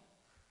question.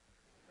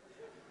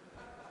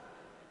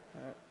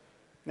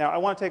 Now, I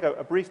want to take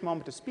a brief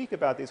moment to speak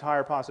about these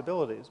higher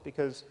possibilities,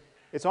 because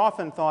it's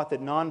often thought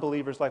that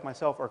non-believers like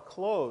myself are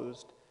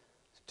closed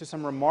to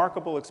some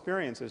remarkable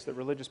experiences that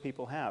religious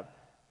people have.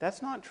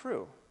 That's not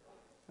true.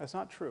 That's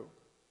not true.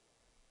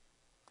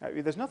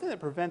 There's nothing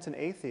that prevents an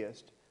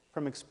atheist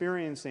from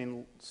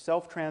experiencing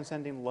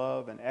self-transcending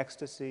love and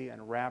ecstasy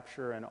and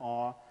rapture and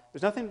awe.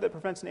 There's nothing that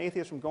prevents an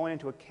atheist from going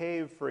into a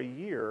cave for a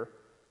year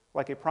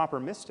like a proper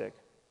mystic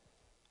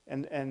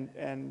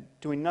and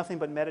doing nothing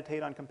but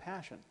meditate on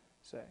compassion,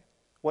 say.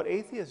 What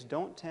atheists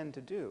don't tend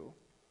to do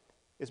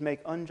is make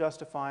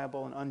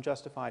unjustifiable and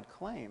unjustified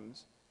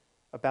claims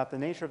about the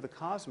nature of the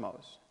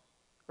cosmos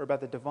or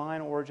about the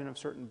divine origin of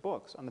certain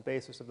books on the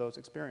basis of those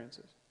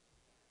experiences.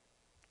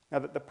 Now,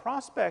 the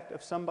prospect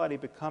of somebody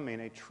becoming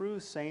a true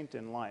saint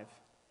in life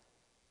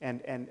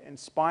and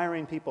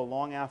inspiring people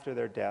long after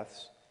their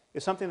deaths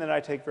is something that I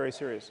take very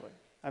seriously.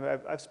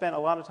 I've spent a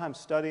lot of time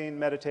studying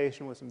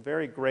meditation with some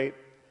very great,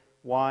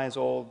 wise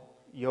old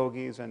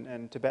yogis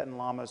and Tibetan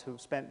lamas who've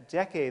spent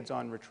decades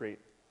on retreat.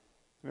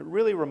 I mean,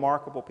 really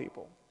remarkable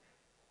people.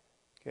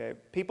 Okay?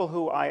 People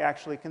who I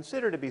actually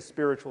consider to be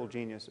spiritual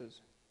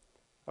geniuses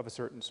of a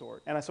certain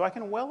sort. And so I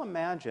can well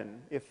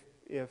imagine if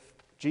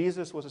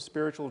Jesus was a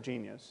spiritual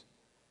genius,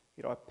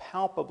 you know, a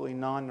palpably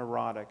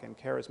non-neurotic and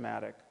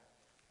charismatic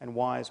and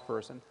wise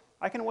person,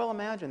 I can well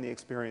imagine the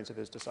experience of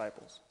his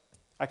disciples.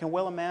 I can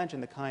well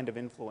imagine the kind of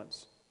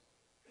influence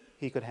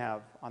he could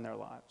have on their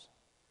lives.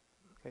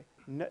 Okay?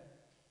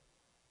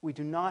 We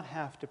do not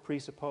have to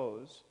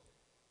presuppose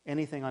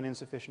anything on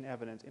insufficient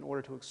evidence in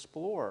order to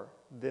explore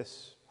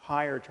this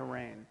higher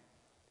terrain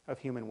of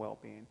human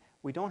well-being.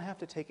 We don't have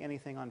to take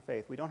anything on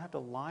faith. We don't have to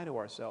lie to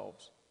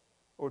ourselves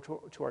or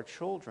to our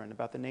children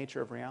about the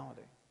nature of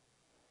reality.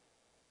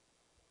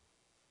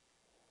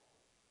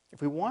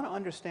 If we want to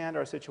understand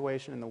our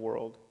situation in the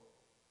world,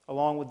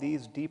 along with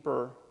these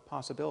deeper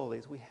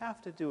possibilities, we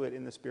have to do it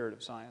in the spirit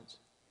of science.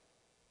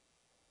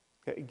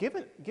 Okay,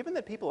 given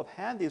that people have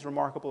had these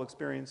remarkable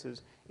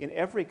experiences in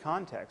every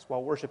context,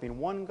 while worshiping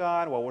one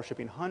God, while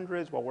worshiping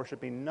hundreds, while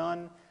worshiping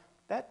none,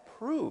 that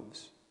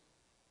proves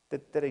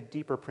that a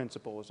deeper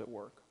principle is at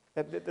work.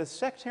 That the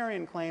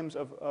sectarian claims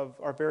of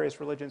our various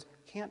religions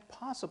can't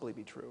possibly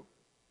be true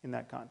in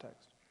that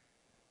context.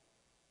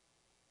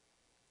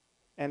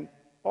 And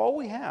all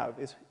we have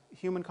is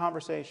human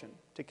conversation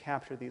to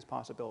capture these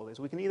possibilities.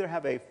 We can either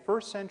have a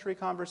first-century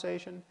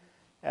conversation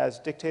as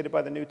dictated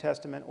by the New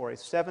Testament, or a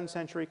 7th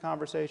century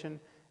conversation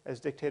as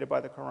dictated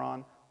by the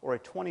Quran, or a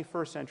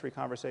 21st century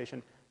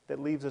conversation that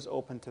leaves us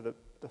open to the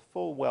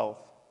full wealth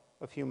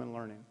of human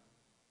learning.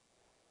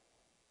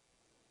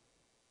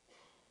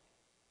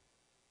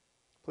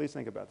 Please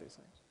think about these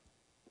things.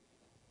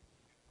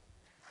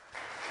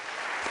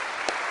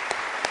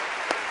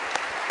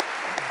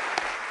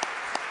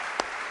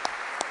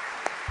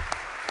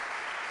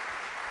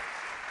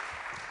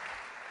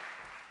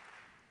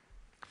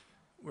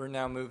 We're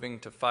now moving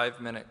to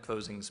 5-minute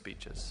closing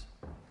speeches.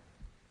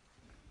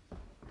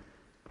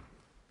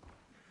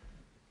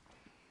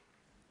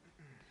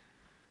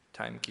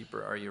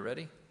 Timekeeper, are you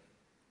ready?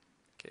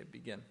 Okay,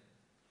 begin.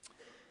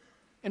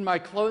 In my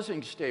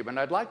closing statement,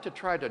 I'd like to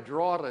try to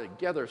draw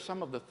together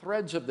some of the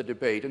threads of the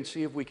debate and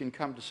see if we can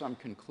come to some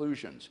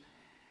conclusions.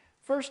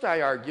 First,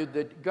 I argued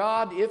that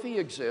God, if he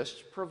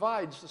exists,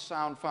 provides the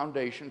sound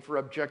foundation for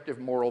objective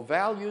moral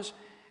values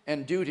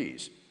and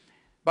duties.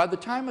 By the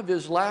time of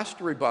his last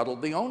rebuttal,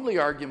 the only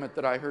argument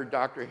that I heard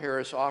Dr.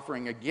 Harris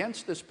offering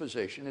against this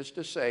position is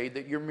to say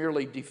that you're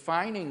merely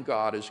defining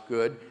God as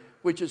good,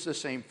 which is the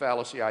same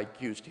fallacy I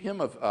accused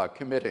him of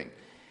committing.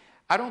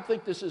 I don't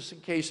think this is the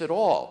case at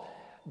all.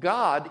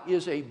 God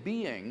is a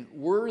being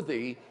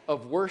worthy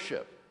of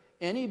worship.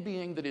 Any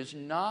being that is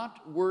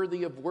not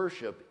worthy of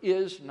worship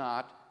is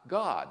not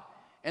God.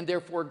 And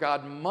therefore,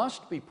 God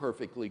must be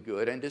perfectly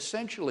good and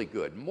essentially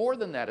good. More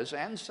than that, as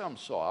Anselm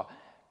saw,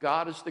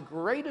 God is the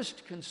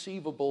greatest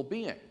conceivable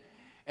being,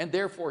 and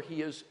therefore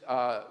he is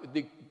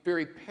the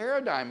very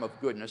paradigm of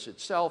goodness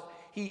itself.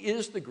 He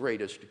is the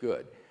greatest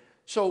good.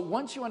 So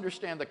once you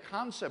understand the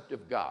concept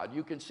of God,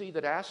 you can see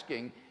that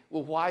asking,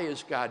 well, why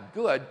is God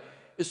good,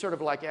 is sort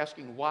of like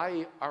asking,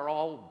 why are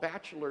all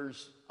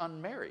bachelors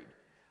unmarried?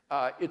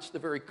 It's the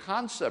very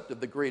concept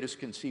of the greatest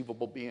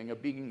conceivable being, a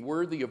being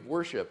worthy of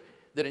worship,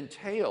 that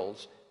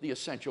entails the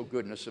essential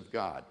goodness of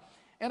God.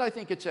 And I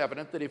think it's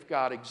evident that if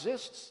God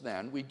exists,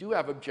 then we do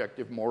have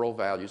objective moral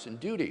values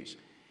and duties.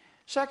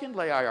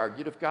 Secondly, I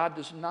argued if God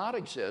does not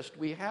exist,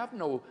 we have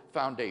no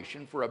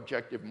foundation for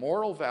objective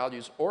moral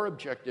values or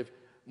objective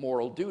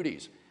moral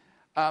duties.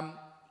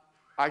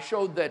 I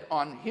showed that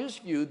on his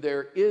view,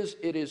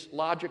 it is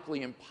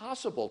logically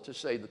impossible to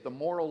say that the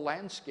moral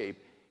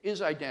landscape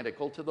is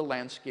identical to the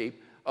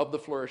landscape of the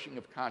flourishing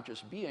of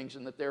conscious beings,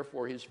 and that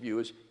therefore his view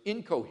is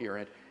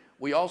incoherent.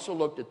 We also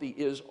looked at the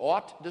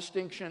is-ought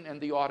distinction, and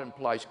the ought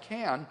implies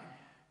can,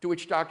 to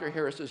which Dr.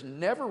 Harris has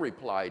never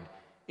replied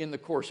in the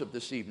course of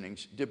this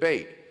evening's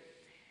debate.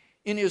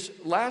 In his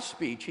last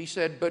speech, he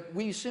said, but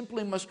we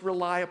simply must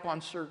rely upon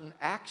certain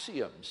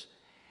axioms.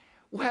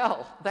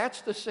 Well,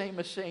 that's the same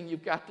as saying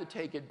you've got to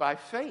take it by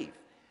faith.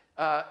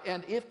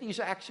 And if these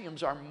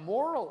axioms are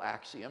moral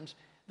axioms,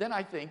 then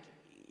I think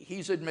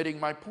he's admitting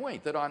my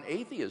point, that on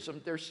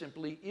atheism, there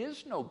simply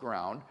is no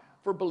ground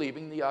for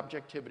believing the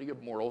objectivity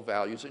of moral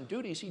values and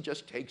duties. He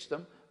just takes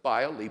them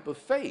by a leap of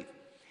faith.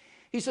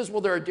 He says,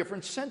 well, there are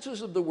different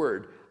senses of the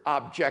word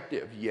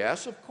objective.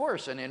 Yes, of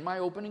course, and in my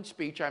opening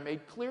speech, I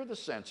made clear the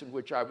sense in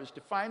which I was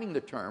defining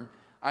the term.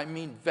 I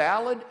mean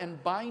valid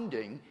and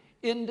binding,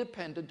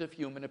 independent of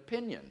human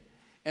opinion.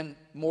 And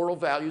moral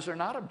values are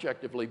not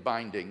objectively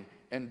binding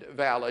and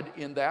valid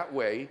in that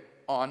way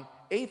on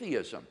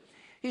atheism.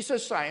 He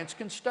says science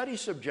can study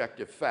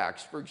subjective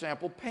facts. For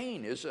example,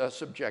 pain is a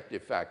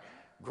subjective fact.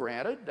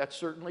 Granted, that's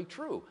certainly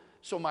true.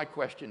 So my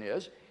question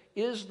is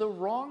the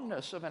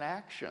wrongness of an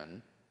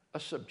action a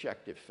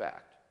subjective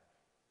fact?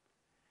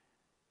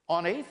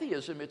 On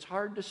atheism, it's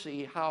hard to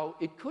see how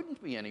it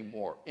couldn't be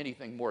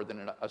anything more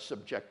than a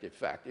subjective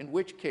fact, in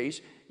which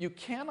case you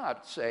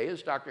cannot say,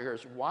 as Dr.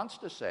 Harris wants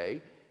to say,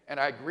 and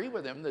I agree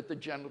with him, that the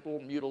genital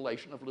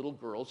mutilation of little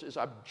girls is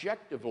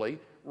objectively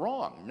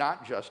wrong,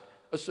 not just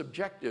a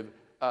subjective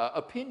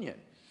opinion.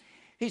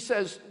 He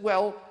says,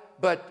 well,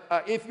 but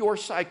if you're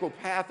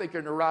psychopathic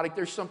or neurotic,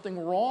 there's something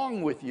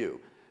wrong with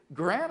you.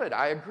 Granted,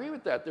 I agree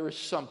with that. There is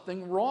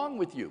something wrong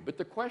with you. But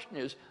the question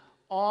is,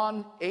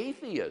 on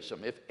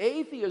atheism, if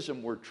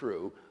atheism were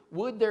true,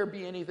 would there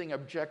be anything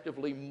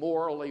objectively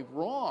morally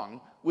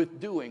wrong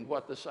with doing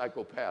what the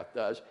psychopath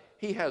does?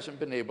 He hasn't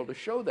been able to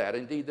show that.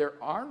 Indeed, there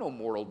are no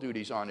moral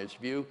duties on his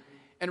view.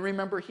 And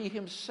remember, he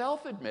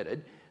himself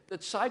admitted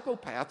that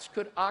psychopaths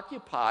could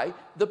occupy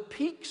the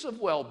peaks of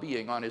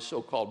well-being on his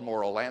so-called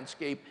moral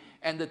landscape,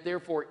 and that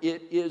therefore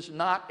it is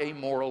not a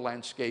moral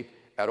landscape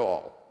at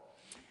all.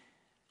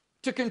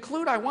 To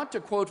conclude, I want to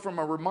quote from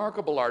a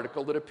remarkable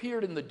article that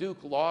appeared in the Duke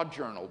Law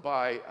Journal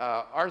by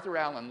Arthur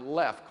Allen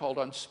Leff called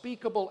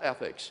Unspeakable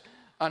Ethics,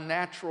 A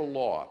Natural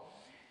Law.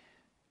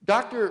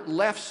 Dr.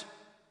 Leff's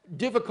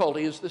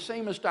difficulty is the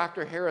same as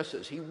Dr.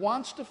 Harris's. He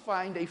wants to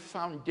find a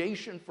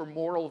foundation for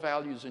moral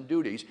values and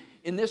duties,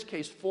 in this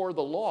case for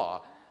the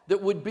law,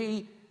 that would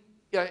be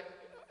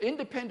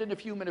independent of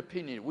human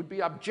opinion, would be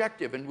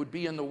objective, and would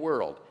be in the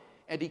world.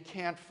 And he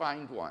can't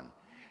find one.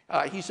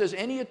 He says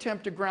any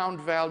attempt to ground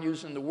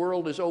values in the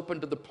world is open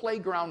to the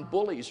playground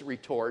bully's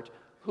retort,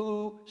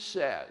 who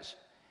says?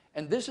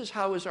 And this is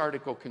how his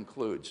article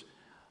concludes.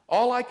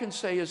 All I can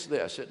say is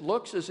this: it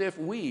looks as if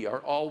we are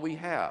all we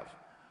have.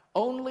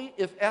 Only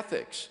if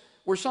ethics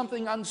were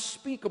something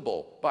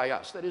unspeakable by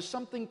us, that is,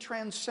 something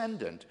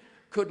transcendent,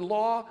 could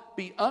law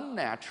be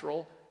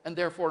unnatural and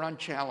therefore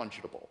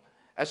unchallengeable.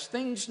 As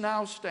things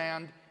now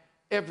stand,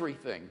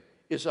 everything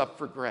is up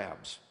for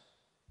grabs.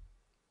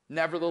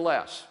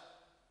 Nevertheless,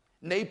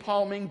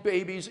 napalming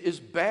babies is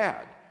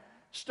bad.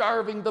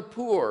 Starving the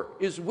poor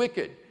is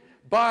wicked.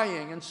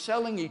 Buying and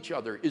selling each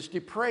other is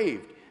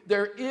depraved.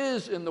 There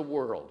is in the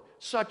world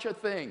such a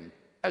thing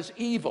as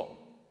evil.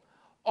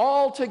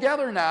 All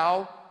together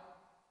now,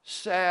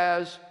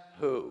 says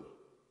who?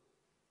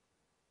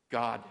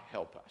 God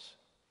help us.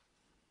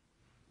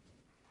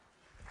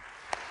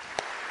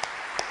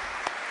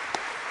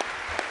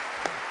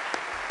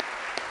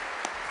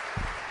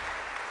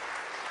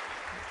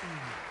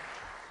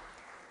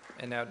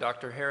 And now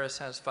Dr. Harris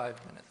has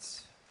 5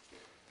 minutes.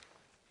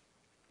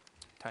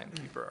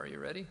 Timekeeper, are you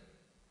ready?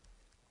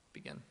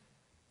 Begin.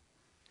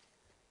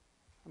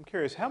 I'm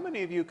curious, how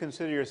many of you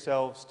consider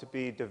yourselves to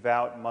be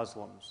devout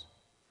Muslims?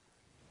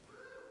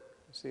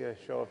 See a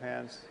show of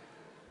hands?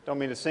 Don't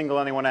mean to single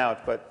anyone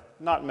out, but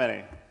not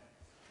many.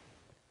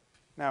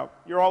 Now,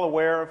 you're all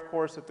aware, of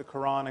course, that the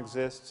Quran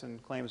exists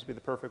and claims to be the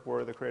perfect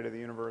word of the creator of the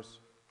universe.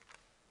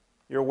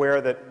 You're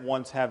aware that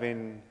once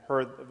having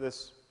heard of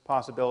this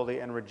possibility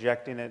and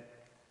rejecting it,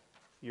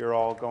 you're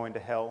all going to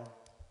hell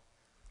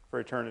for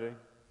eternity.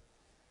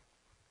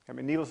 I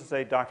mean, needless to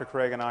say, Dr.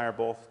 Craig and I are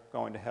both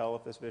going to hell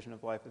if this vision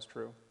of life is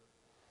true.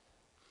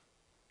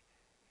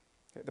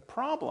 Okay, the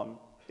problem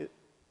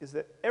is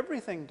that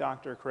everything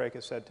Dr. Craig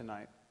has said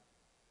tonight,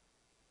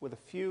 with a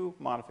few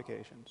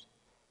modifications,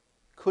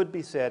 could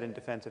be said in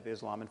defense of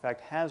Islam. In fact,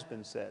 has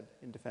been said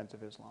in defense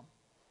of Islam.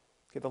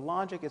 Okay, the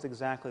logic is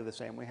exactly the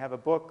same. We have a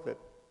book that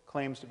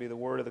claims to be the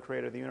word of the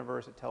creator of the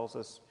universe. It tells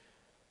us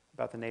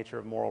about the nature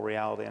of moral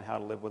reality and how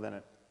to live within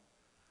it.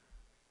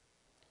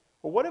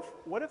 Well,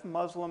 what if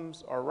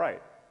Muslims are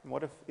right? And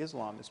what if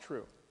Islam is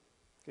true?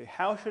 Okay,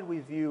 how should we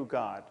view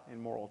God in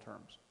moral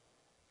terms?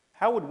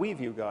 How would we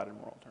view God in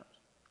moral terms?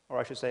 Or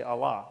I should say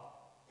Allah.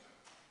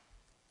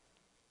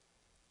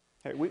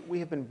 Okay, we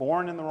have been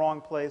born in the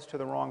wrong place, to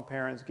the wrong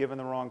parents, given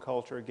the wrong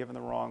culture, given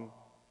the wrong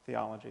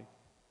theology.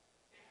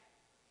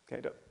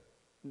 Okay,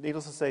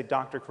 needless to say,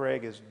 Dr.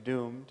 Craig is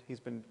doomed. He's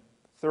been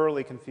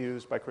thoroughly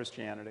confused by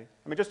Christianity.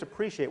 I mean, just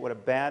appreciate what a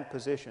bad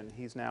position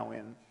he's now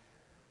in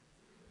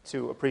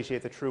to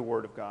appreciate the true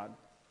Word of God.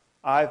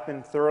 I've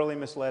been thoroughly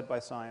misled by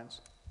science.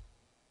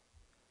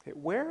 Okay,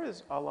 where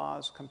is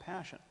Allah's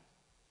compassion?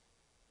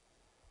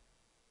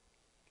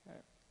 Okay.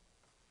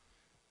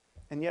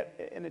 And yet,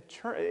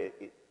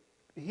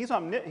 he's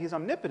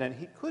omnipotent.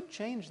 He could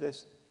change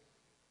this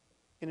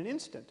in an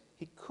instant.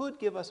 He could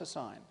give us a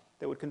sign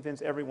that would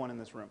convince everyone in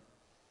this room.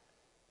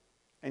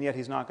 And yet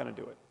he's not going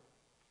to do it.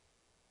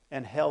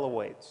 And hell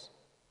awaits.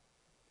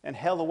 And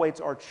hell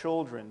awaits our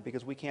children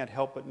because we can't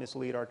help but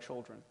mislead our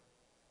children.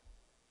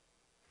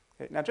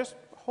 Okay, now just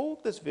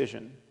hold this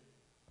vision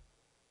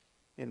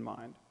in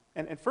mind.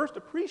 And first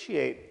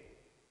appreciate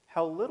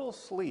how little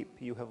sleep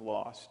you have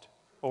lost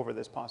over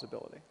this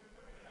possibility.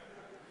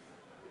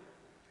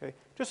 Okay?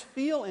 Just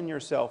feel in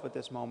yourself at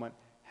this moment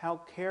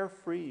how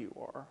carefree you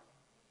are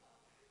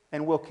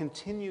and will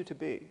continue to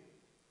be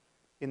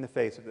in the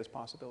face of this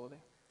possibility.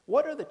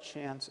 What are the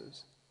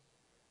chances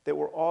that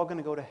we're all going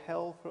to go to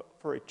hell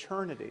for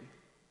eternity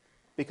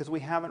because we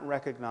haven't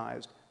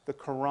recognized the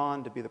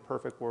Quran to be the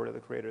perfect word of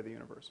the creator of the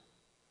universe?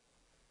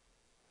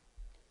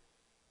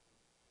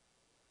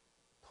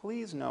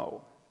 Please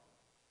know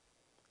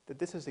that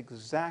this is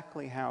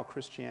exactly how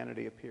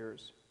Christianity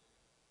appears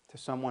to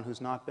someone who's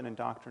not been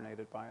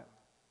indoctrinated by it.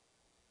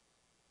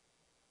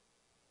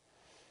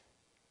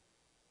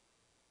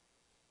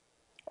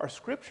 Our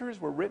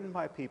scriptures were written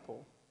by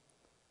people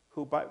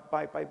who,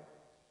 by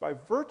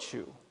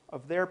virtue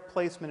of their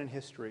placement in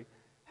history,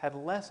 had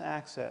less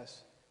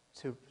access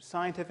to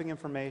scientific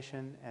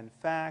information and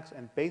facts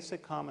and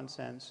basic common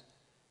sense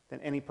than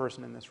any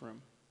person in this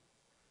room.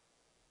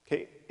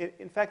 Okay,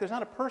 in fact, there's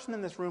not a person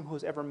in this room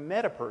who's ever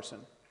met a person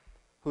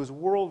whose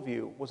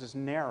worldview was as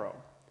narrow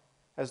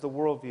as the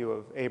worldview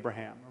of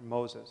Abraham or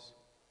Moses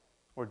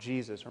or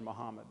Jesus or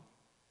Muhammad.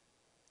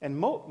 And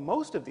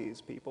most of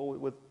these people,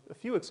 with a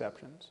few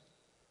exceptions,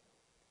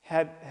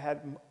 had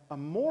a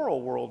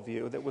moral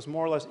worldview that was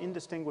more or less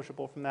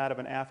indistinguishable from that of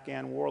an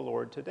Afghan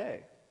warlord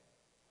today.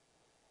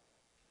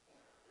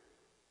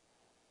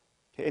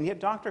 Okay, and yet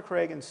Dr.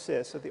 Craig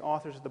insists that the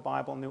authors of the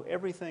Bible knew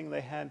everything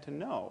they had to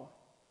know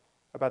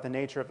about the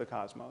nature of the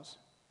cosmos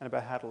and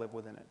about how to live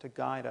within it, to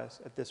guide us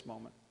at this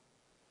moment.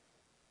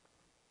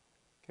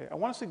 Okay, I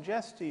want to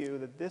suggest to you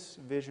that this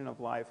vision of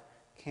life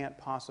can't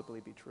possibly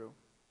be true.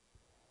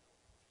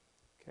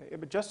 Okay,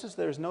 but just as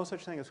there's no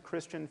such thing as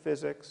Christian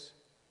physics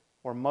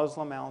or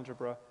Muslim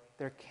algebra,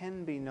 there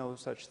can be no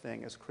such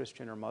thing as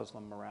Christian or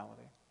Muslim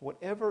morality.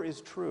 Whatever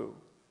is true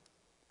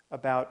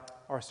about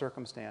our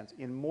circumstance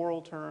in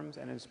moral terms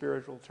and in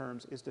spiritual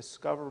terms is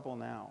discoverable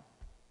now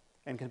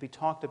and can be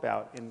talked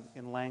about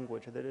in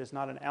language that is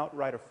not an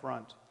outright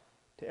affront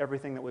to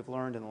everything that we've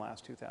learned in the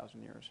last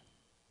 2,000 years.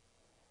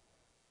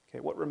 Okay,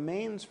 what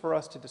remains for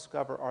us to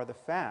discover are the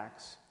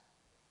facts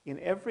in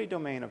every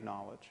domain of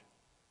knowledge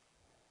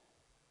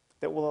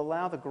that will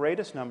allow the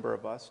greatest number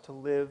of us to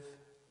live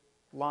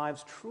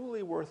lives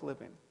truly worth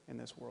living in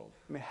this world.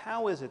 I mean,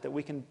 how is it that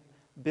we can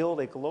build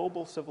a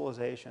global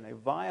civilization, a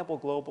viable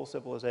global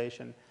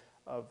civilization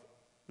of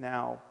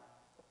now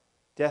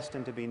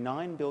destined to be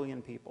 9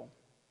 billion people,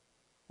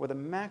 where the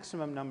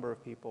maximum number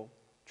of people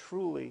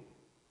truly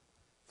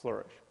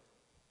flourish?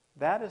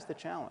 That is the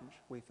challenge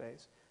we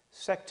face.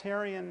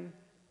 Sectarian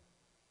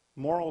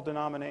moral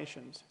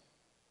denominations,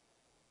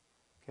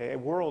 okay, a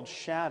world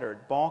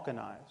shattered,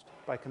 balkanized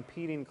by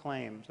competing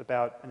claims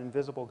about an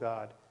invisible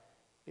God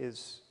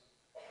is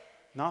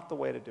not the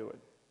way to do it,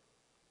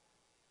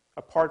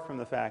 apart from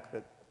the fact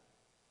that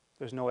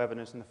there's no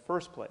evidence in the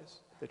first place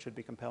that should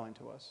be compelling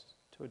to us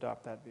to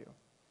adopt that view.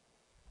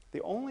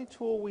 The only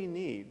tool we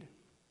need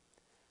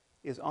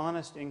is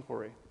honest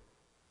inquiry.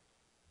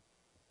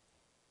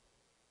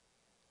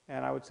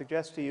 And I would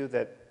suggest to you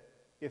that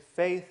if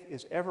faith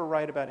is ever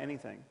right about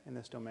anything in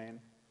this domain,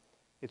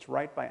 it's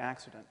right by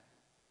accident.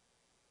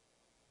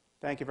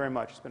 Thank you very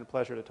much. It's been a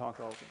pleasure to talk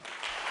to all of you.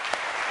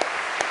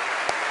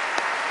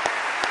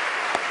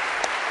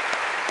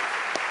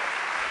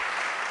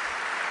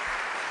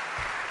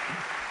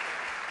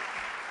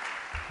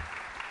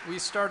 We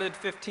started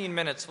 15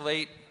 minutes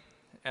late,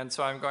 and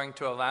so I'm going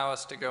to allow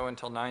us to go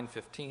until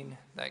 9:15.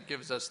 That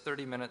gives us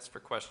 30 minutes for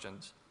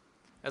questions.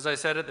 As I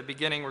said at the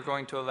beginning, we're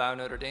going to allow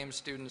Notre Dame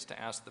students to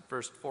ask the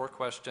first 4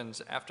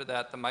 questions. After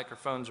that, the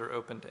microphones are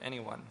open to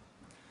anyone.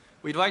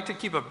 We'd like to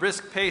keep a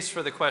brisk pace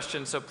for the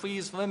questions, so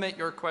please limit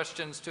your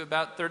questions to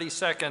about 30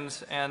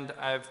 seconds, and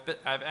I've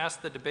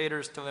asked the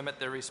debaters to limit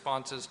their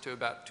responses to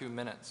about 2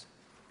 minutes.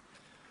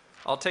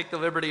 I'll take the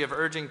liberty of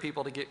urging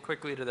people to get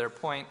quickly to their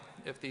point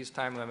if these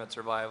time limits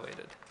are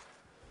violated.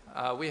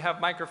 We have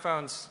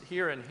microphones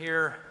here and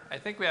here. I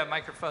think we have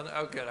microphones.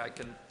 Oh, good. I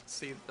can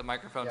see the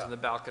microphones in the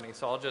balcony,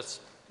 so I'll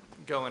just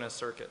go in a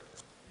circuit.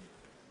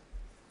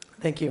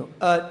 Thank you.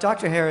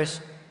 Dr. Harris,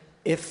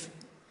 if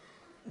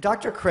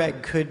Dr.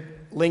 Craig could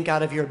link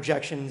out of your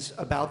objections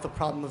about the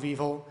problem of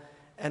evil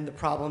and the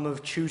problem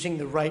of choosing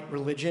the right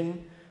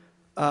religion,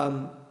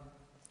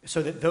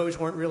 so that those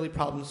weren't really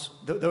problems,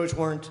 those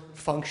weren't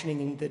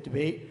functioning in the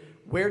debate,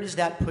 where does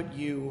that put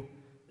you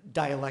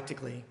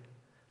dialectically?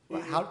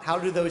 How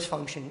do those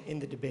function in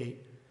the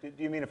debate? Do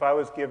you mean if I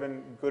was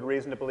given good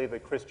reason to believe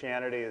that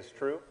Christianity is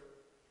true?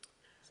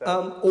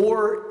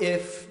 Or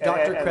if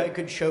Dr. Craig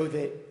could show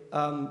that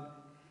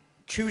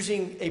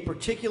choosing a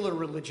particular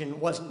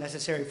religion wasn't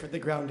necessary for the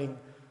grounding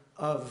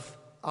of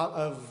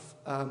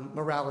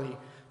morality,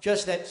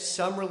 just that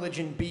some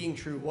religion being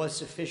true was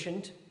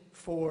sufficient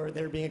for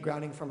there being a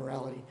grounding for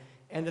morality,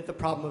 and that the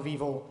problem of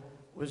evil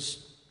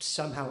was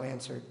somehow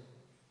answered.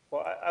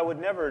 Well, I would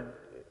never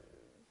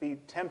be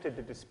tempted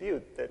to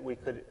dispute that we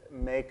could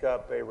make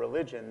up a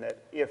religion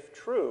that, if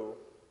true,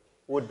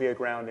 would be a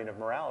grounding of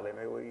morality.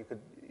 I mean, you could,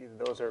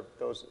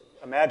 those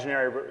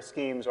imaginary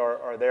schemes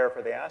are there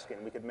for the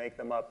asking. We could make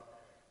them up,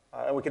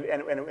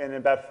 and in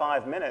about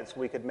 5 minutes,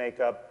 we could make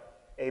up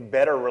a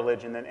better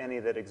religion than any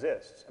that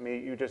exists. I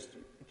mean, you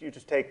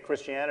just take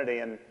Christianity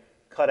and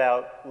cut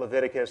out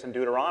Leviticus and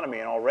Deuteronomy,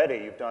 and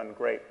already you've done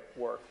great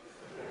work.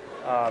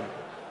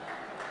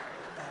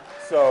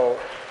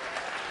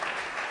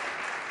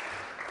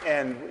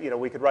 And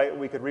we could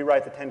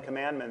rewrite the 10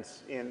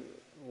 Commandments in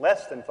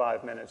less than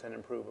 5 minutes and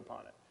improve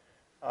upon it.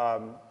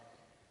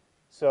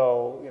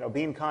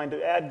 Being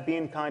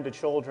kind to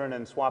children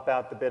and swap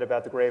out the bit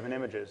about the graven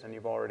images, and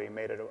you've already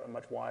made it a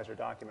much wiser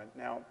document.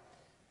 Now,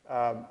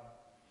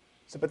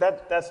 but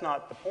that's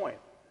not the point.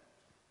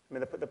 I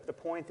mean, the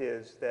point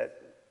is that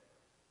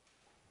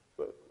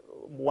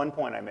one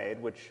point I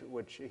made, which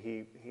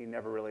he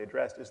never really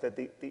addressed, is that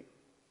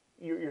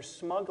you're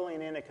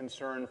smuggling in a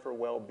concern for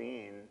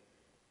well-being.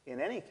 In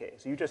any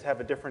case, you just have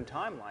a different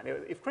timeline.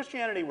 If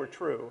Christianity were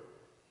true,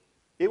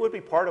 it would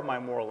be part of my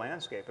moral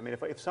landscape. I mean,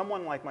 if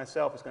someone like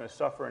myself is going to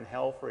suffer in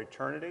hell for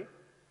eternity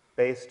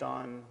based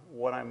on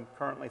what I'm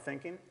currently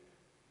thinking,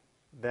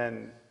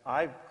 then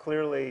I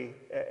clearly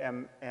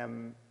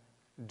am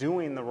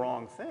doing the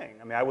wrong thing.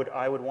 I mean, I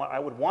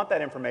would want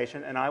that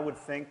information, and I would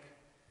think,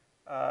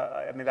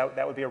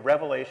 that would be a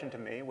revelation to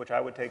me, which I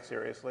would take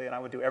seriously, and I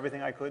would do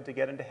everything I could to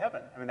get into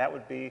heaven. I mean, that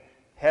would be,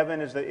 heaven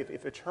is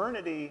if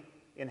eternity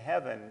in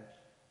heaven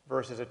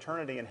versus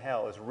eternity in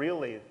hell is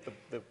really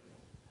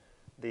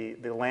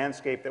the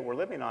landscape that we're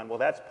living on, well,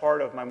 that's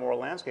part of my moral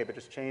landscape. It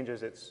just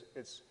changes its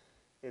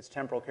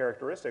temporal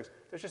characteristics.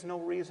 There's just no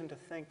reason to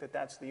think that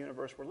that's the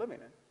universe we're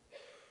living in.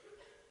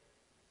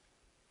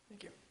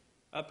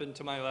 Up and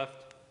to my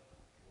left.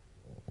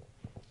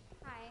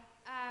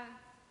 Hi.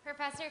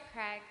 Professor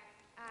Craig,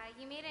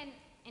 you made an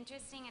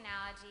interesting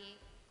analogy.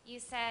 You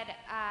said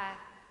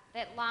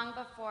that long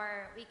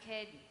before we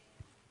could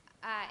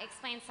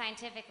explain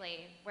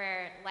scientifically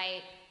where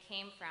light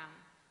came from,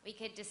 we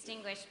could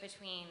distinguish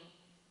between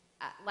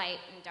light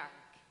and dark,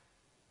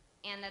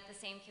 and that the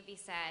same could be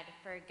said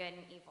for good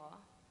and evil.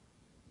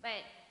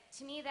 But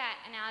to me, that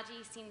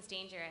analogy seems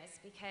dangerous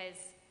because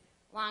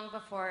long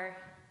before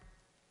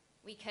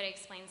we could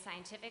explain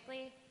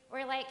scientifically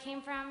where light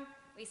came from,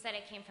 we said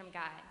it came from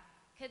God.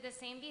 Could the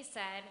same be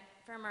said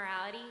for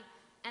morality?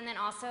 And then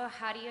also,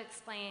 how do you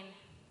explain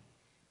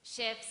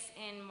shifts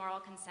in moral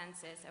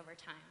consensus over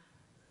time?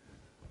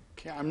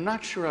 Okay, I'm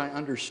not sure I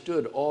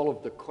understood all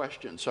of the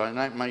questions, so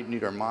I might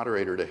need our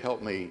moderator to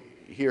help me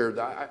here.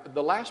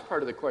 The last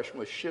part of the question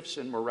was shifts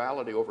in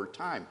morality over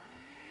time.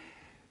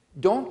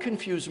 Don't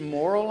confuse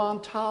moral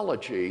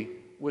ontology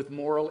with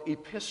moral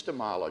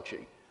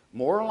epistemology.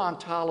 Moral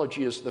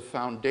ontology is the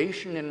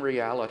foundation in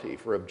reality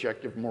for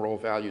objective moral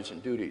values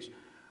and duties.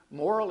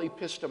 Moral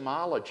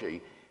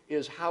epistemology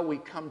is how we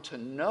come to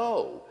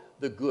know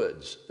the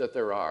goods that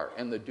there are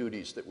and the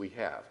duties that we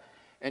have.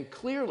 And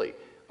clearly,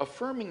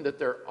 affirming that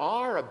there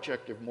are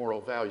objective moral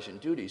values and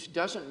duties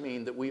doesn't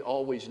mean that we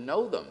always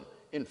know them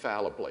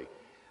infallibly.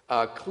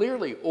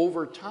 Clearly,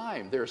 over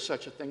time, there's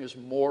such a thing as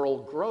moral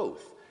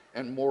growth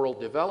and moral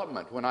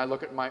development. When I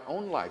look at my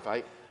own life,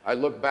 I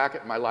look back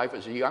at my life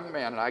as a young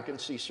man and I can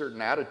see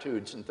certain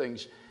attitudes and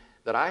things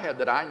that I had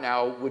that I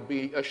now would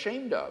be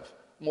ashamed of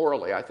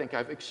morally. I think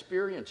I've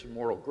experienced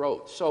moral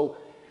growth. So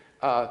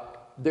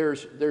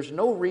there's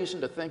no reason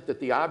to think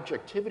that the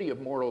objectivity of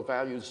moral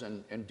values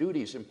and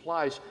duties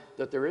implies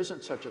that there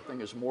isn't such a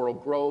thing as moral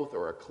growth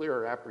or a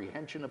clearer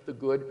apprehension of the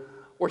good,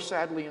 or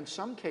sadly in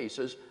some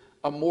cases,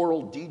 a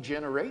moral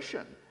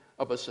degeneration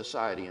of a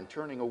society and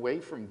turning away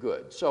from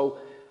good. So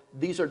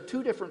these are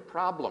two different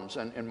problems,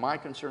 and my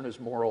concern is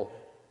moral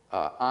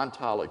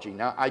ontology.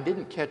 Now, I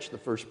didn't catch the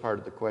first part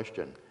of the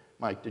question.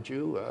 Mike, did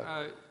you?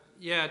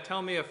 Yeah,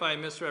 tell me if I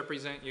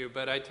misrepresent you,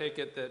 but I take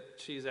it that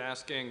she's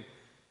asking,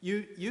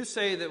 you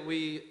say that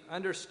we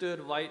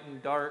understood light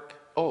and dark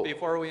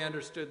before we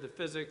understood the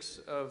physics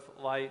of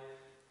light.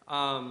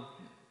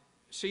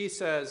 She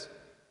says,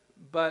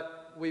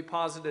 but we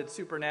posited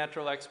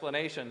supernatural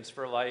explanations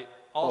for light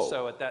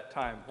also at that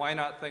time. Why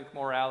not think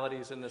morality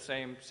is in the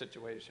same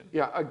situation?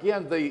 Yeah,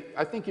 again,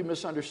 I think you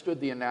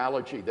misunderstood the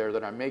analogy there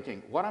that I'm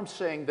making. What I'm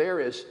saying there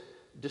is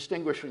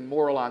distinguishing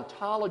moral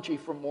ontology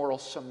from moral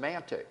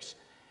semantics.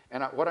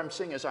 And what I'm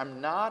saying is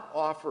I'm not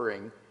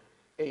offering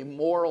a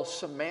moral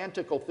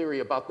semantical theory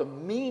about the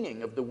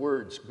meaning of the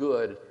words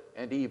good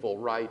and evil,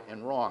 right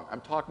and wrong.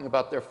 I'm talking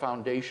about their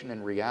foundation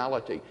in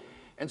reality.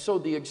 And so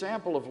the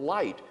example of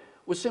light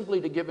was simply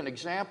to give an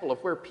example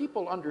of where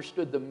people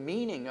understood the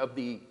meaning of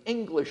the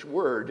English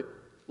word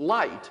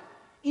light,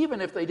 even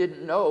if they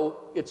didn't know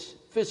its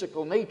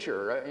physical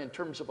nature in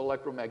terms of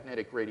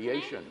electromagnetic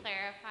radiation. Can I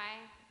clarify?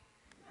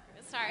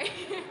 Sorry.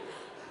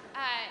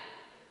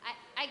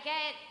 I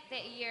get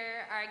that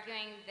you're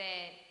arguing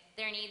that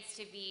there needs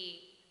to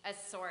be a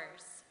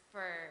source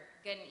for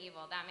good and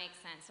evil. That makes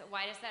sense. But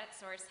why does that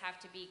source have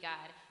to be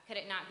God? Could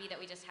it not be that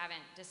we just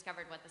haven't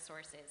discovered what the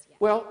source is yet?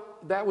 Well,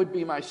 that would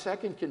be my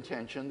second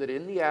contention, that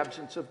in the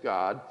absence of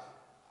God,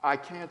 I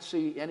can't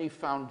see any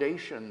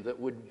foundation that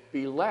would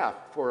be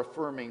left for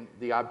affirming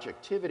the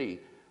objectivity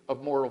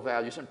of moral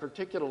values, and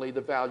particularly the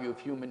value of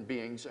human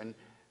beings and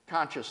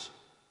conscious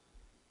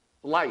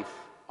life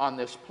on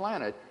this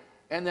planet.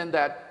 And then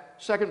that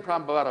second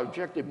problem about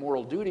objective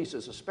moral duties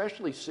is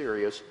especially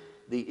serious,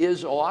 the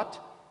is-ought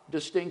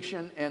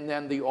distinction, and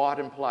then the ought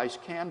implies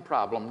can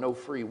problem, no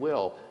free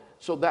will.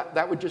 So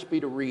that would just be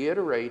to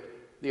reiterate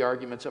the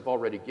arguments I've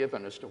already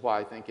given as to why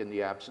I think in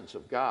the absence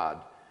of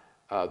God,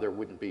 there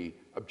wouldn't be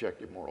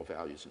objective moral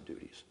values and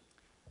duties.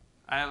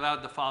 I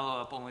allowed the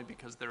follow-up only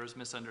because there was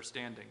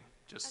misunderstanding,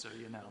 just so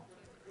you know.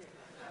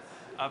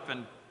 Up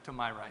and to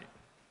my right.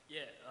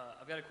 Yeah,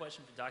 I've got a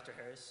question for Dr.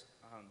 Harris.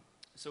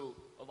 So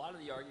a lot of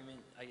the argument,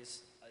 I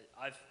guess,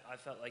 I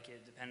felt like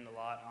it depended a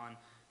lot on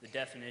the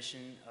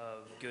definition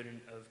of good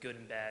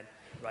and bad,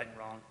 right and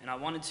wrong. And I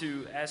wanted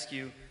to ask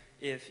you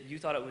if you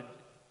thought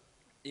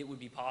it would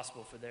be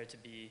possible for there to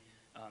be,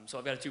 so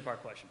I've got a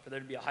two-part question, for there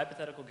to be a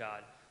hypothetical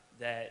God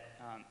that,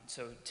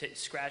 so to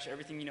scratch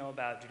everything you know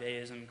about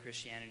Judaism,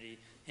 Christianity,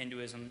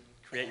 Hinduism,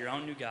 create your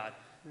own new God,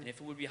 and if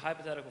it would be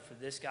hypothetical for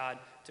this God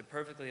to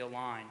perfectly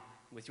align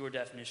with your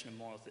definition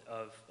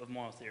of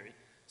moral theory.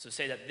 So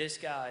say that this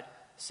God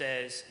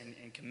says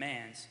and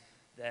commands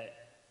that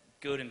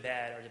good and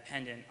bad are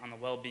dependent on the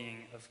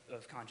well-being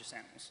of conscious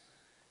animals.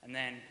 And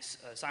then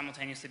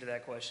simultaneously to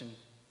that question,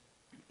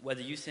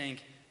 whether you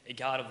think a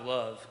God of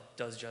love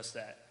does just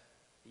that.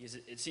 Because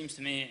it seems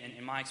to me,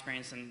 in my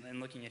experience and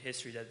looking at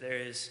history, that there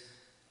is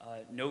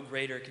no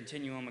greater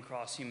continuum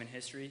across human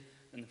history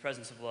than the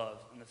presence of love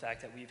and the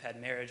fact that we've had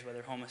marriage,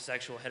 whether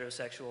homosexual,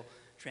 heterosexual,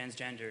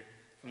 transgender,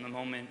 from the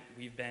moment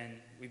we've been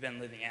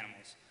living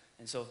animals.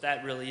 And so if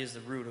that really is the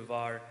root of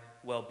our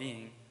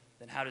well-being,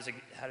 then how does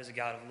a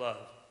God of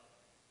love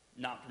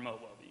not promote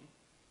well-being?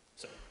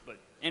 So, but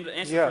answer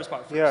the first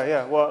part first.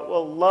 Yeah.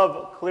 Well,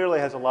 love clearly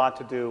has a lot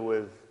to do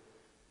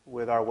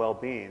with our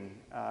well-being.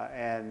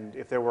 And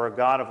if there were a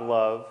God of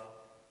love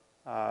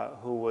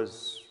who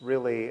was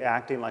really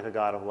acting like a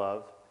God of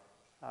love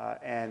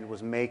and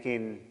was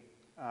making,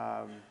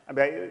 the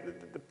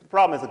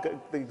problem is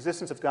the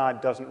existence of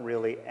God doesn't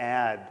really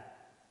add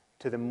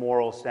to the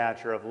moral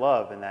stature of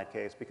love in that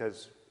case,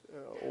 because,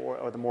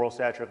 or the moral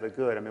stature of the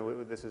good. I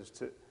mean, this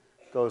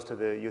goes to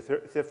the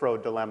Euthyphro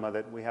dilemma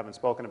that we haven't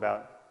spoken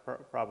about,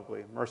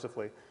 probably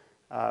mercifully.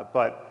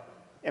 But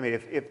I mean,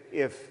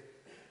 if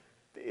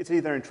it's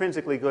either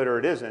intrinsically good or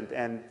it isn't,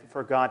 and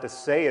for God to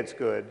say it's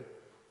good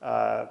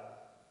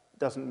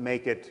doesn't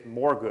make it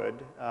more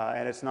good,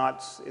 and it's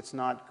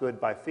not good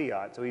by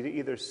fiat. So he's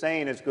either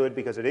saying it's good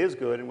because it is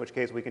good, in which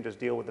case we can just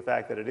deal with the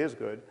fact that it is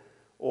good,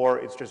 or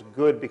it's just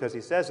good because he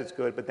says it's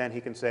good, but then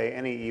he can say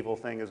any evil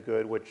thing is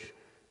good, which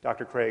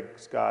Dr.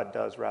 Craig's God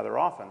does rather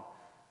often,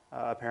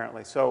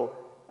 apparently. So,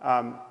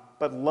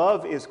 but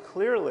love is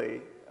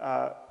clearly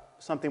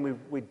something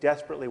we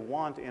desperately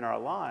want in our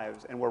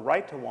lives, and we're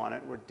right to want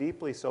it. We're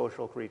deeply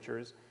social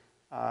creatures,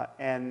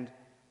 and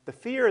the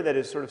fear that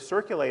is sort of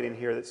circulating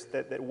here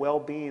that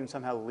well-being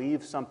somehow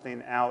leaves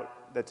something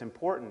out that's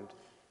important,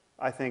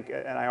 I think,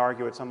 and I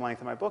argue at some length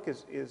in my book,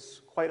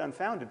 is quite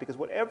unfounded, because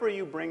whatever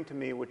you bring to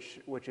me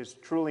which is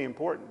truly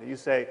important, you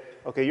say,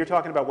 okay, you're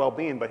talking about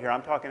well-being, but here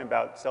I'm talking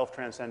about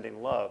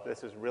self-transcending love.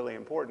 This is really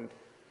important.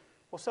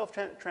 Well,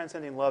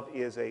 self-transcending love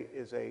is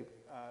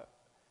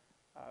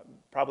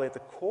probably at the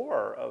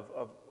core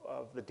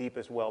of the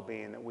deepest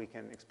well-being that we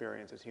can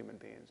experience as human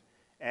beings.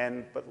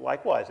 But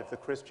likewise, if the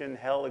Christian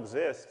hell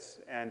exists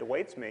and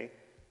awaits me,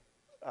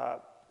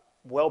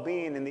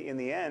 well-being in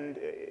the end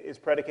is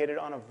predicated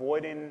on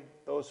avoiding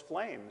those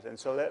flames. And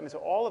so so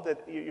all of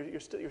that,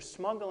 you're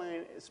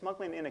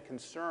smuggling in a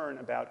concern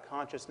about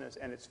consciousness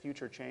and its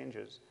future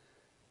changes,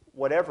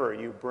 whatever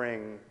you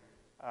bring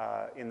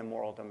in the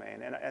moral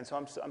domain. And so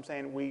I'm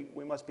saying we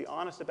must be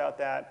honest about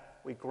that.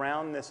 We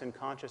ground this in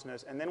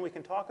consciousness, and then we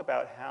can talk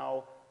about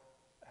how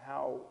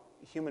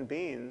human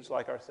beings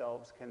like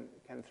ourselves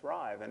can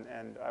thrive.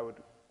 And I would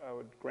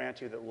grant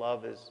you that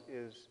love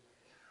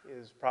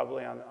is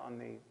probably on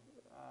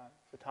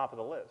the top of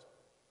the list.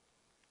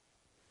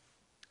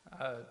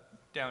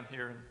 Down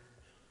here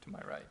to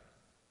my right.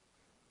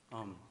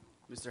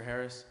 Mr.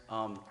 Harris,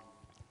 from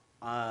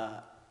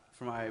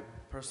my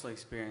personal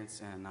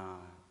experience and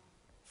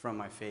from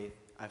my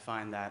faith, I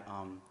find that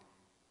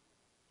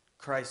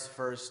Christ's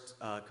first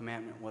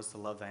commandment was to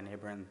love thy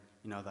neighbor and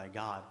thy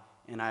God.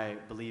 And I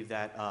believe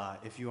that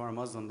if you are a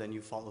Muslim, then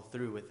you follow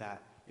through with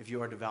that. If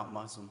you are a devout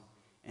Muslim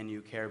and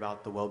you care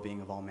about the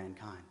well-being of all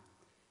mankind.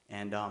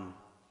 And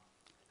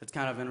that's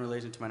kind of in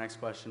relation to my next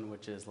question,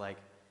 which is like,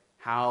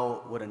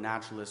 how would a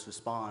naturalist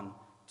respond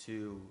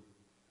to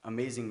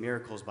amazing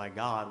miracles by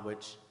God,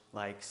 which,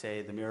 like,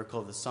 say, the miracle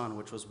of the sun,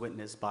 which was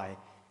witnessed by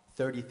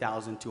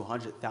 30,000 to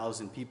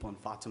 100,000 people in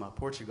Fatima,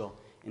 Portugal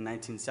in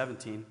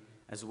 1917,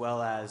 as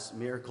well as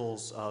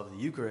miracles of the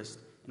Eucharist,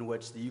 in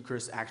which the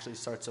Eucharist actually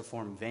starts to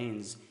form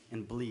veins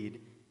and bleed,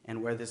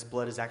 and where this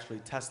blood is actually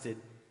tested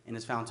and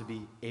is found to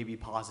be AB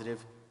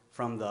positive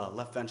from the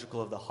left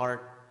ventricle of the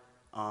heart.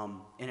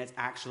 And it's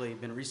actually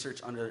been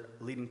researched under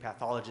leading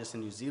pathologists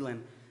in New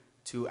Zealand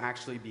to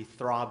actually be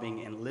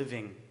throbbing and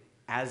living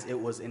as it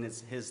was in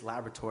his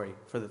laboratory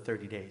for the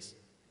 30 days.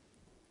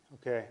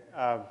 Okay.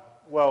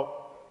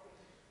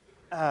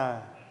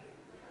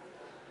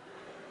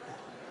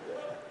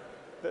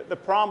 The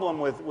problem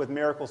with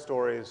miracle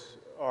stories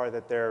are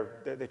that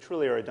they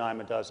truly are a dime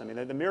a dozen. I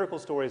mean, the miracle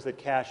stories that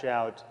cash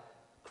out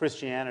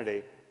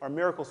Christianity are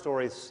miracle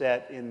stories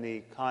set in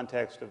the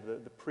context of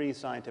the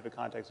pre-scientific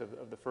context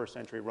of the first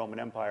century Roman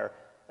Empire,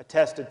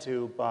 attested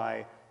to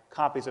by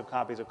copies of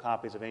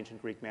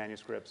ancient Greek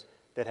manuscripts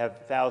that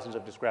have thousands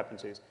of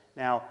discrepancies.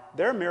 Now,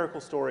 there are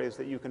miracle stories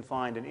that you can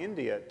find in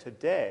India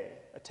today,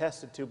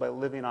 attested to by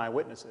living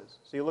eyewitnesses.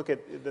 So you look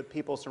at the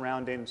people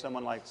surrounding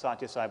someone like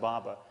Satya Sai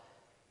Baba.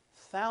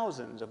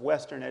 Thousands of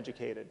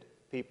Western-educated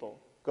people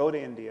go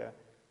to India,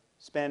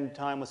 spend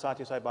time with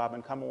Satya Sai Baba,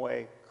 and come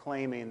away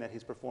claiming that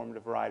he's performed a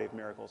variety of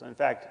miracles. And in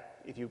fact,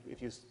 if you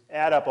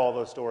add up all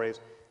those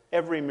stories,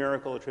 every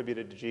miracle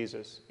attributed to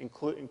Jesus,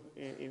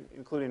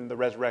 including the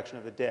resurrection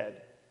of the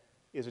dead,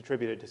 is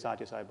attributed to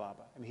Satya Sai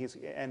Baba. I mean,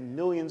 and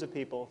millions of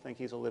people think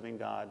he's a living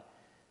God.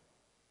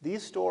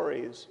 These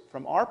stories,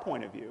 from our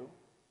point of view,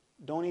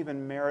 don't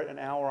even merit an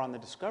hour on the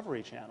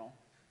Discovery Channel.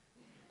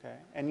 Okay?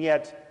 And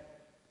yet,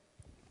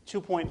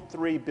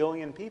 2.3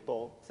 billion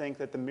people think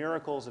that the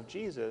miracles of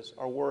Jesus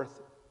are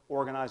worth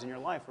organizing your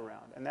life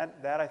around. And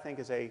that I think,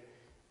 is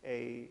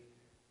an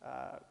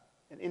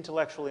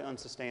intellectually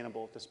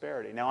unsustainable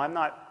disparity. Now, I'm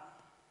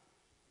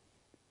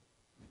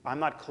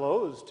not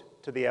closed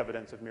to the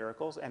evidence of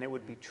miracles, and it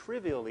would be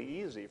trivially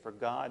easy for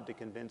God to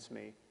convince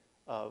me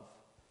of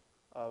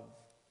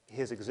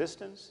his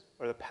existence,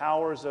 or the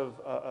powers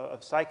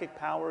of psychic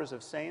powers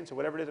of saints, or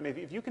whatever it is. I mean,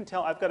 if you can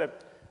tell, I've got a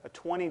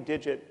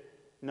 20-digit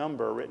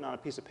number written on a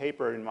piece of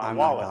paper in my I'm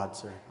wallet. not God,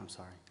 sir. I'm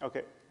sorry.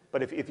 Okay,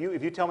 but if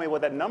you tell me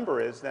what that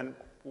number is, then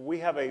we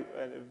have a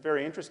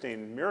very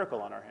interesting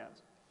miracle on our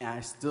hands. And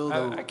I still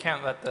don't. I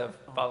can't let the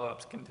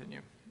follow-ups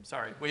continue.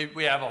 Sorry.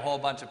 We have a whole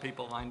bunch of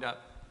people lined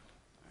up.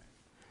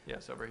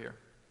 Yes, over here.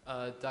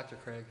 Dr.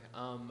 Craig,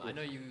 I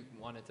know you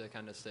wanted to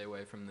kind of stay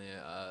away from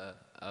the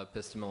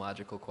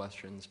epistemological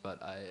questions,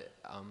 but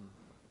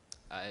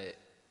I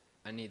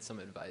need some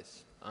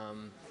advice.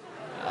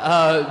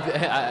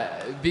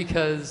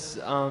 Because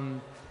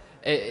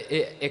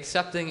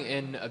accepting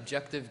an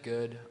objective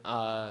good,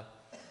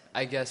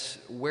 I guess,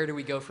 where do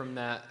we go from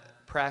that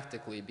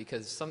practically?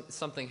 Because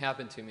something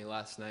happened to me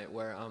last night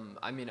where,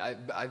 I mean,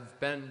 I've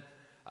been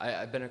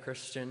a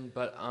Christian,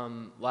 but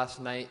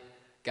last night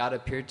God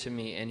appeared to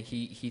me and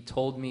he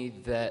told me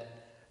that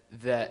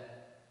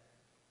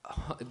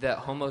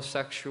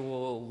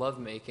homosexual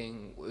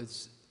lovemaking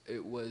was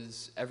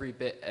every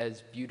bit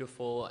as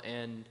beautiful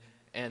and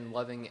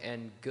loving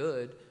and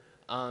good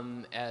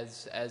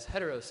as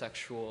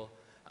heterosexual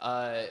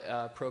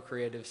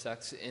procreative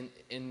sex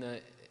in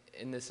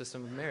the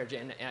system of marriage.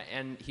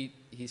 And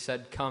he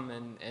said,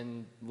 come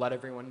and let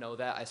everyone know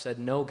that. I said,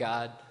 no,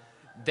 God,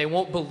 they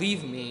won't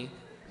believe me.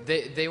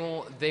 They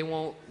will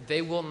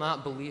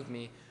not believe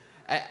me.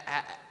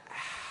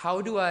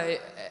 How do I?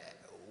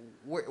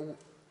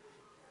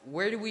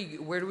 Where do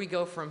we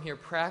go from here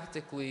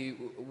practically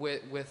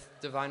with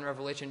divine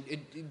revelation?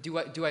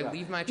 Do I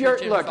leave my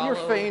church and follow? Your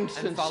feigned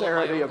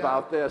sincerity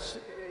about this,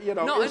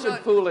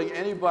 isn't fooling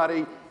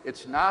anybody.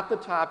 It's not the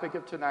topic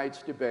of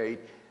tonight's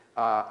debate.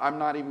 I'm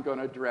not even going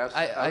to address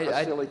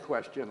a silly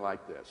question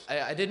like this.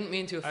 I didn't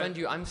mean to offend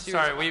you. I'm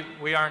serious. Sorry,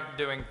 we aren't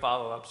doing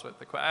follow-ups with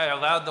the question. I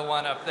allowed the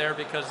one up there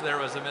because there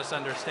was a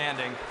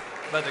misunderstanding,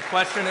 but the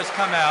question has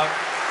come out.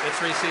 It's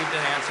received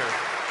an answer.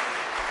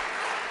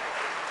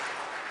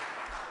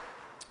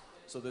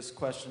 So this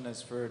question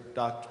is for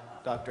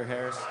Dr.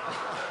 Harris.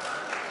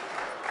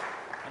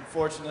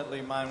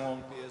 Unfortunately, mine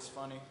won't be as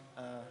funny.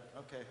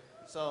 Okay,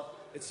 so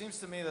it seems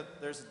to me that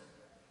there's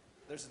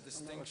a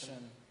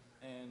distinction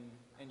in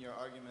your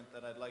argument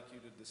that I'd like you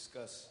to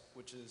discuss,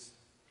 which is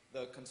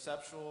the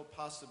conceptual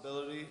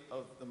possibility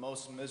of the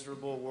most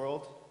miserable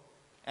world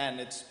and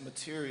its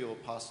material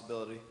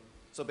possibility.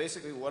 So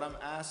basically what I'm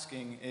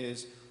asking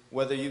is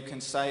whether you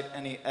can cite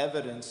any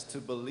evidence to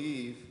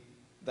believe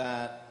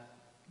that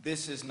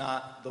this is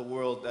not the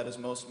world that is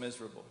most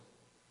miserable,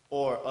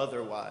 or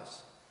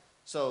otherwise.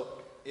 So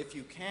if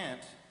you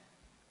can't,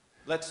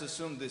 let's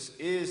assume this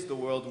is the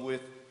world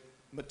with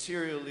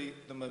the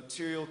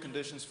material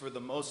conditions for the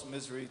most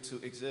misery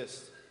to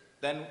exist.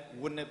 Then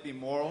wouldn't it be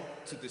moral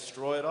to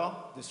destroy it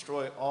all,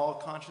 destroy all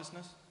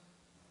consciousness?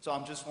 So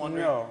I'm just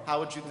wondering, how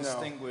would you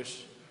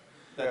distinguish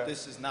that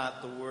this is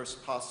not the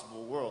worst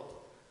possible world?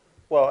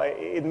 Well,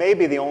 it may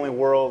be the only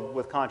world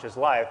with conscious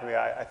life.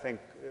 I mean,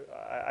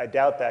 I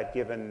doubt that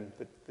given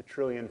the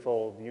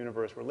trillion-fold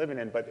universe we're living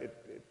in, but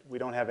we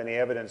don't have any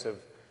evidence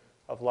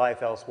of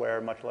life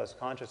elsewhere, much less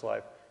conscious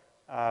life.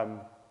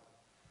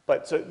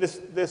 But so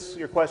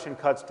your question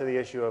cuts to the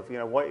issue of,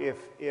 what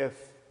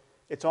if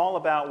it's all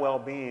about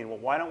well-being? Well,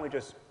 why don't we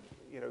just,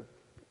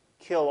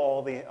 kill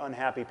all the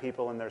unhappy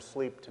people in their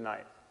sleep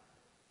tonight?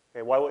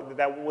 Okay,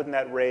 wouldn't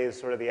that raise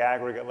sort of the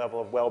aggregate level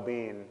of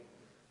well-being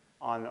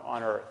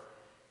on Earth?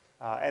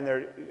 And there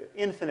are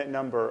infinite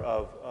number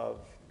of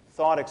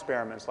thought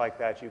experiments like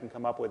that you can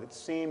come up with that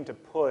seem to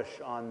push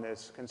on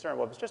this concern.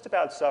 Well, if it's just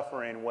about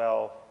suffering,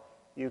 well,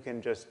 you can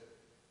just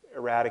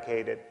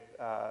eradicate it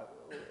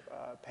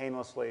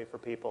painlessly for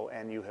people,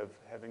 and you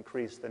have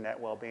increased the net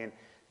well-being.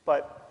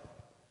 But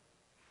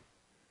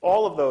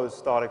all of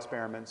those thought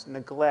experiments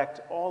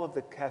neglect all of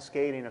the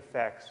cascading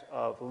effects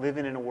of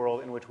living in a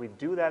world in which we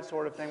do that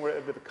sort of thing,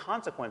 with the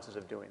consequences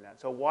of doing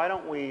that. So why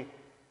don't we,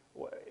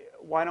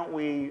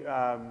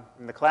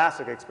 in the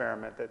classic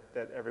experiment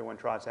that everyone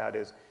trots out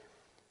is,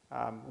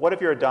 what if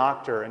you're a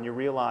doctor and you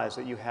realize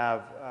that you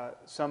have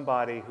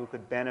somebody who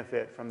could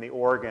benefit from the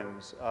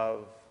organs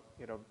of,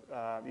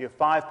 you have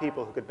 5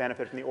 people who could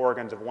benefit from the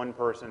organs of one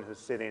person who's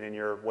sitting in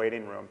your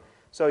waiting room.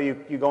 So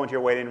you go into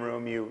your waiting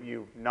room,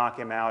 you knock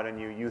him out, and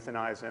you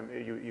euthanize him,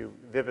 you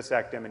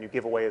vivisect him, and you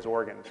give away his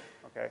organs.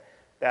 Okay,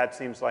 that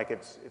seems like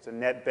it's a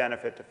net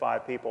benefit to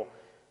 5 people.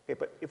 Okay,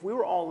 but if we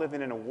were all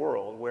living in a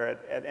world where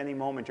at any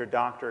moment your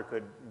doctor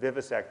could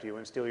vivisect you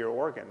and steal your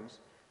organs,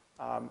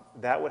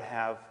 that would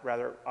have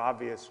rather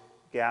obvious,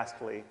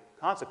 ghastly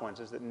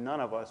consequences that none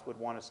of us would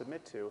want to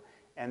submit to.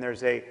 And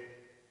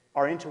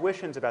our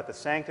intuitions about the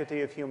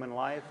sanctity of human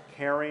life,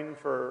 caring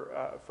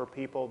for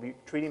people,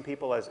 treating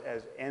people as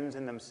ends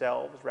in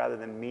themselves rather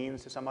than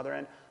means to some other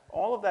end,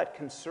 all of that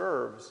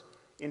conserves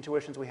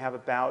intuitions we have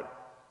about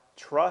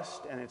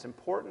trust and its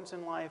importance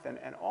in life, and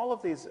all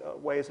of these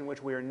ways in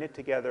which we are knit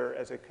together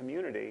as a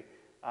community,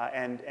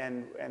 and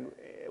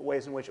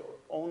ways in which we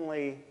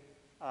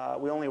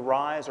only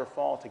rise or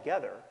fall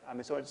together. I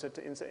mean, so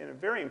in a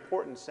very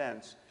important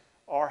sense,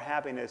 our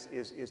happiness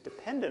is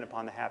dependent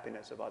upon the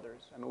happiness of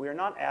others. I mean, we are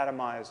not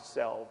atomized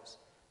selves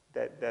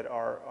that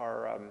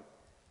are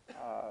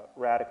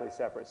radically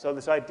separate. So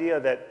this idea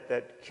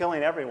that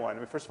killing everyone, I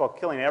mean, first of all,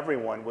 killing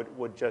everyone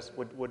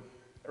would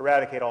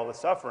eradicate all the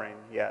suffering,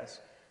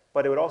 yes,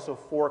 but it would also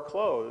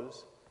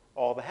foreclose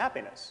all the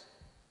happiness.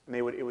 I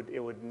mean,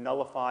 it would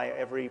nullify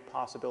every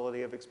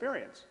possibility of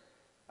experience.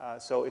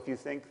 So if you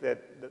think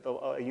that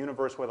a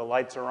universe where the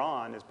lights are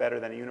on is better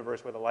than a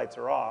universe where the lights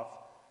are off,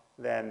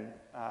 then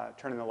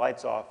turning the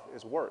lights off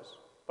is worse.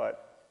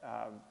 But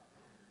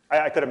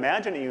I could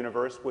imagine a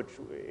universe which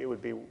it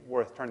would be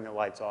worth turning the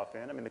lights off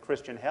in. I mean, the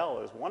Christian hell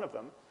is one of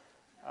them.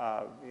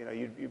 You know,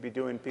 you'd be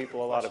doing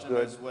people a lot of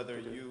good. Is whether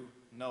you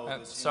know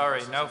this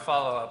sorry, no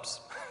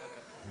follow-ups.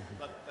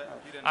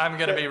 I'm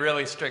going to be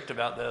really strict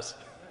about this.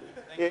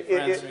 Thank you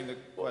for answering the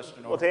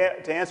question. Well,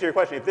 to answer your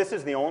question, if this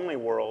is the only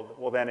world,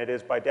 well, then it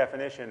is by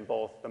definition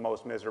both the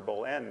most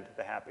miserable and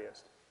the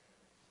happiest,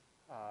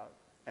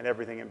 and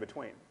everything in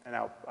between. And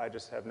now I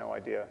just have no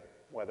idea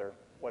what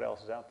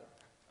else is out there.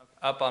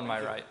 Up on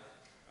my right.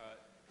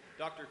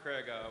 Dr.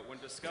 Craig, when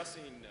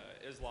discussing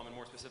Islam and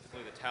more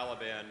specifically the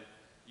Taliban,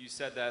 you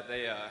said that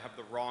they have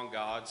the wrong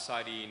God,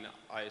 citing,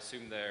 I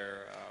assume,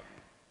 their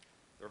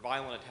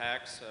violent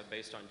attacks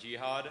based on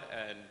jihad.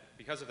 And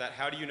because of that,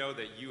 how do you know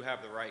that you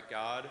have the right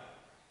God?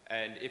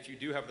 And if you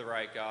do have the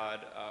right God,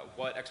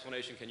 what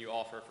explanation can you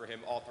offer for him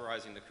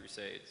authorizing the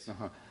Crusades?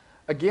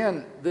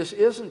 Again, this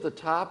isn't the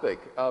topic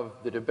of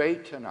the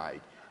debate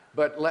tonight,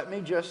 but let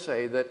me just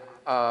say that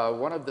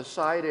one of the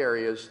side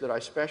areas that I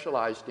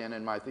specialized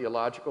in my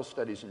theological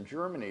studies in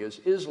Germany is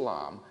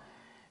Islam.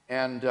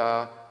 And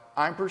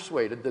I'm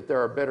persuaded that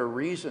there are better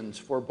reasons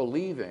for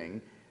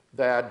believing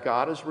that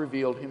God has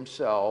revealed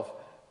himself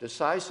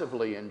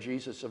decisively in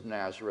Jesus of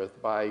Nazareth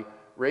by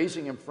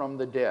raising him from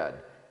the dead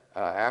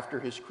after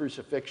his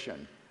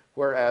crucifixion,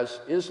 whereas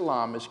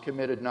Islam is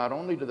committed not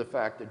only to the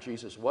fact that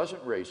Jesus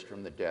wasn't raised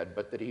from the dead,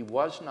 but that he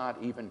was not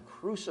even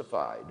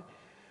crucified,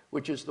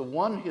 which is the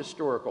one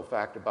historical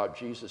fact about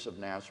Jesus of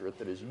Nazareth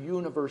that is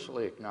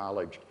universally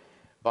acknowledged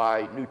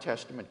by New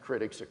Testament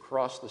critics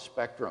across the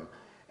spectrum.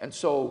 And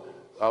so,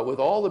 with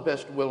all the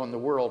best will in the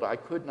world, I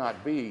could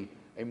not be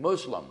a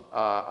Muslim.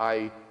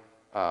 I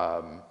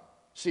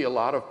see a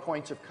lot of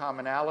points of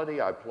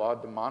commonality. I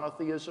applaud the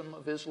monotheism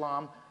of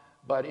Islam,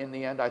 but in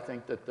the end, I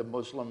think that the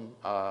Muslim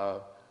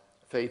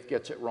faith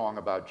gets it wrong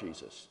about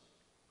Jesus.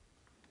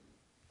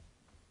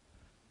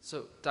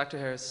 So, Dr.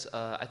 Harris,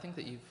 I think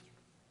that you've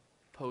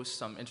posed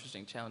some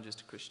interesting challenges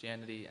to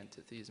Christianity and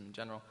to theism in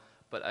general,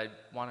 but I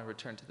want to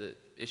return to the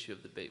issue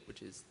of debate,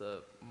 which is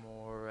the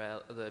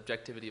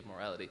objectivity of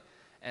morality.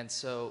 And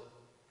so,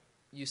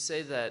 you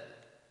say that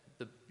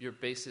you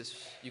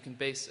can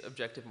base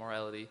objective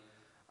morality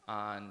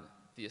on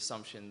the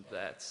assumption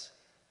that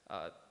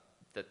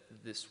that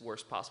this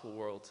worst possible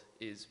world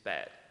is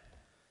bad.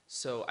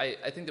 So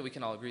I think that we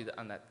can all agree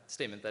on that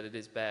statement, that it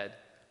is bad,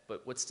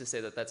 but what's to say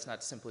that that's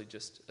not simply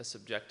just a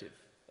subjective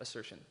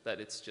assertion, that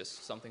it's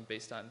just something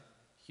based on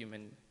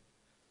human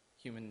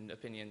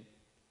opinion?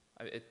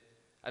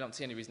 I don't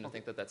see any reason to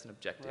think that that's an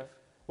objective. Right.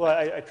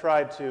 Well, I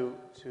tried to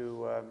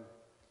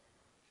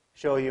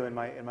show you in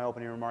my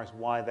opening remarks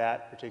why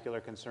that particular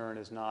concern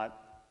is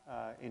not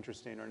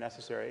interesting or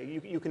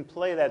necessary. You can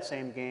play that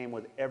same game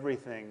with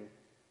everything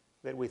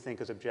that we think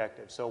is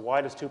objective. So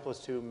why does 2 +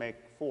 2 make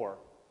 4?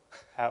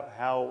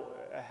 How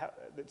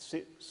it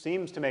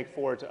seems to make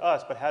 4 to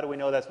us, but how do we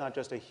know that's not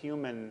just a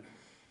human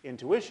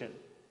intuition?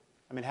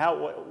 I mean,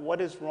 what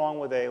is wrong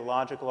with a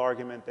logical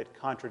argument that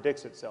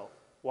contradicts itself?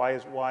 Why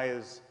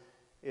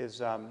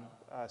is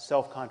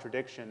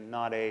self-contradiction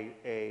not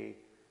a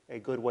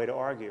good way to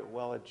argue?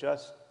 Well, it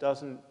just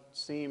doesn't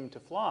seem to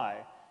fly.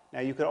 Now,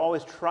 you could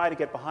always try to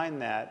get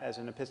behind that as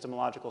an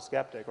epistemological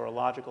skeptic or a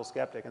logical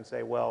skeptic and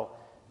say, well,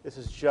 this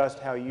is just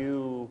how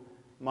you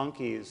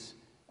monkeys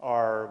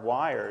are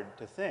wired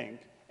to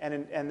think.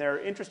 And there are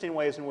interesting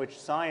ways in which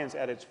science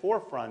at its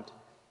forefront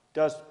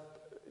does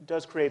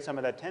create some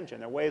of that tension.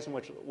 There are ways in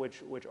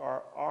which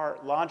our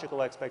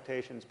logical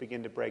expectations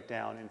begin to break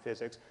down in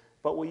physics,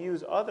 but we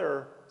use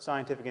other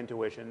scientific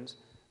intuitions,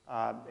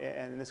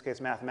 and in this case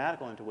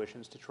mathematical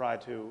intuitions, to try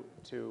to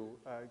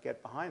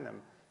get behind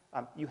them.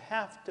 You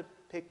have to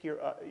pick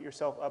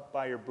yourself up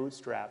by your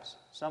bootstraps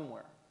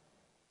somewhere.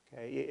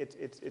 Okay?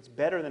 It's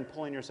better than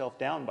pulling yourself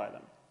down by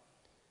them.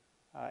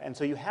 And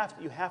so you have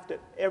to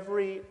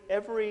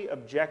every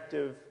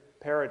objective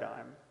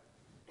paradigm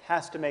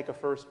has to make a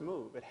first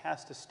move. It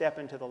has to step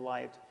into the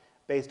light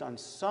based on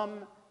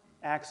some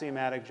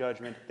axiomatic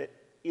judgment that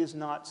is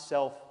not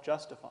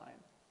self-justifying.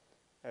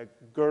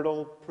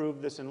 Gödel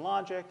proved this in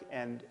logic,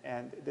 and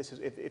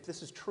if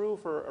this is true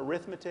for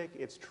arithmetic,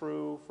 it's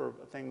true for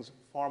things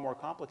far more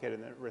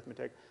complicated than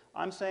arithmetic.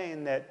 I'm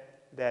saying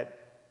that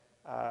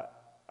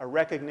a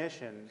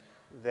recognition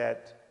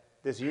that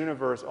this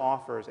universe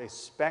offers a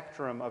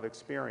spectrum of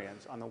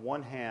experience, on the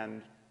one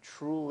hand,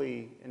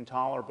 truly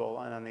intolerable,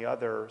 and on the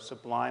other,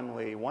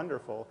 sublimely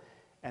wonderful,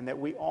 and that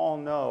we all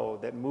know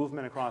that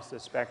movement across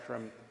this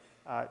spectrum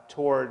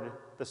toward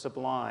the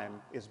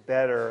sublime is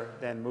better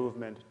than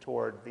movement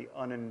toward the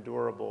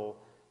unendurable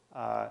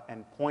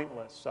and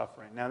pointless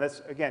suffering. Now,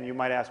 that's, again, you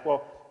might ask,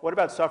 well, what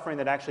about suffering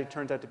that actually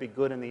turns out to be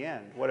good in the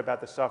end? What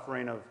about the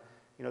suffering of,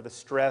 the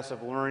stress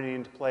of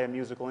learning to play a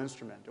musical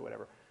instrument or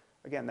whatever?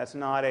 Again, that's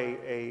not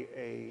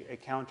a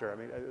counter. I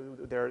mean,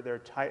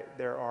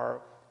 there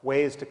are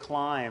ways to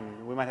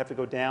climb. We might have to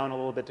go down a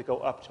little bit to go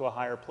up to a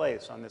higher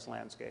place on this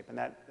landscape, and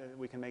that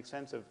we can make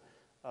sense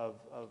of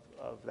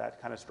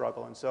that kind of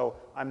struggle. And so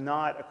I'm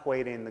not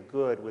equating the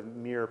good with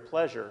mere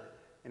pleasure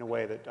in a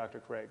way that Dr.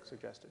 Craig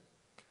suggested.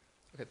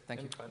 Okay,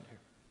 thank you.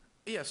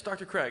 Yes,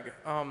 Dr. Craig,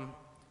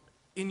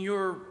 in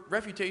your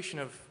refutation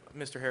of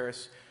Mr.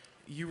 Harris,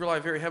 you rely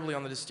very heavily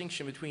on the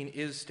distinction between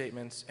is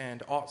statements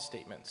and ought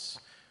statements,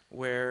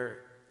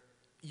 where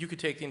you could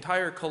take the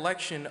entire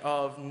collection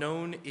of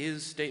known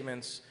is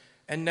statements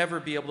and never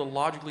be able to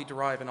logically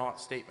derive an ought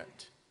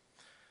statement.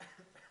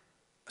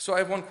 So I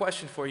have one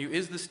question for you.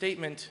 Is the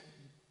statement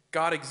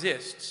God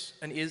exists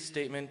an is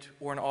statement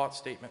or an ought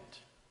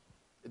statement?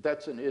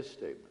 That's an is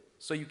statement.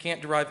 So you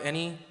can't derive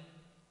any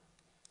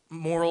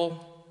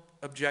moral,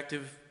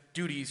 objective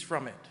duties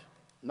from it?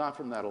 Not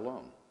from that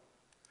alone.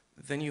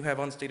 Then you have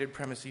unstated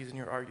premises in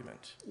your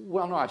argument.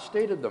 Well, no, I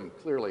stated them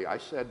clearly. I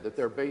said that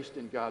they're based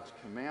in God's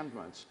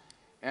commandments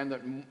and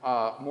that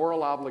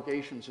moral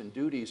obligations and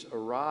duties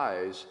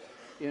arise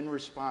in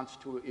response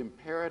to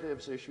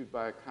imperatives issued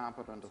by a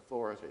competent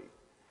authority.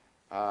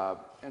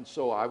 And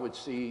so I would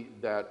see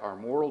that our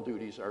moral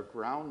duties are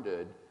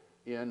grounded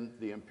in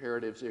the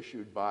imperatives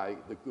issued by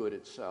the good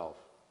itself.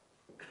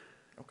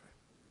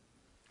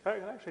 Can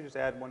I actually just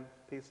add one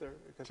piece there?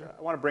 Because sure.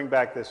 I want to bring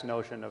back this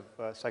notion of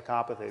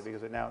psychopathy,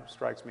 because it now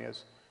strikes me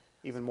as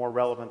even more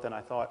relevant than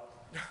I thought.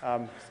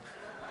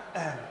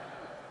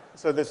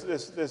 So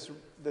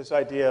this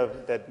idea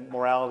that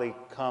morality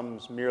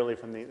comes merely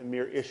from the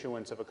mere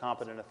issuance of a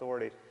competent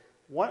authority.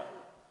 One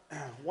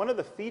of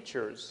the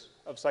features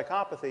of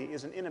psychopathy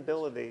is an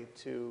inability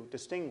to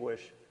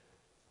distinguish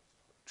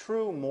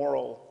true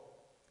moral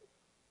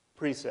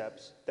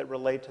precepts that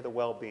relate to the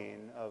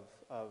well-being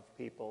of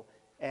people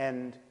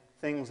and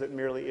things that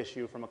merely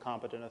issue from a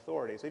competent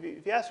authority. So if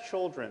you ask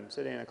children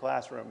sitting in a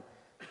classroom,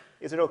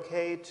 is it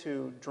okay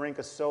to drink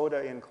a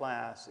soda in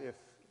class if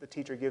the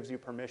teacher gives you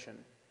permission?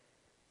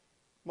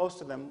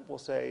 Most of them will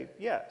say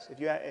yes. If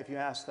you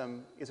ask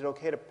them, is it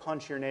okay to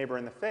punch your neighbor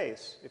in the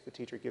face if the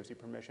teacher gives you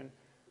permission?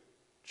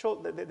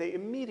 They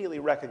immediately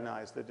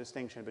recognize the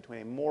distinction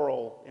between a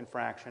moral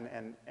infraction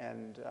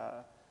and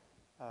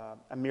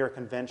a mere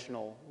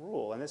conventional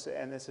rule. And this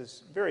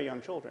is very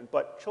young children.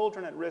 But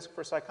children at risk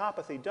for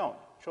psychopathy don't.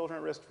 Children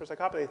at risk for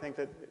psychopathy think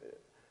that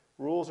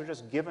rules are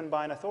just given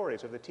by an authority.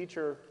 So if the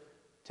teacher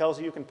tells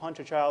you can punch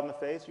a child in the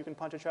face, you can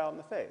punch a child in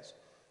the face.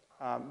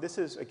 This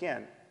is,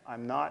 again,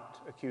 I'm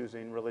not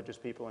accusing religious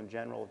people in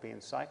general of being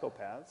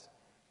psychopaths,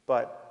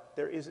 but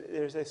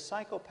there's a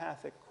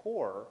psychopathic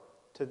core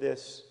to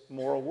this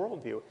moral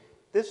worldview.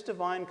 This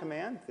divine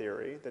command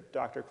theory that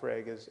Dr.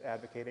 Craig is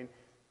advocating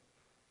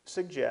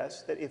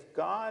suggests that if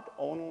God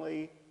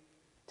only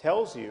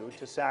tells you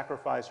to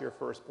sacrifice your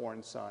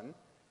firstborn son,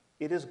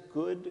 it is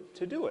good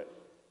to do it.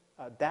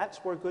 That's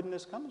where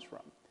goodness comes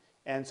from.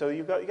 And so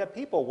you've got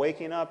people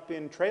waking up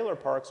in trailer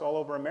parks all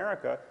over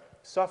America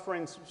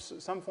suffering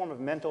some form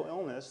of mental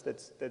illness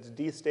that's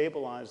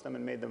destabilized them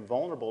and made them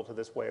vulnerable to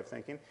this way of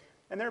thinking.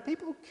 And there are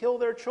people who kill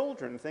their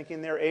children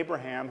thinking they're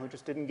Abraham who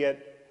just didn't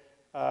get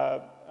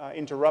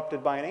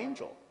interrupted by an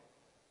angel.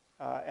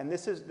 And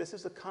this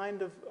is the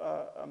kind of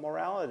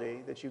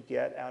morality that you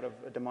get out of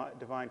a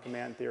divine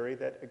command theory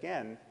that,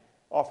 again,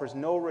 offers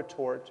no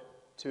retort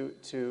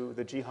to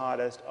the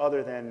jihadist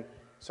other than,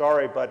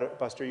 sorry,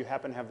 Buster, you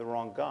happen to have the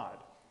wrong God.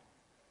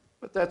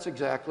 But that's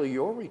exactly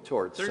your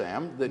retort,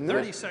 Sam, that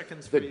 30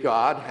 seconds that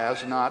God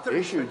has not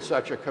issued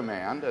such a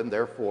command, and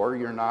therefore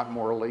you're not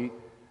morally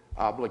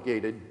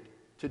obligated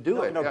to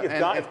do it. No,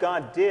 if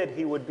God did,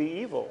 he would be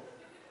evil.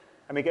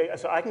 I mean,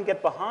 so I can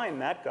get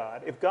behind that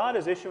God. If God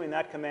is issuing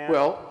that command,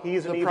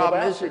 he's an evil bastard. The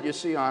problem is that you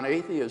see on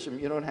atheism,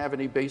 you don't have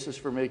any basis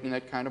for making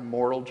that kind of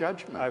moral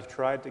judgment. I've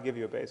tried to give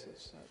you a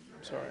basis.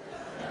 I'm sorry.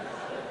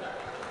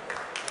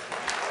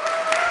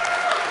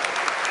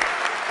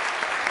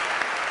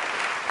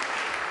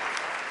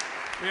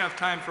 We have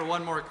time for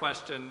one more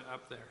question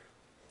up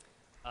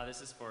there.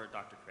 This is for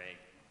Dr. Craig.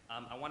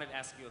 I wanted to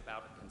ask you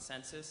about a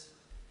consensus.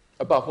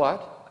 About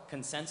what?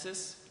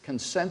 Consensus.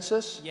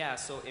 Consensus? Yeah,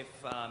 so if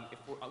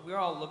we're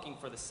all looking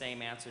for the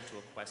same answer to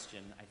a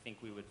question, I think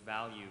we would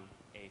value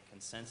a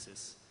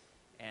consensus.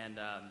 And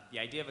the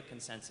idea of a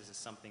consensus is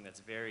something that's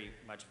very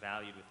much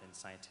valued within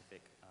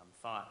scientific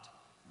thought.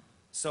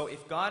 So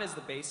if God is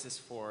the basis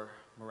for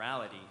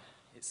morality,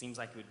 it seems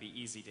like it would be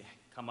easy to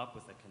come up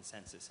with a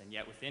consensus. And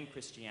yet within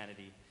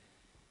Christianity,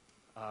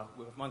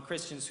 among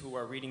Christians who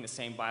are reading the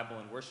same Bible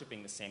and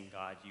worshiping the same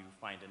God, you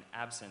find an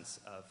absence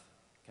of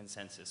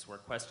consensus, where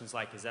questions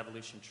like, is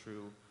evolution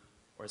true,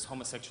 or is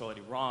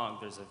homosexuality wrong,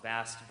 there's a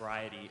vast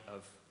variety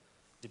of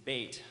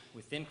debate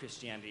within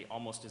Christianity,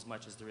 almost as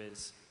much as there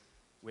is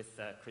with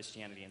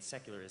Christianity and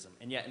secularism.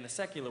 And yet in the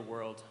secular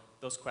world,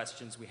 those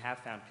questions, we have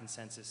found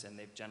consensus and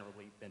they've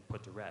generally been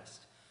put to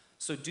rest.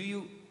 So do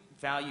you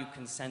value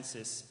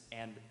consensus,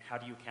 and how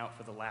do you account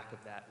for the lack of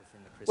that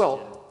within the Christian?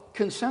 Well,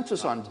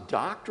 consensus on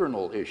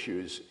doctrinal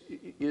issues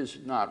is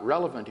not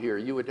relevant here.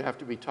 You would have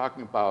to be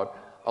talking about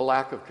a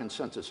lack of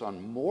consensus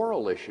on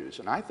moral issues,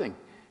 and I think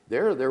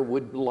there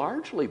would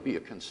largely be a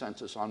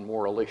consensus on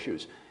moral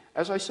issues.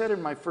 As I said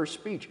in my first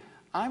speech,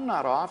 I'm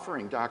not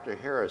offering Dr.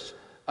 Harris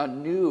a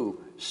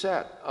new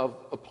set of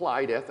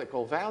applied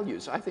ethical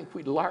values. I think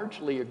we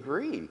largely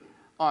agree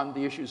on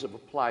the issues of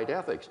applied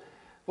ethics.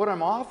 What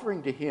I'm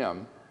offering to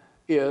him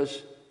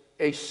is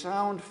a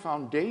sound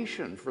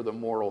foundation for the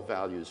moral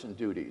values and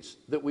duties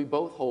that we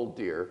both hold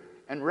dear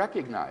and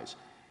recognize.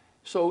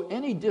 So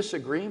any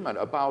disagreement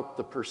about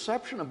the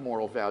perception of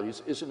moral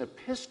values is an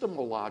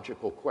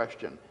epistemological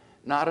question,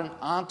 not an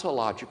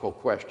ontological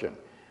question.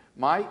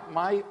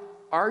 My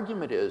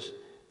argument is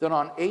that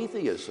on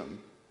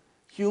atheism,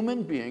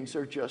 human beings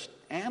are just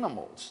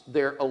animals.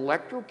 They're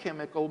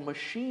electrochemical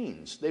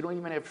machines. They don't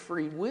even have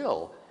free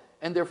will,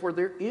 and therefore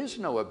there is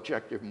no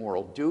objective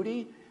moral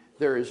duty.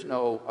 There is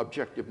no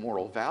objective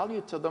moral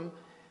value to them.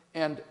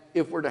 And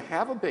if we're to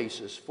have a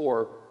basis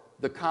for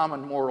the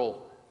common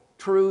moral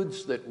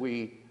truths that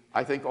we,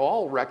 I think,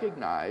 all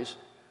recognize,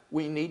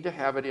 we need to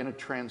have it in a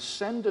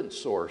transcendent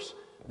source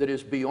that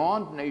is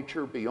beyond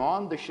nature,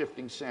 beyond the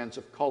shifting sands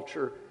of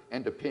culture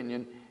and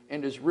opinion,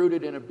 and is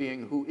rooted in a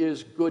being who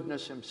is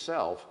goodness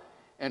himself,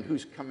 and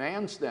whose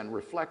commands then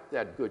reflect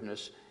that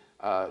goodness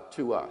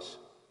to us.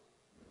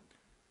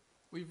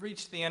 We've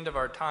reached the end of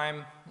our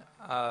time.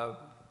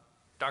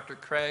 Dr.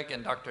 Craig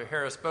and Dr.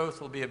 Harris both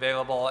will be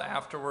available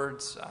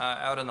afterwards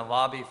out in the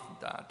lobby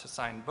to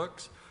sign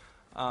books.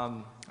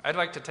 I'd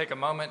like to take a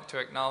moment to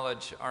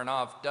acknowledge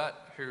Arnav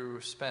Dutt,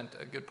 who spent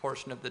a good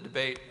portion of the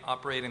debate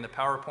operating the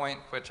PowerPoint,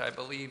 which I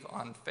believe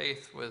on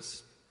faith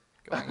was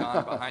going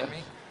on behind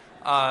me,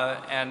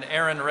 and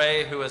Aaron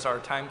Ray, who is our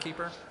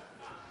timekeeper.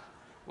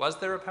 Was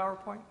there a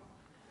PowerPoint?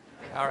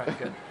 All right,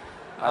 good.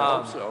 I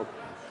hope so.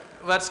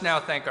 Let's now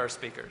thank our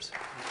speakers.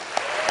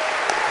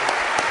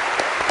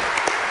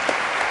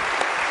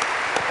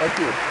 Thank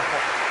you.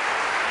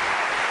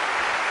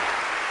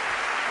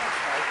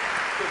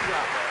 Good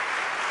job.